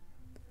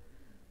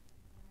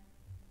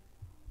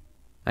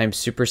 I'm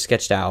super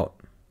sketched out.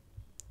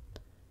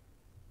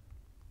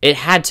 It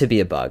had to be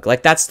a bug.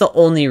 Like, that's the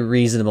only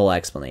reasonable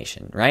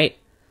explanation, right?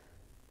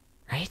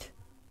 Right?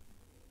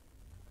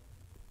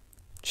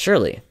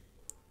 Surely.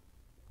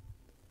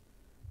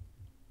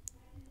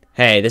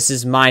 Hey, this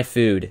is my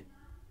food.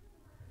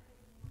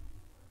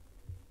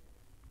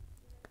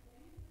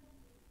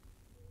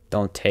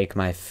 Don't take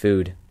my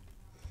food.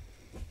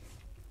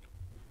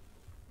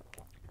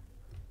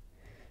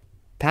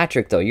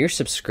 Patrick, though, you're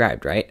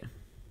subscribed, right?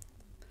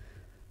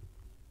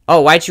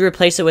 Oh, why'd you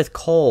replace it with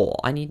coal?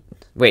 I need...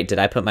 Wait, did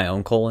I put my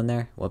own coal in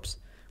there? Whoops.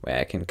 Wait,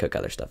 I can cook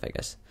other stuff, I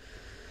guess.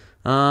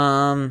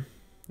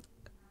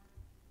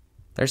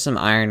 There's some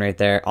iron right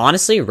there.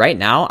 Honestly, right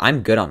now,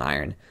 I'm good on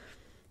iron.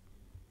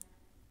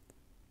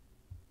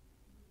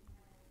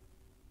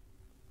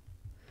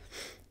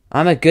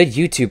 I'm a good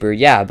YouTuber,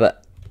 yeah,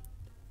 but...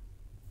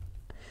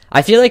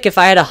 I feel like if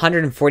I had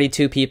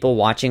 142 people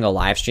watching a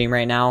live stream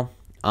right now,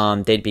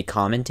 they'd be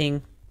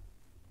commenting.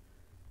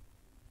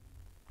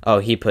 Oh,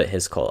 he put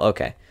his coal.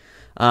 Okay.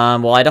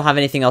 Well, I don't have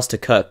anything else to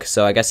cook,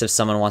 so I guess if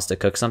someone wants to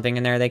cook something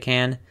in there, they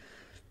can.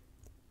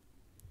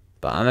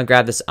 But I'm gonna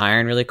grab this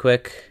iron really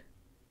quick.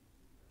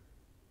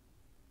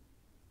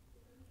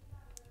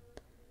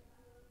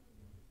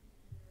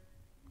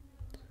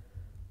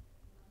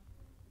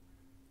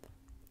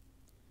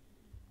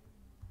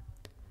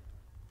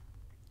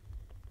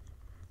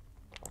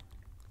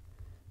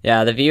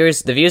 Yeah, the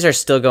views are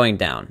still going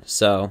down,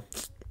 so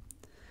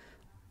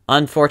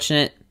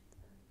unfortunate,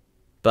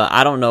 but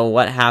I don't know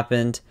what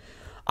happened.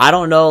 I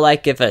don't know,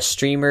 like, if a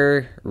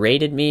streamer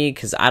rated me,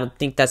 because I don't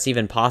think that's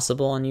even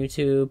possible on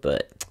YouTube,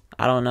 but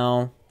I don't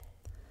know.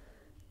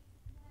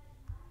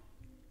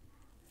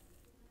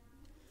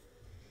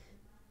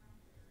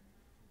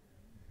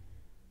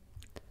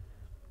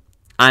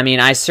 I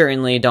mean, I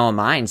certainly don't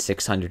mind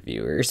 600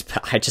 viewers,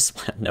 but I just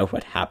want to know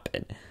what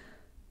happened.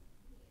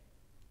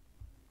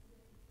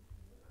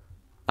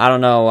 I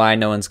don't know why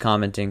no one's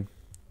commenting.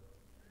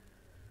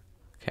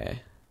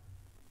 Okay.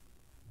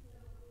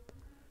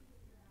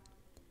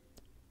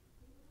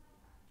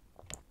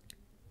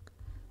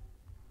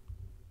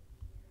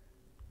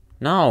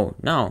 No.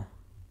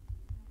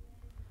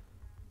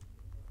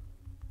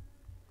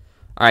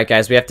 Alright,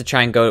 guys, we have to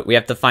try and go. We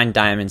have to find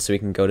diamonds so we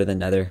can go to the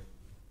nether.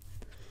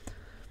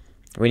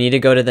 We need to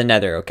go to the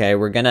nether, okay?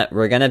 We're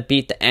gonna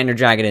beat the Ender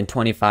Dragon in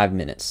 25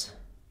 minutes.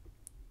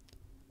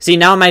 See,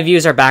 now my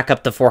views are back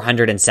up to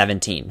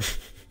 417.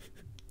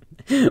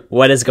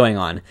 What is going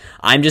on?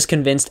 I'm just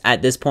convinced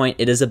at this point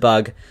it is a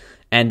bug,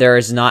 and there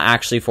is not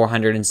actually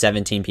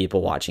 417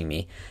 people watching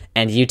me.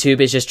 And YouTube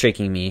is just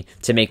tricking me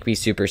to make me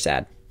super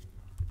sad.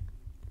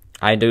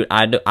 I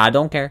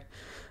don't care.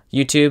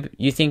 YouTube,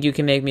 you think you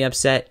can make me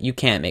upset? You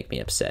can't make me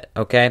upset,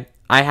 okay?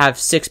 I have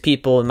 6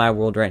 people in my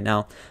world right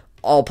now,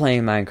 all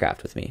playing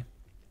Minecraft with me.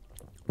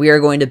 We are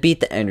going to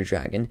beat the Ender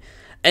Dragon,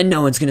 and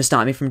no one's going to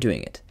stop me from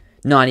doing it.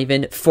 Not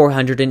even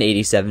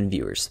 487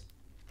 viewers.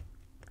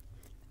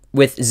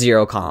 With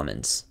 0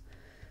 comments.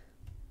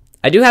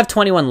 I do have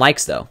 21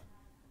 likes, though.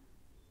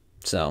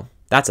 So,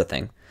 that's a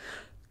thing.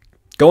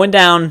 Going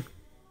down.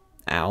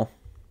 Ow.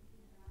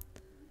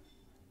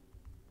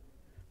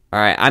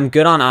 Alright, I'm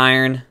good on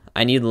iron.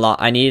 I need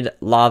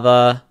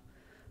lava.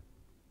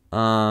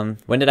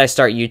 When did I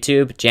start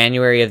YouTube?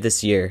 January of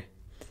this year.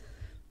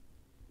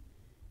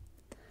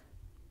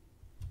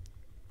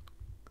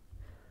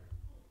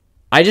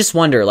 I just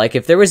wonder, like,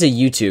 if there was a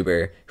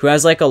YouTuber who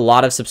has, like, a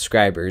lot of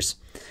subscribers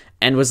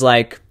and was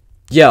like,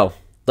 yo,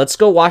 let's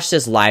go watch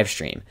this live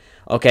stream.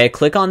 Okay,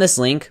 click on this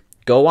link,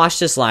 go watch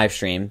this live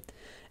stream,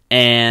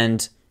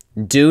 and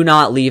do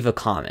not leave a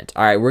comment.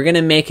 All right, we're going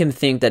to make him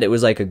think that it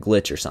was, like, a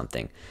glitch or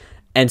something.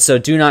 And so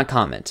do not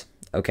comment,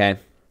 okay?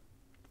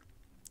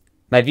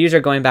 My views are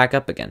going back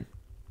up again.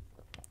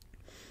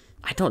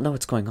 I don't know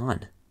what's going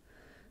on.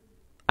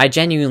 I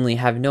genuinely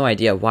have no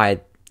idea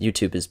why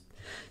YouTube is...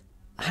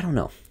 I don't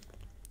know.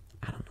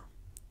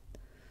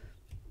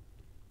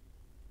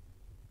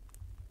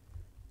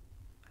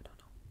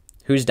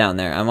 Who's down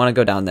there? I want to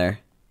go down there.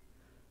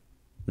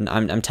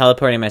 I'm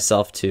teleporting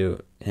myself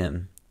to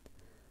him.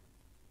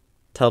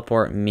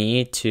 Teleport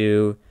me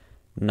to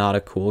not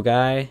a cool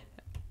guy.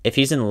 If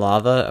he's in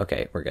lava,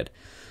 okay, we're good.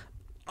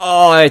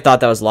 Oh, I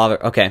thought that was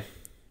lava. Okay.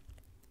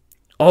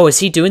 Oh, is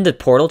he doing the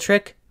portal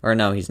trick? Or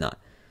no, he's not.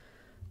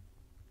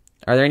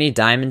 Are there any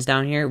diamonds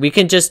down here? We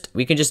can just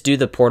do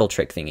the portal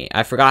trick thingy.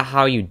 I forgot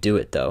how you do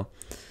it though.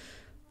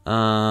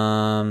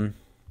 Okay,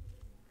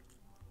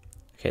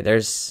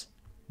 there's...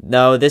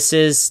 No, this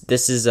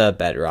is a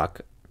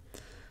bedrock.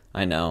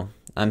 I know.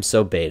 I'm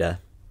so beta.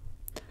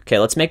 Okay,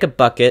 let's make a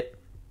bucket.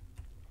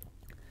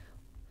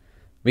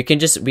 We can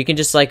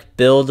just like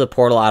build a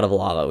portal out of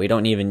lava. We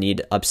don't even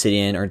need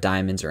obsidian or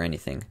diamonds or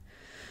anything.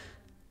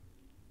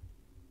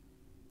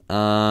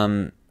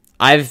 I've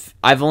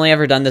only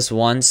ever done this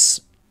once,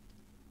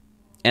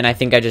 and I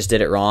think I just did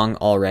it wrong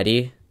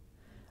already.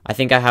 I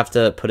think I have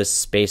to put a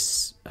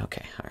space.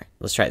 Okay, all right.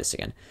 Let's try this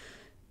again.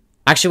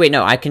 Actually, wait,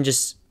 no. I can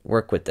just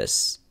work with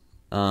this.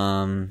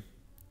 Because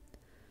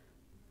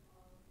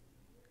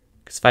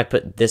if I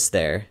put this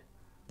there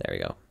we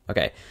go.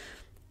 Okay.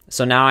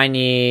 So now I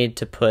need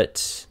to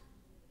put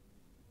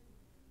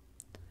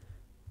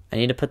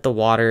the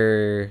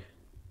water.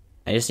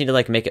 I just need to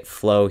like make it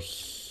flow.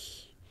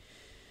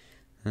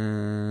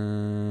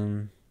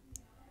 No,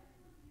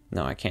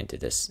 I can't do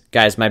this.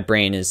 Guys, my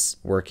brain is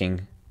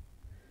working.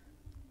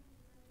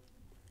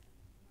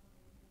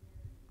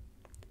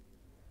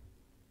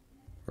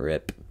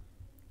 Rip.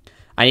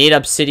 I need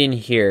obsidian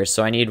here,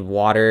 so I need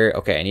water.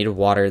 Okay, I need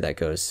water that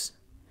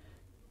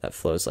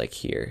flows like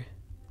here.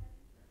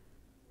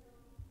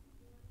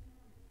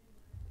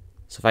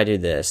 So if I do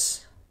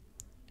this,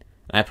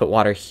 and I put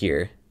water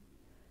here.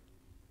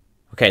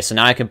 Okay, so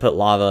now I can put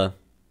lava.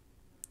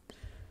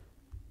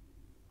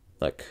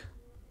 Look.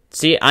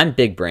 See, I'm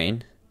big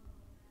brain.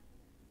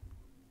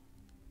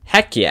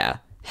 Heck yeah.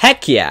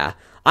 Heck yeah.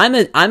 I'm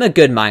a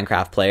good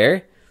Minecraft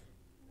player.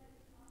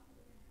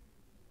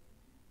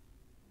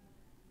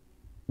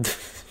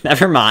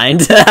 Never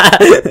mind. I've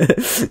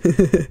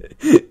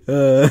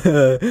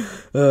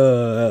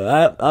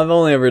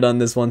only ever done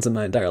this once in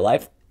my entire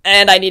life,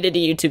 and I needed a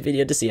YouTube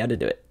video to see how to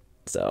do it.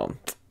 So,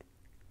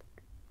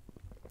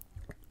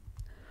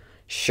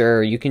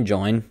 sure, you can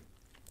join.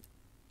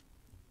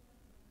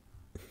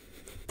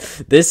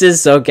 This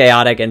is so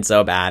chaotic and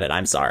so bad, and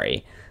I'm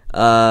sorry.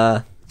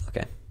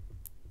 Okay.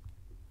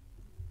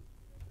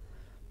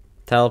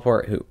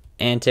 Teleport who?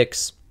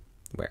 Antics.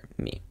 Where?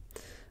 Me.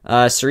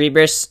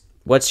 Cerebrus.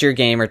 What's your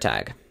gamer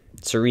tag?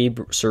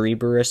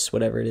 Cerebrus,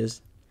 whatever it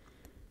is.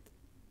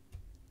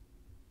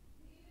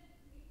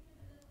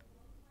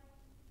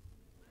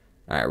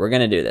 Alright, we're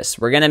going to do this.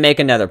 We're going to make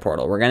another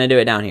portal. We're going to do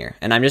it down here.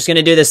 And I'm just going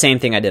to do the same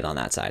thing I did on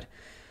that side.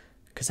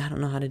 Because I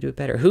don't know how to do it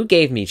better. Who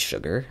gave me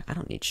sugar? I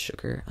don't need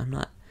sugar. I'm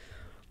not...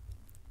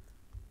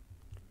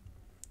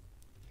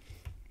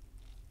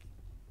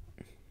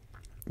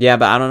 Yeah,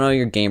 but I don't know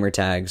your gamer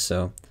tag,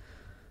 so.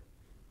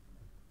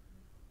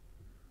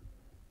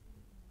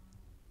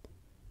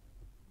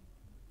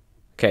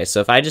 Okay, so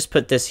if I just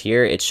put this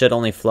here, it should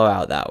only flow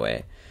out that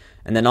way.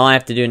 And then all I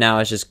have to do now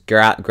is just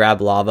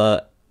grab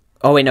lava.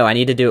 Oh, wait, no, I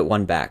need to do it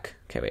one back.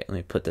 Okay, wait, let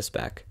me put this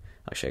back.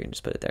 Actually, I can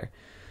just put it there.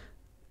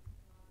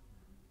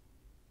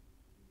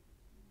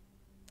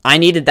 I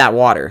needed that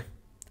water.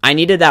 I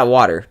needed that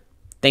water.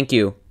 Thank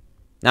you.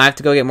 Now I have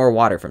to go get more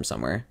water from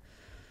somewhere.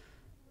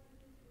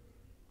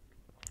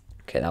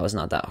 Okay, that was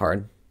not that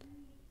hard.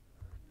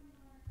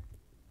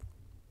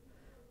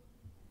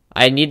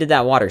 I needed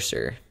that water,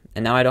 sir.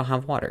 And now I don't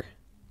have water.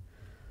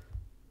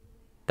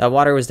 That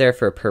water was there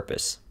for a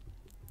purpose.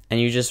 And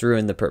you just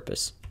ruined the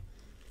purpose.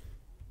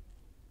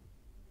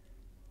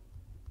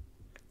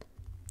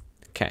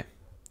 Okay.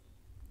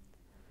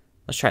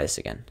 Let's try this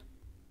again.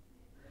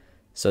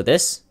 So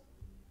this.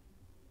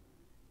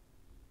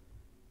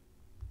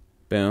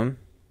 Boom.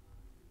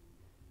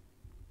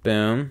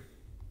 Boom.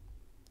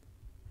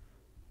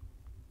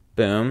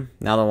 Boom.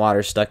 Now the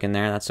water's stuck in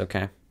there. That's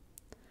okay.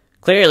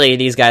 Clearly,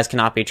 these guys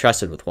cannot be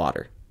trusted with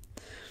water.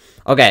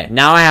 Okay,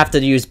 now I have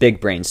to use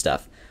big brain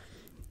stuff.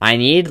 I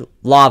need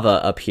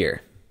lava up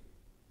here.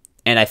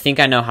 And I think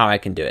I know how I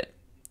can do it.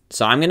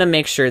 So I'm going to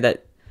make sure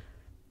that...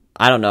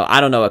 I don't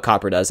know what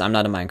copper does. I'm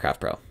not a Minecraft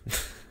pro.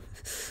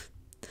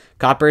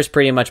 Copper is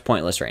pretty much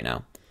pointless right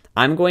now.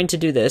 I'm going to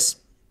do this.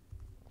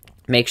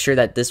 Make sure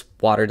that this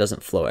water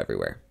doesn't flow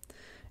everywhere.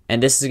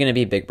 And this is going to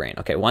be big brain.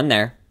 Okay, one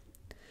there.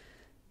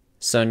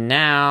 So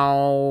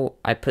now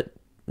I put...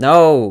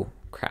 No!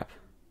 Crap.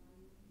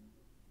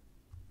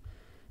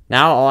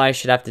 Now all I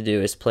should have to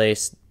do is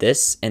place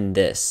this and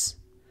this.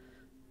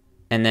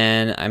 And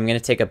then I'm going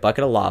to take a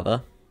bucket of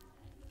lava.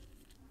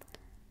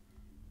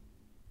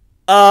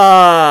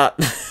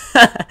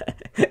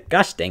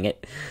 Gosh dang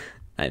it.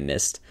 I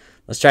missed.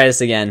 Let's try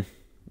this again.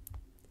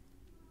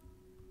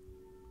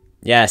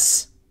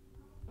 Yes.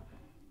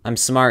 I'm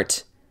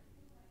smart.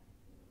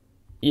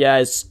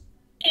 Yes.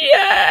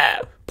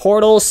 Yeah!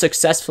 Portal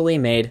successfully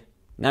made.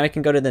 Now we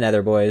can go to the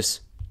Nether, boys.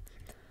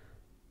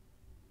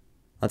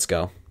 Let's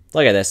go.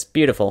 Look at this.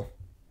 Beautiful.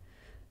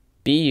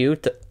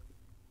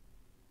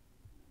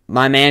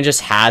 My man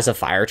just has a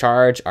fire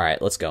charge.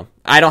 Alright, let's go.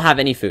 I don't have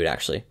any food,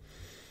 actually.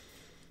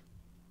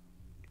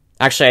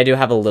 Actually, I do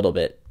have a little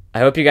bit. I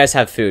hope you guys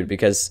have food,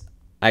 because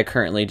I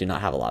currently do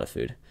not have a lot of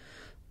food.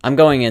 I'm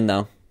going in,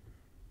 though.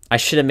 I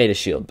should have made a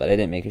shield, but I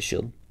didn't make a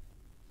shield.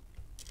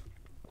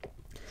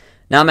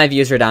 Now my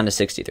views are down to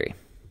 63.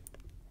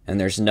 And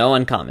there's no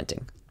one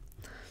commenting.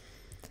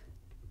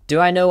 Do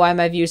I know why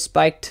my views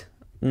spiked?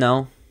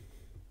 No.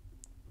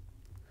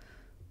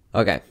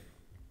 Okay.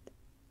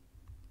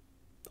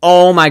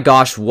 Oh my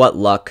gosh, what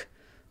luck.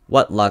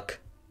 What luck.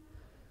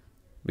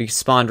 We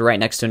spawned right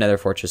next to another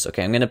fortress.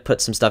 Okay, I'm going to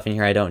put some stuff in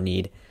here I don't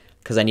need,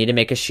 because I need to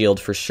make a shield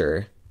for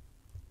sure.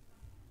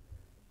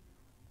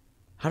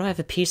 How do I have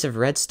a piece of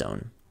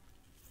redstone?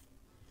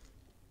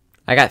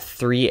 I got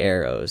 3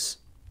 arrows.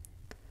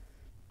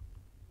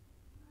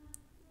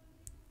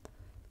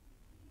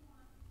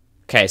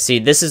 Okay, see,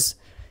 this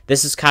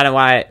is kind of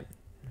why...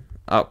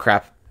 Oh,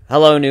 crap.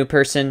 Hello, new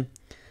person.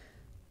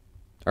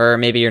 Or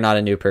maybe you're not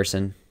a new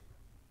person.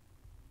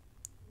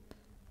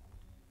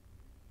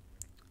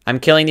 I'm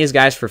killing these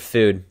guys for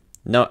food.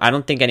 No, I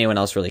don't think anyone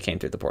else really came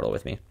through the portal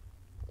with me.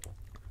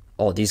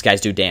 Oh, these guys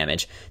do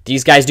damage.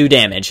 These guys do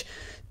damage.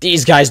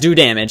 These guys do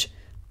damage.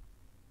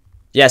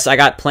 Yes, I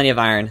got plenty of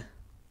iron.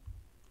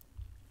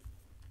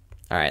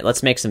 Alright,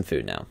 let's make some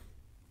food now.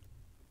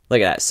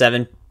 Look at that.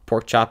 7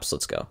 pork chops.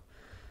 Let's go.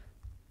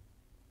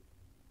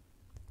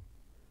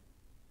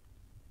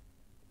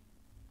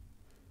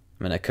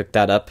 I'm going to cook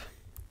that up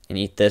and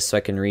eat this so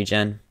I can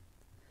regen.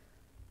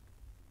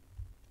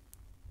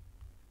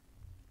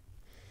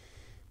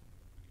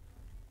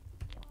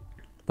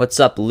 What's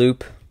up,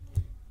 Loop?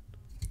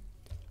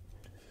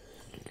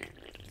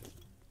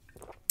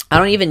 I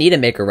don't even need a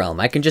Maker Realm.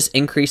 I can just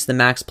increase the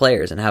max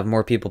players and have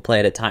more people play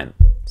at a time.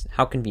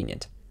 How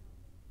convenient.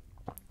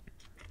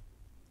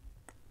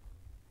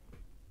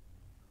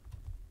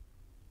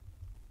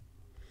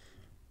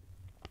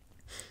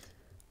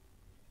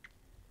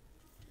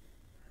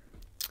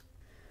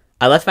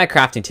 I left my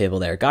crafting table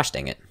there. Gosh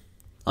dang it.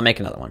 I'll make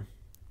another one.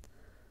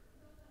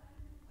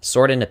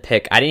 Sword and a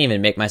pick. I didn't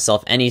even make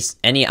myself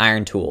any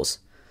iron tools.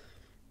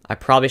 I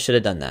probably should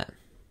have done that.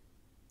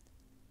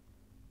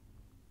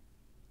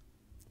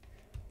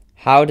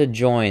 How to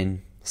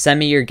join.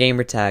 Send me your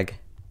gamer tag.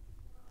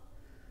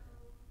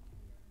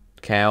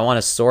 Okay, I want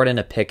a sword and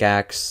a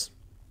pickaxe.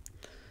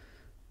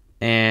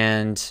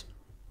 And...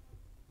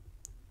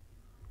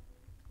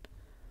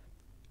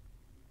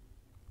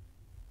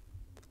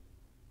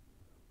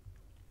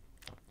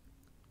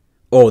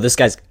 oh, this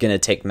guy's gonna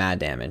take mad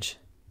damage.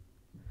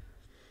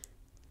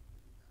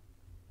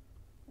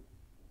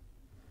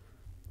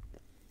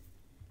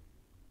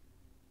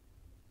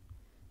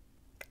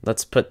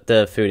 Let's put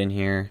the food in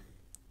here.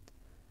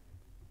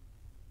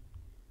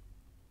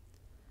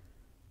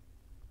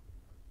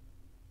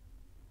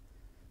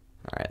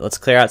 Alright, let's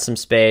clear out some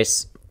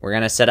space. we're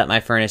going to set up my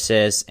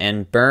furnaces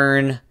and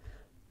burn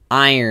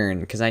iron,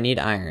 because I need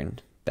iron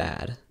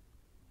bad.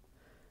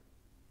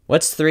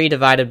 What's 3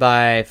 divided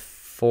by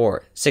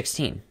 4?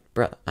 16.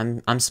 Bro,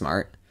 I'm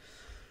smart.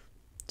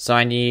 So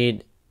I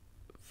need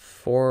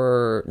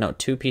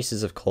 2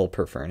 pieces of coal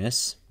per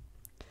furnace.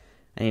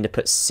 I need to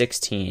put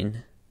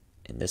 16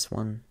 in this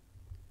one.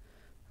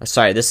 Oh,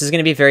 sorry, this is going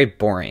to be very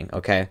boring,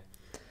 okay?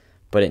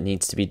 But it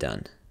needs to be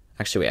done.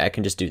 Actually, wait, I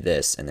can just do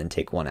this and then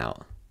take 1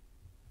 out.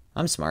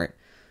 I'm smart.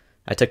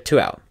 I took 2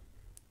 out.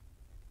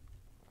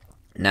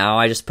 Now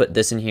I just put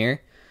this in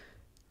here.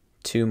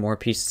 2 more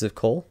pieces of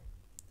coal.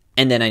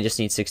 And then I just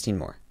need 16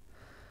 more.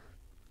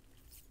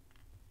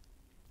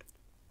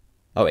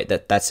 Oh, wait,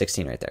 that's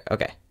 16 right there.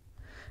 Okay.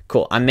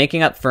 Cool. I'm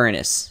making up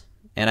furnace.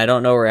 And I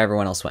don't know where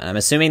everyone else went. I'm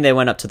assuming they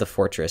went up to the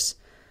fortress.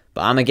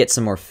 But I'm going to get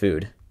some more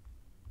food.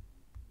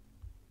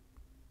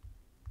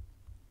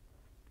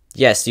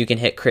 Yes, you can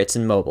hit crits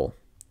in mobile.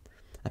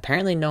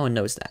 Apparently no one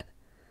knows that.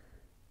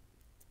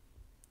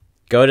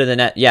 Go to the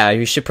net. Yeah,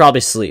 you should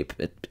probably sleep.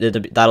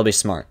 That'll be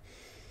smart.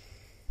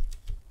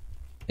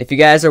 If you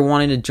guys are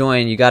wanting to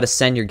join, you got to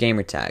send your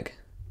gamer tag.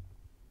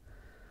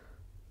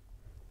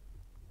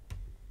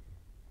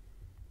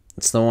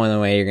 It's the only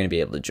way you're going to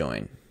be able to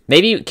join.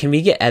 Maybe, can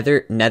we get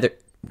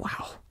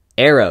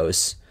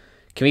arrows.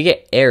 Can we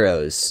get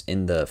arrows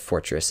in the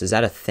fortress? Is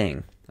that a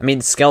thing? I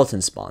mean,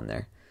 skeletons spawn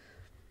there.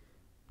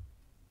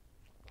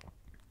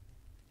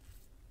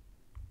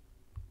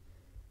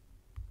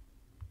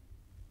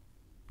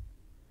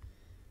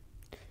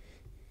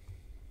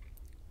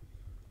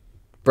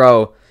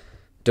 Bro,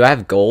 do I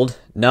have gold?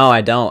 No,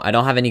 I don't. I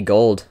don't have any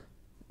gold.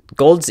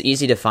 Gold's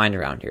easy to find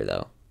around here,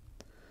 though.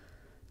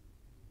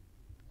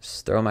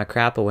 Just throw my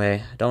crap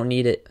away. I don't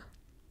need it.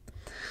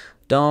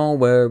 Don't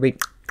worry.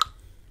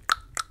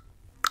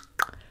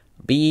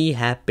 Be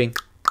happy.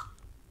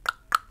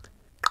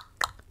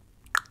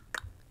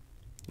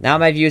 Now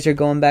my views are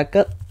going back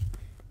up.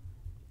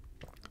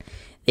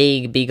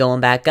 They be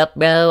going back up,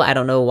 bro. I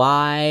don't know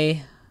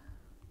why.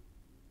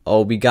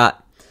 Oh, we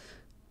got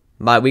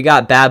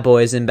bad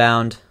boys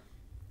inbound.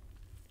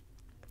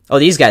 Oh,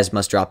 these guys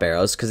must drop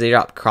arrows because they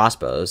drop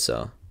crossbows,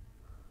 so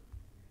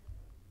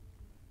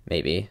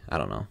maybe. I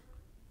don't know.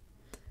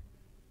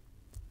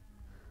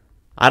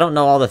 I don't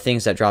know all the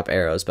things that drop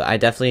arrows, but I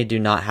definitely do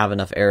not have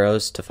enough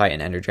arrows to fight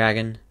an ender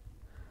dragon.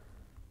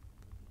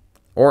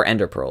 Or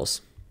ender pearls.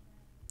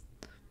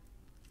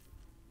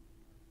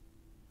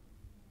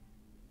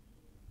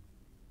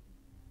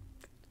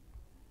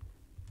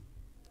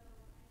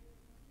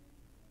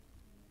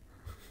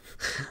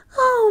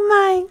 Oh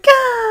my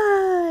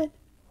god!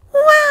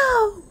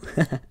 Wow!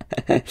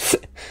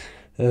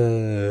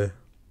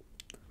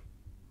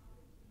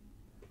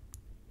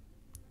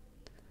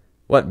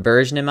 What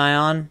version am I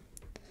on?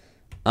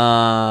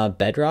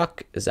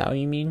 Bedrock? Is that what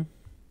you mean?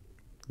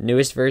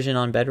 Newest version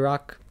on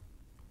Bedrock?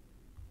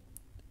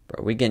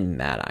 Bro, we getting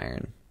mad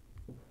iron.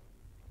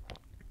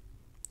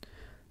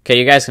 Okay,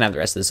 you guys can have the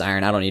rest of this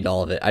iron. I don't need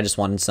all of it. I just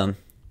wanted some.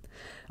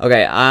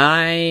 Okay,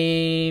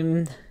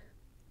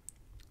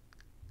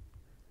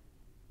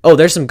 oh,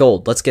 there's some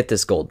gold. Let's get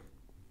this gold.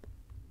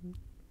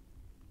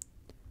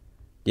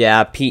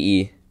 Yeah,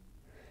 PE.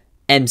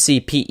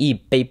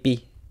 MCPE,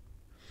 baby.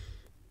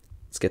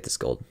 Let's get this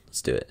gold.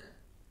 Let's do it.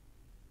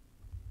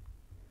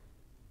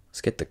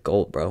 Let's get the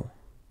gold, bro.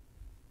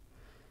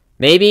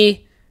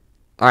 Maybe.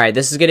 Alright,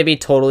 this is going to be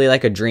totally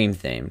like a dream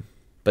thing.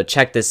 But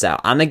check this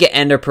out. I'm going to get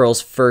ender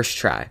pearls first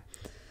try.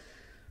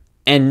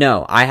 And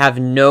no, I have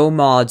no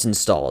mods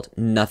installed.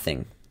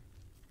 Nothing.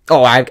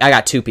 Oh, I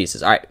got 2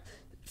 pieces. Alright.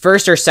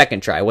 First or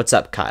second try. What's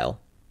up, Kyle?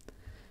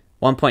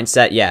 1 point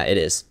set. Yeah, it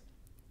is.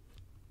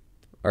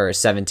 Or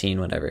 17,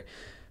 whatever.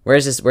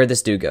 Where'd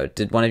this dude go?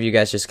 Did one of you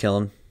guys just kill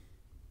him?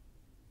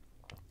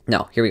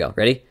 No. Here we go.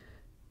 Ready?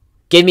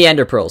 Give me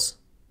ender pearls.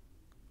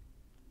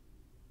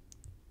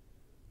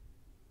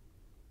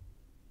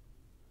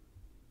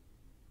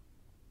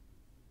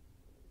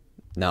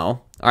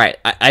 No. Alright.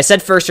 I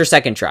said first or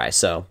second try,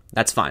 so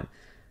that's fine.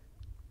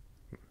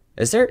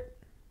 Is there...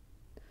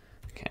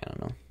 Okay, I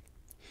don't know.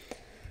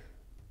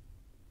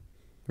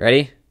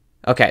 Ready?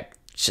 Okay.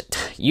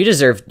 You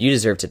deserve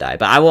to die,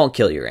 but I won't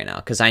kill you right now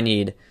because we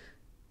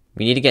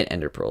need to get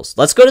ender pearls.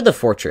 Let's go to the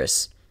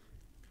fortress.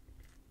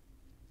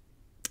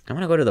 I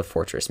want to go to the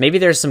fortress. Maybe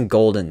there's some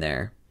gold in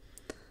there.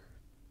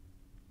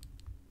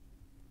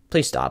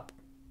 Please stop.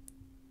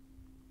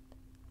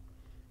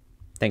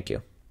 Thank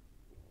you.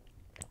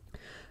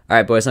 All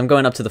right, boys, I'm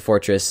going up to the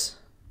fortress.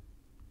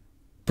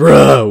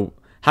 Bro,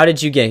 how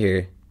did you get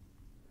here?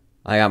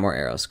 I got more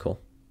arrows. Cool.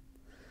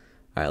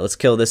 All right, let's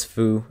kill this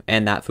foo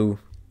and that foo.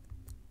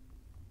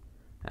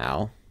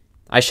 Ow.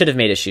 I should have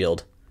made a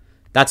shield.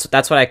 That's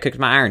what I cooked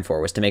my iron for,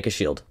 was to make a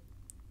shield.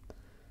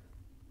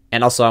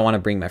 And also I want to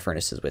bring my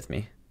furnaces with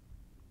me.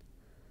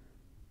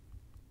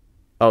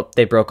 Oh,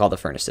 they broke all the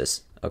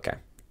furnaces. Okay.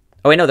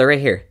 Oh, wait, no, they're right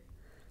here.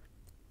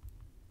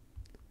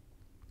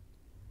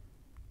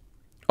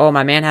 Oh,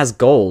 my man has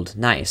gold.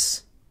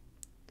 Nice.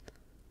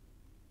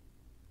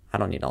 I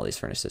don't need all these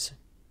furnaces.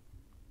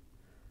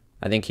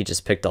 I think he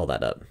just picked all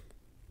that up.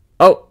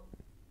 Oh!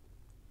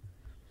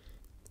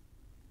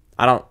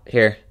 I don't...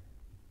 Here.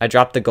 I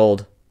dropped the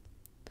gold.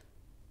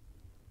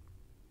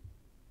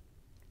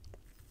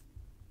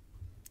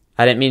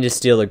 I didn't mean to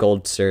steal the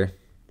gold, sir.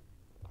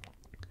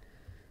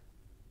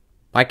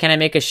 Why can't I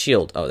make a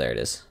shield? Oh, there it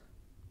is.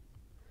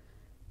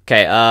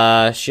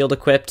 Okay, shield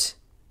equipped.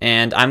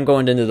 And I'm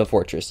going into the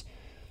fortress.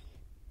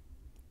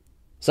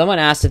 Someone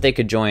asked if they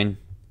could join,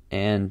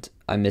 and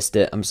I missed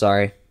it. I'm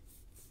sorry.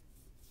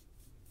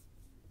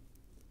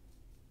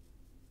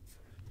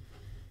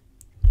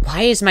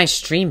 Why is my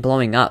stream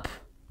blowing up?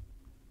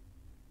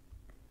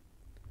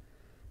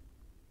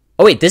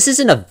 Oh wait, this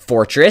isn't a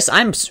fortress.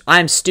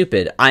 I'm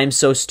stupid. I'm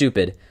so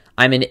stupid.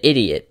 I'm an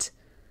idiot.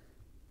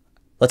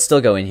 Let's still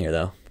go in here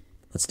though.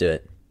 Let's do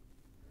it.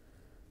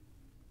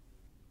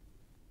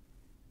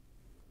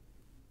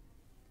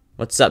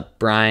 What's up,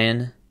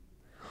 Brian?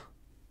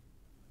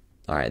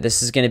 Alright,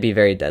 this is going to be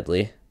very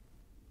deadly.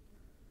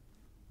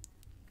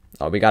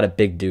 Oh, we got a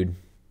big dude.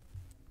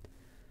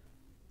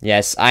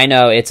 Yes, I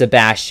know, it's a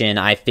Bastion.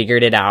 I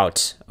figured it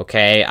out.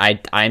 Okay,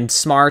 I'm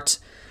smart.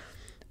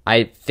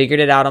 I figured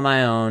it out on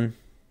my own.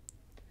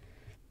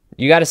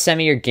 You gotta send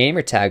me your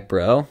gamer tag,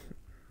 bro.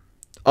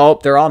 Oh,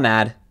 they're all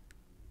mad.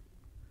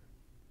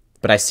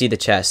 But I see the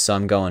chest, so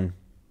I'm going.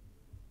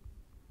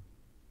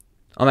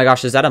 Oh my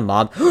gosh, is that a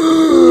mob?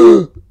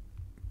 Oh!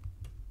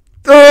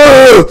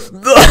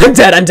 I'm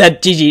dead, I'm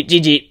dead. GG,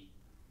 GG.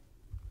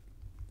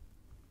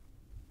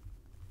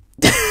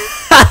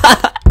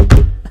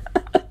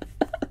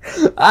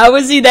 How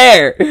was he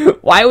there?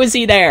 Why was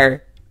he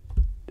there?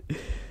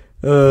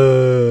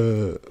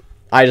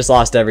 I just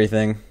lost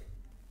everything.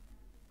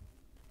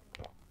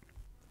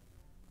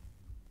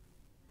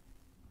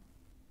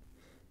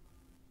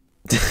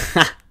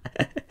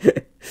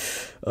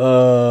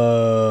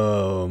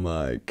 Oh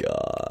my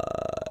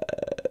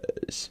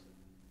gosh.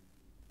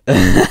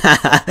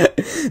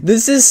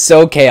 This is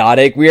so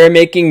chaotic. We are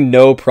making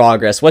no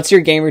progress. What's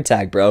your gamer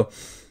tag, bro?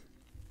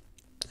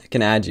 I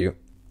can add you.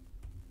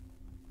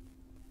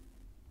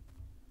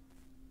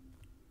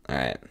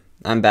 Alright,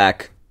 I'm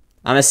back.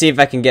 I'm gonna see if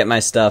I can get my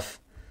stuff.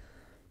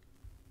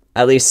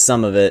 At least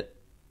some of it.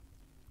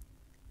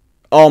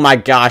 Oh my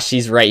gosh,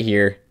 he's right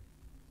here.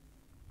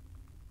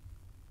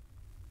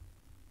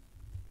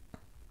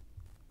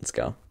 Let's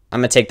go. I'm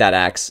gonna take that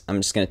axe.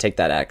 I'm just gonna take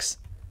that axe.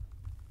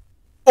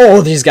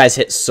 Oh, these guys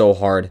hit so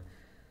hard.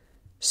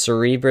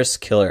 Cerebrus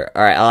Killer.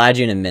 Alright, I'll add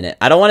you in a minute.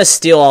 I don't want to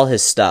steal all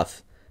his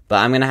stuff, but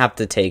I'm gonna have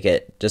to take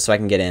it just so I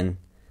can get in.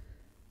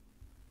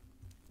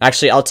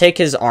 Actually, I'll take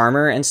his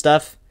armor and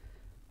stuff,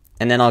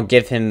 and then I'll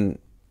give him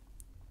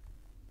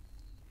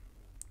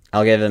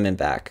it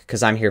back,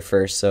 because I'm here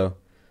first, so.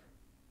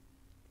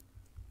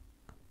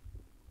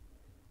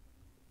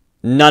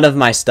 None of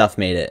my stuff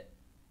made it.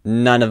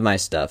 None of my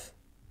stuff.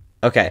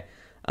 Okay.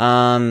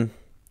 Does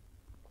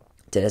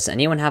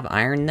anyone have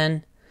iron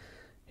then?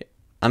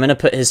 I'm going to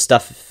put his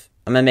stuff...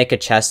 I'm going to make a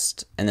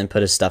chest and then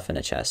put his stuff in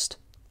a chest.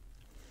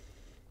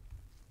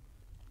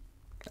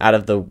 Out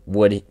of the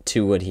wood,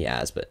 2 wood he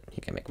has, but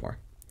he can make more.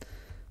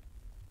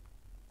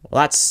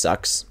 Well, that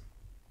sucks.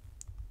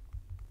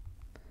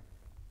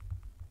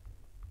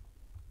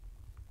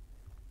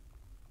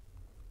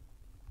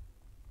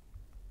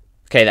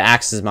 Okay, the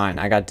axe is mine.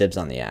 I got dibs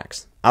on the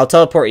axe. I'll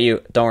teleport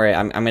you. Don't worry,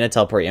 I'm going to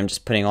teleport you. I'm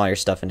just putting all your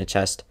stuff in a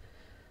chest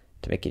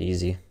to make it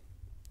easy.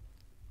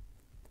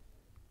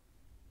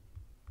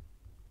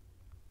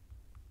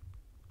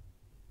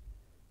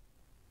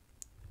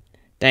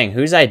 Dang,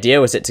 whose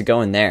idea was it to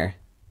go in there?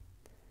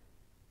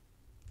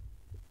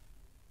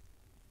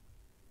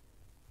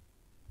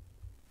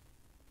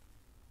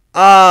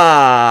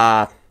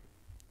 Ah!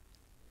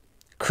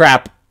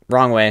 Crap.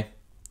 Wrong way.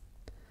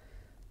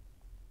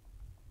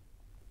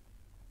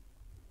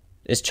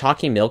 Is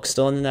Chalky Milk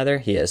still in the nether?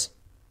 He is.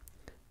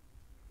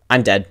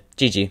 I'm dead.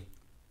 GG.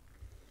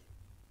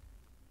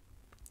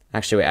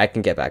 Actually, wait, I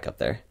can get back up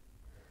there.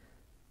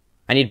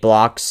 I need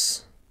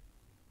blocks.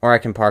 Or I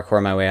can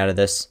parkour my way out of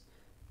this.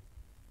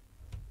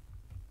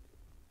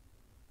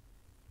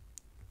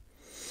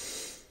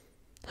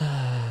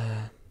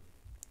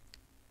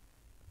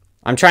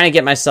 I'm trying to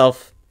get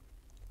myself...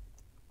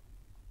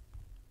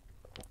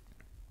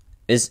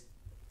 Is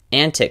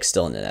Antic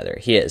still in the nether?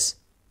 He is.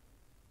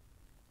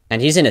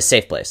 And he's in a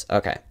safe place.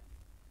 Okay.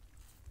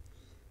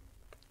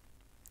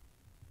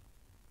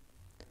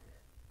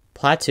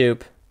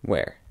 Platoop.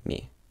 Where?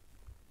 Me.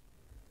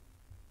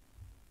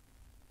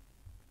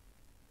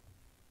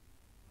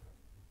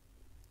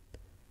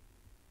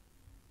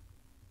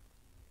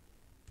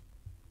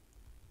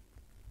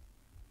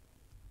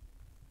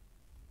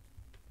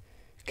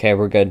 Okay,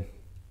 we're good.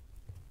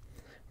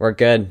 We're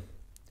good.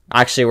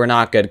 Actually, we're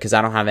not good because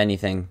I don't have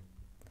anything.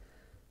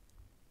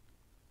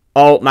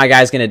 Oh, my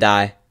guy's gonna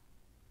die.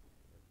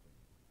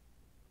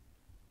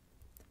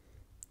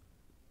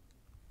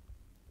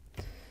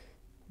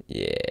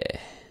 Yeah.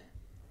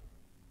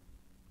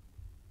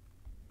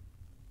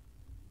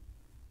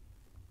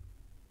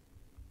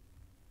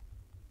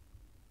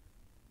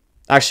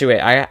 Actually,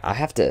 wait, I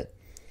have to...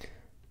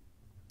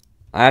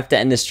 I have to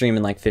end the stream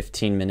in like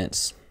 15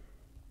 minutes.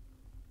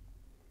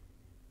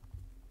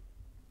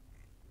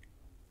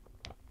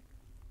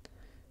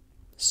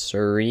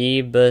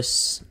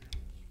 Cerebus.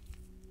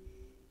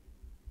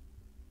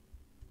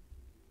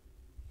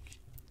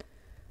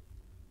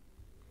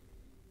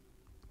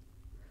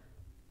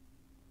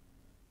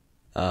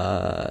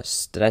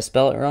 Did I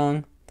spell it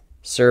wrong?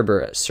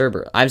 Cerber.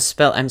 I'm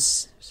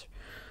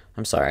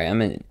sorry.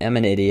 I'm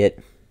an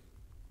idiot.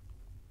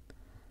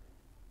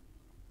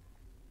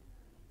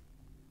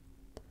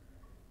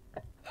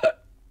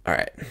 All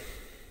right.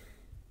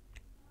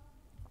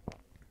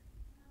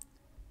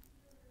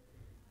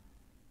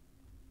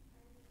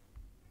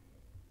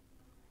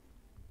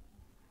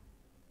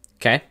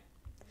 Okay.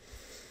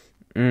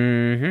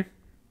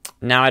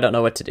 Now I don't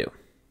know what to do.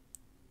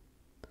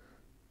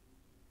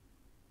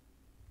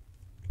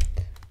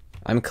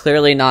 I'm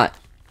clearly not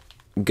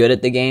good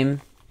at the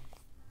game.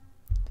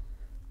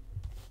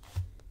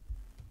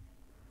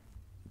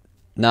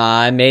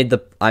 Nah, I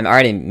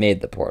already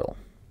made the portal.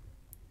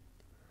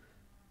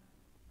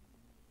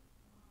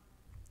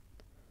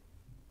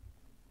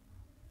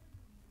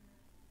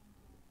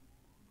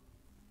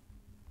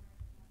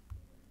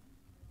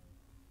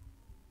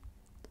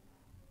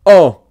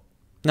 Oh!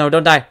 No,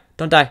 don't die.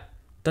 Don't die.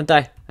 Don't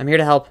die. I'm here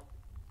to help.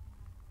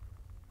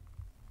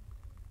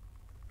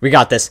 We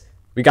got this.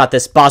 We got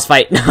this. Boss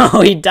fight.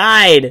 No, he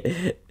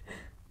died!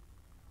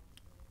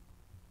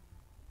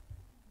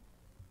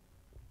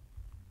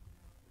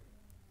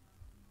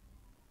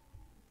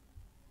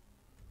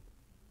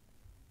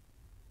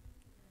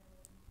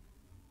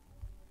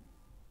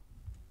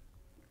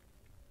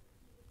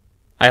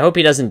 I hope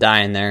he doesn't die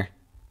in there.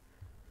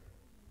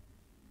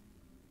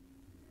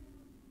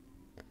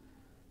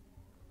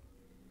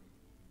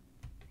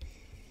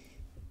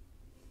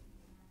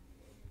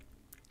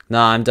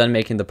 Nah, I'm done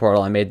making the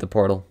portal. I made the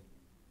portal.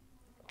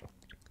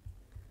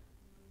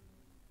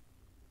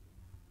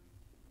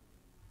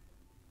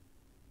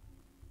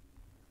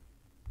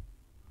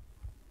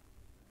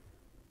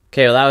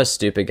 Okay, well that was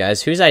stupid,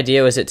 guys. Whose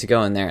idea was it to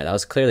go in there? That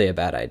was clearly a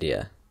bad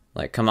idea.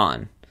 Like, come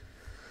on.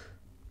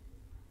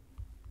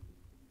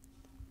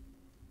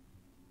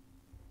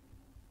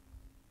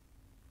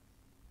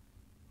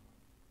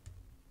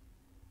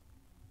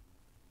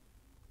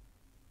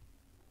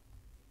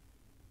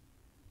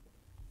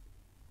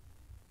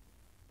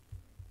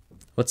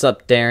 What's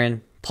up,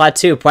 Darren?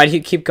 Plateau, why do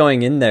you keep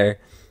going in there?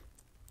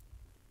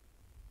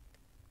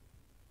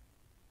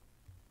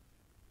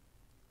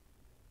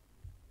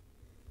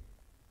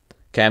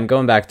 Okay, I'm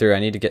going back through. I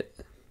need to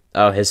get...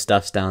 Oh, his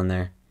stuff's down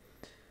there.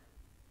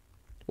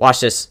 Watch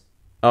this.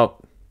 Oh,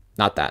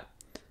 not that.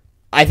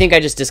 I think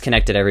I just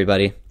disconnected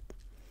everybody.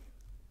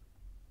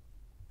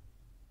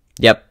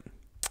 Yep.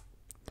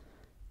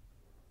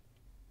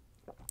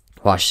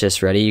 Watch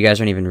this. Ready? You guys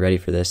aren't even ready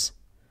for this.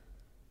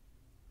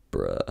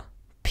 Bruh.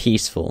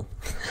 Peaceful.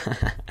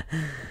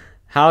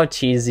 How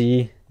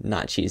cheesy?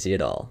 Not cheesy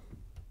at all.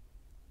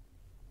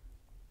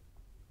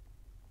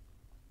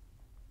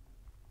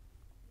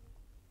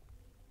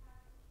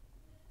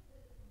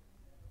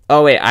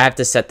 Oh wait, I have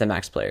to set the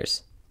max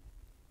players.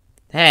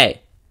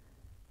 Hey.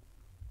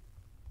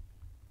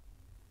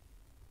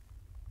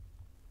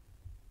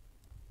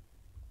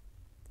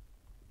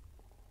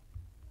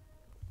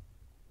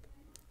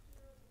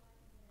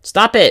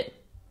 Stop it!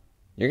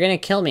 You're gonna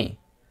kill me.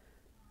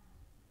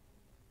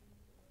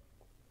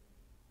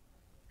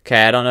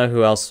 Okay, I don't know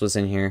who else was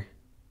in here.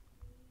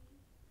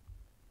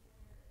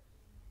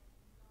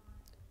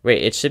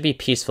 Wait, it should be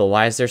peaceful.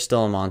 Why is there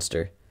still a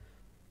monster?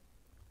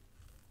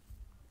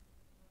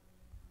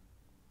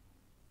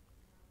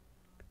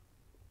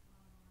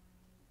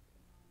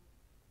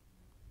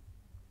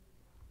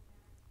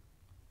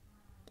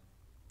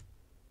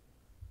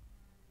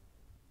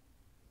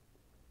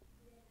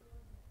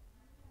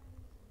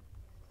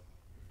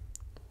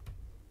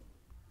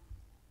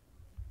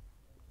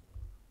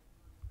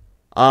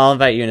 I'll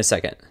invite you in a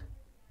second.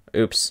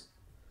 Oops.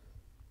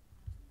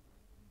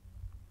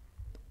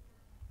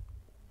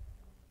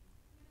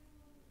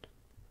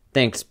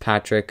 Thanks,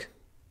 Patrick.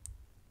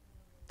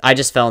 I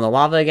just fell in the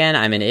lava again.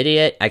 I'm an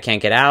idiot. I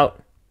can't get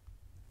out.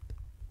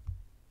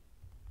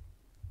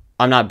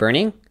 I'm not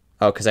burning?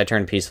 Oh, because I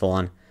turned peaceful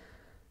on.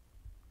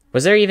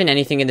 Was there even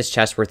anything in this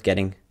chest worth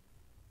getting?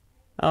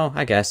 Oh,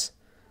 I guess.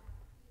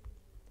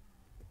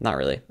 Not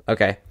really.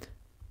 Okay.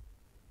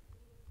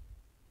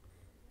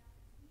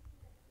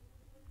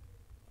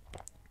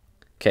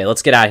 Okay,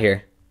 let's get out of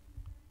here.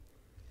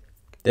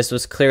 This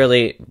was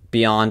clearly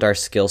beyond our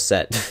skill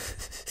set.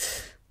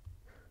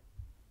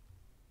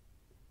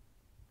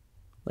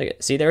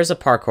 Look, see, there's a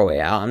parkour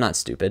way out. I'm not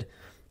stupid.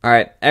 All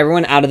right,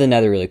 everyone out of the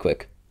nether really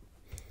quick.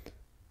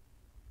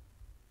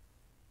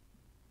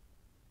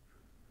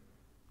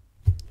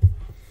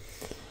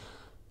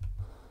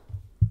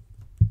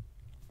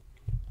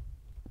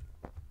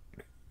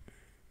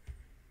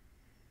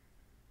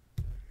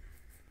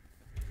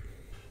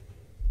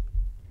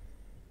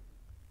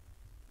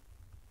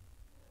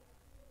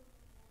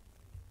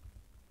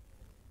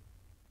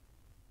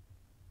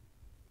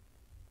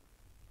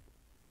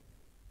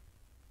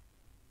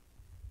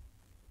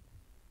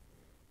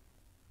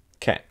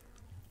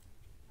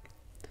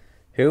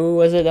 Who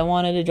was it that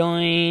wanted to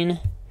join?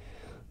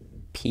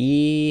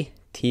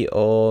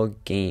 PTO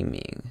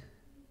Gaming.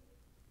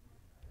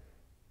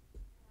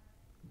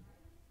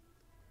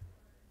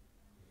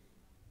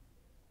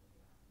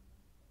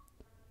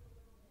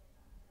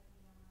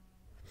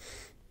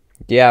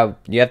 Yeah,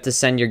 you have to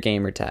send your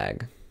gamer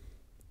tag.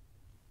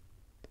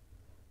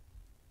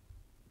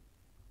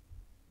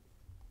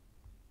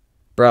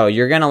 Bro,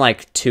 you're gonna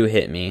like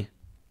 2-hit me.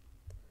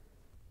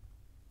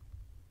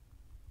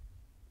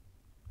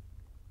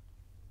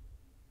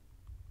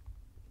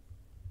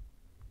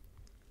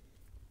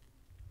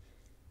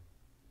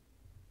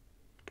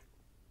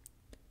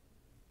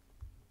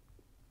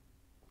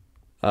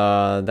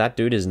 That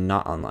dude is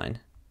not online.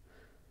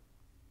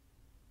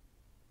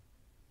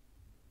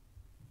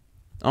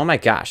 Oh my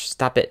gosh,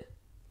 stop it.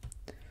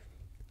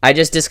 I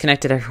just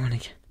disconnected everyone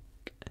again.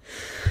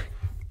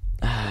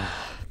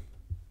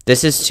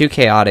 This is too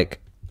chaotic.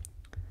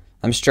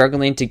 I'm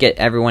struggling to get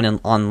everyone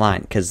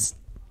online because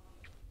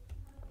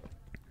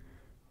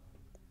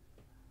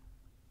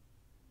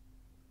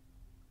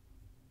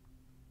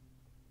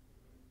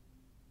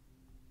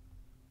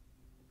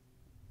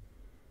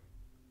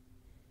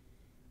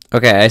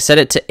okay, I set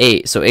it to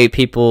 8, so 8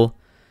 people.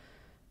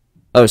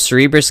 Oh,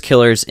 Cerebrus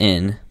Killer's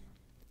in.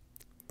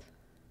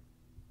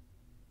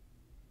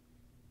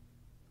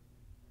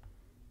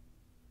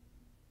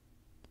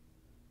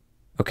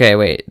 Okay,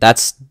 wait,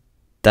 that's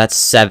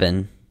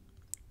 7.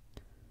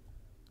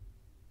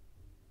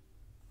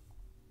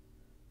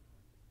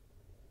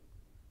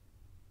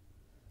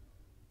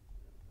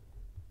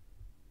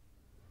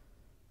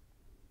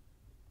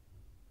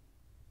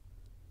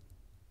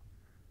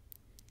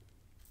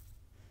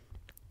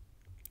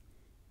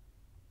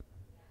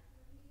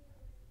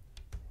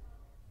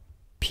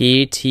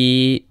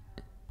 PTO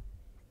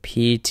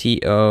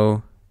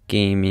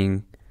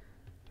Gaming,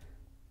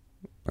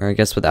 or I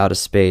guess without a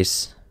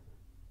space.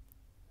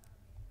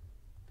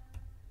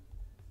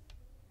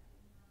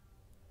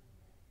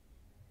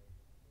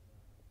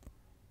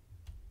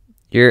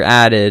 You're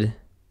added,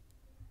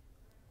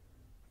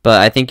 but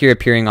I think you're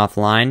appearing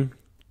offline.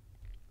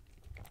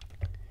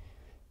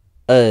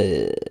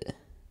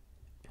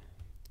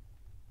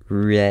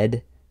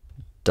 Red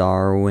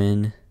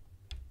Darwin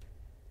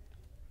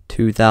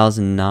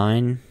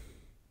 2009.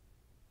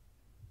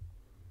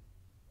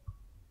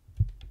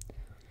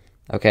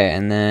 Okay,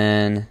 and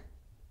then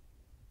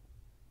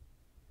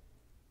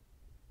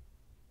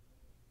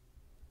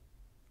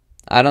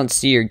I don't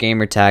see your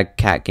gamer tag,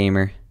 Cat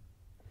Gamer.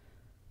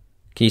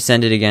 Can you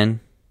send it again?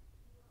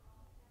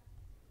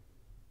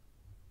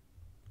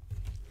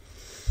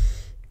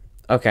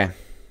 Okay.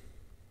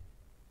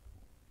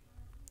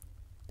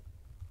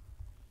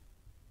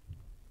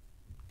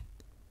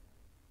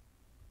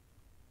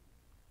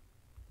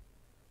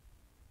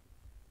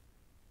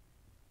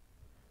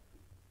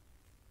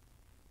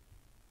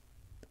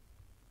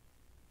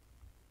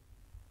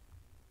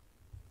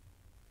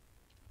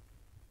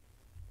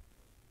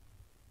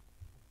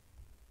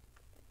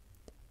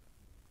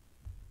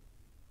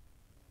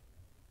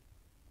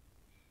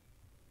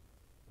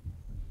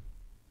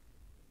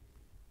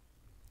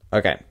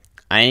 Okay.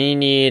 I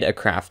need a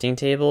crafting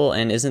table,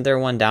 and isn't there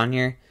one down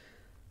here?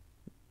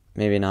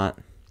 Maybe not.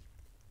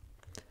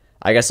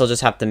 I guess I'll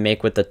just have to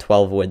make with the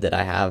 12 wood that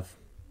I have.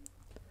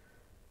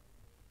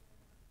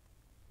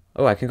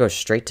 Oh, I can go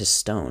straight to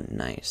stone.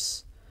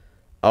 Nice.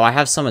 Oh, I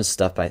have someone's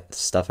stuff, I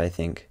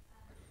think.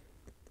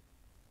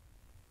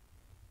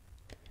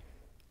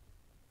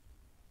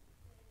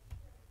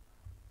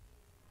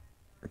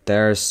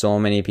 There are so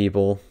many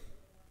people.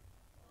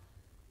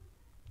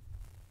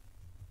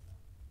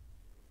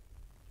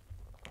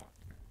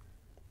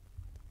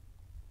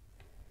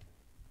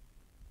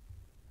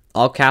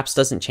 All caps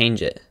doesn't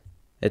change it.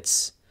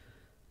 It's...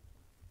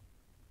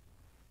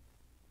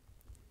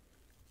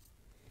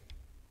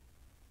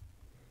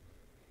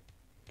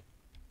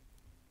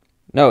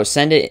 No,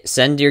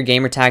 send your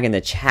gamer tag in the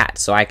chat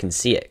so I can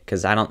see it,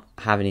 because I don't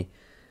have any...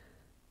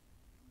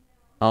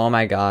 Oh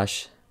my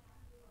gosh.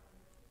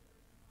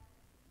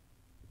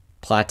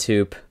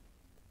 Platoop.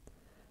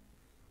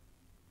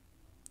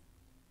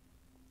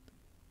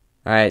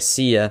 Alright,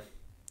 see ya.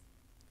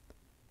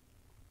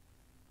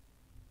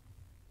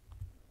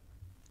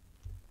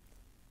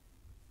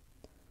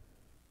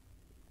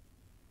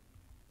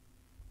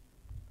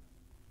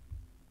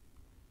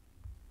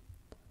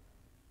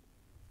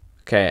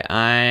 Okay,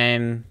 I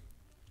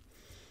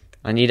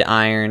need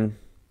iron.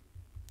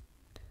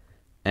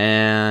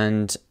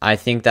 And I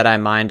think that I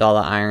mined all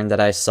the iron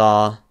that I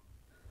saw.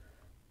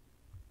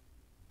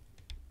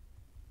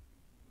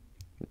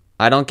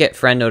 I don't get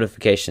friend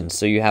notifications,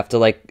 so you have to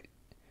like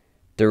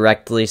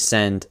directly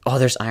send. Oh,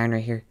 there's iron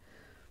right here.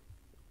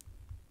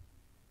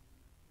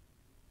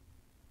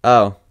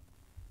 Oh.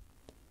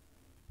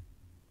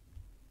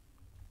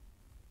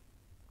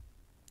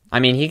 I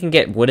mean, he can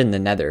get wood in the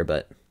nether,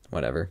 but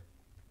whatever.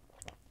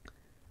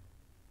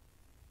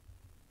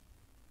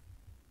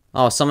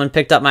 Oh, someone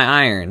picked up my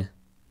iron.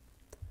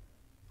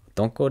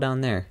 Don't go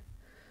down there.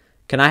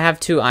 Can I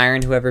have 2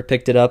 iron, whoever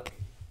picked it up?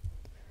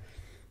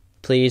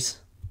 Please.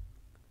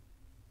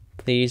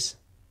 Please.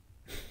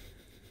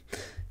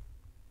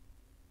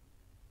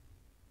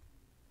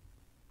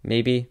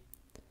 Maybe.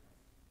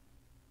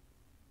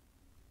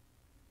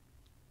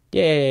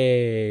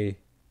 Yay!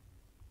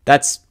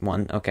 That's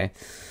one. Okay.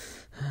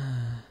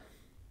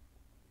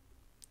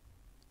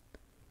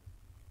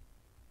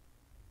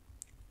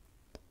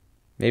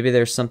 Maybe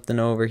there's something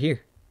over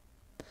here.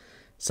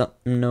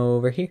 Something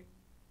over here.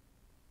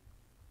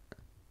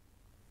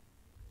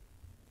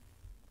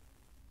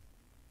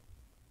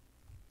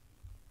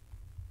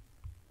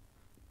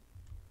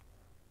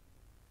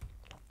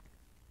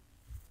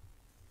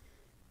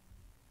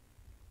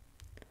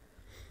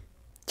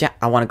 Yeah,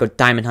 I want to go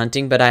diamond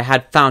hunting, but I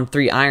had found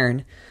 3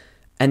 iron,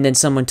 and then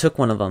someone took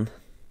one of them.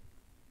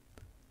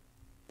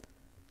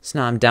 So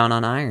now I'm down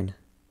on iron.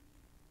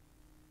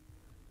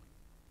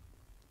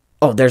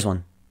 Oh, there's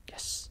one.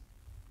 Yes.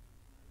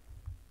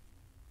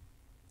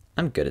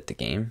 I'm good at the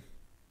game.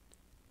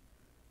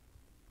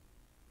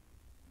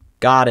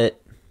 Got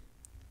it.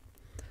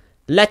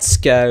 Let's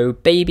go,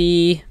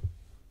 baby.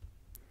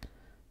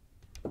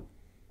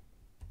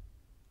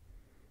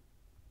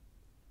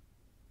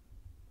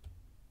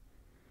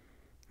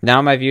 Now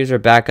my views are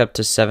back up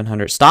to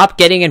 700. Stop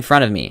getting in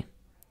front of me.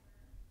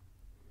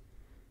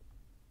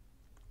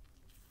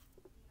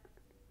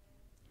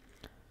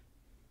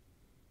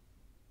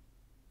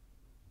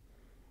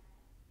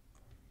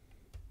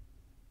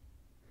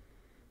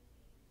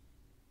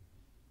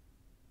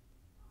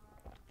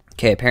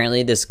 Okay,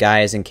 apparently this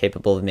guy is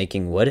incapable of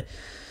making wood.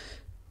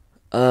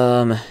 You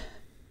can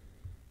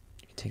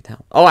take that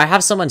one. Oh, I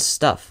have someone's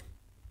stuff.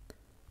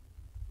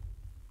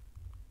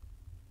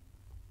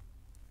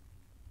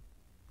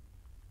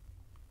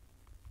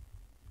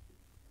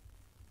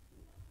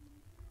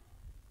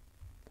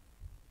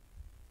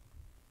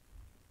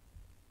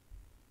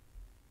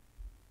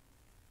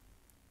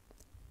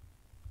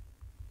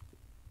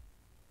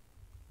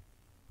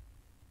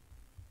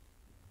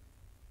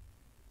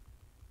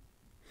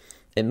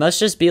 It must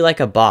just be like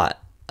a bot.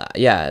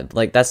 Yeah,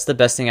 like that's the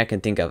best thing I can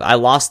think of. I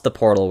lost the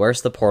portal.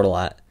 Where's the portal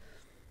at?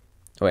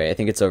 Wait, I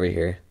think it's over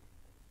here.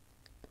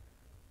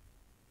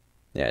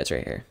 Yeah, it's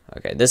right here.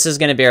 Okay, this is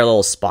going to be our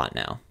little spot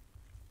now.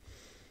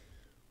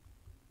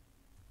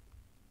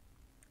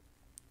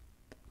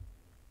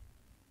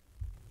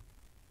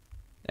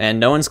 And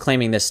no one's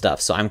claiming this stuff,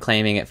 so I'm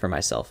claiming it for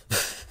myself.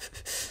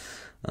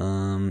 Okay,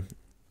 I'm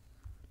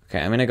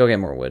going to go get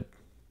more wood.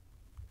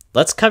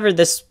 Let's cover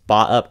this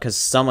spot up because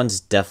someone's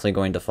definitely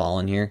going to fall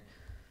in here.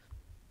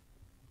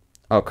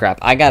 Oh crap!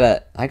 I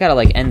gotta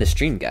like end the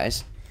stream,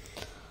 guys.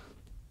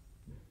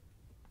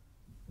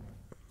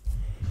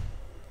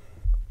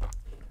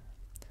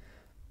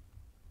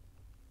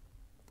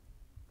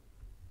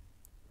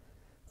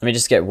 Let me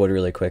just get wood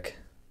really quick.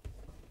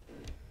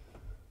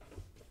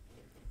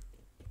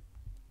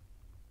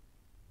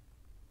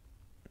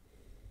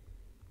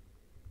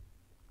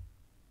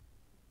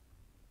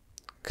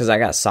 Because I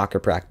got soccer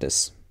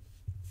practice.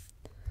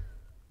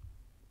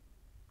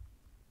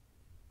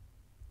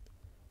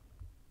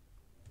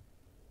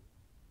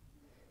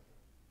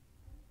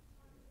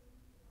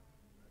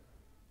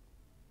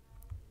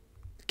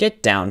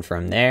 Get down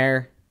from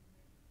there.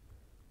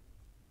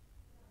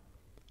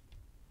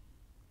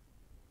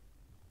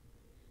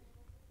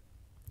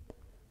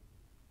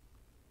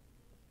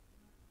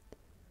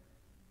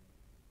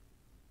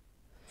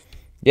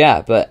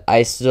 Yeah, but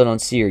I still don't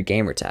see your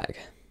gamer tag.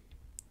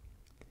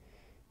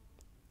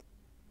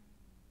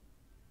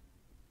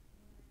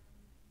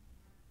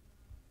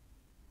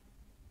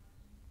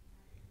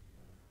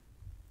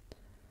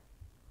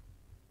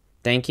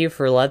 Thank you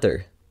for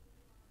leather.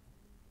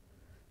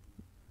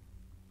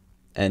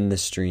 End the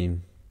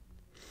stream.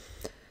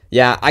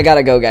 Yeah, I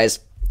gotta go, guys.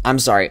 I'm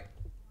sorry.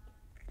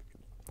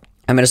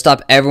 I'm gonna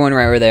stop everyone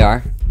right where they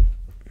are.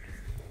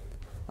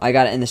 I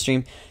gotta end the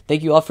stream.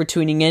 Thank you all for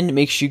tuning in.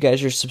 Make sure you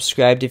guys are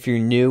subscribed if you're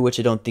new, which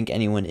I don't think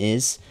anyone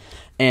is.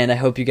 And I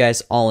hope you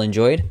guys all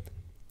enjoyed.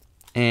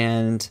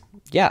 And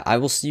yeah, I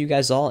will see you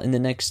guys all in the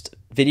next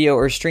video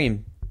or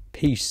stream.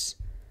 Peace.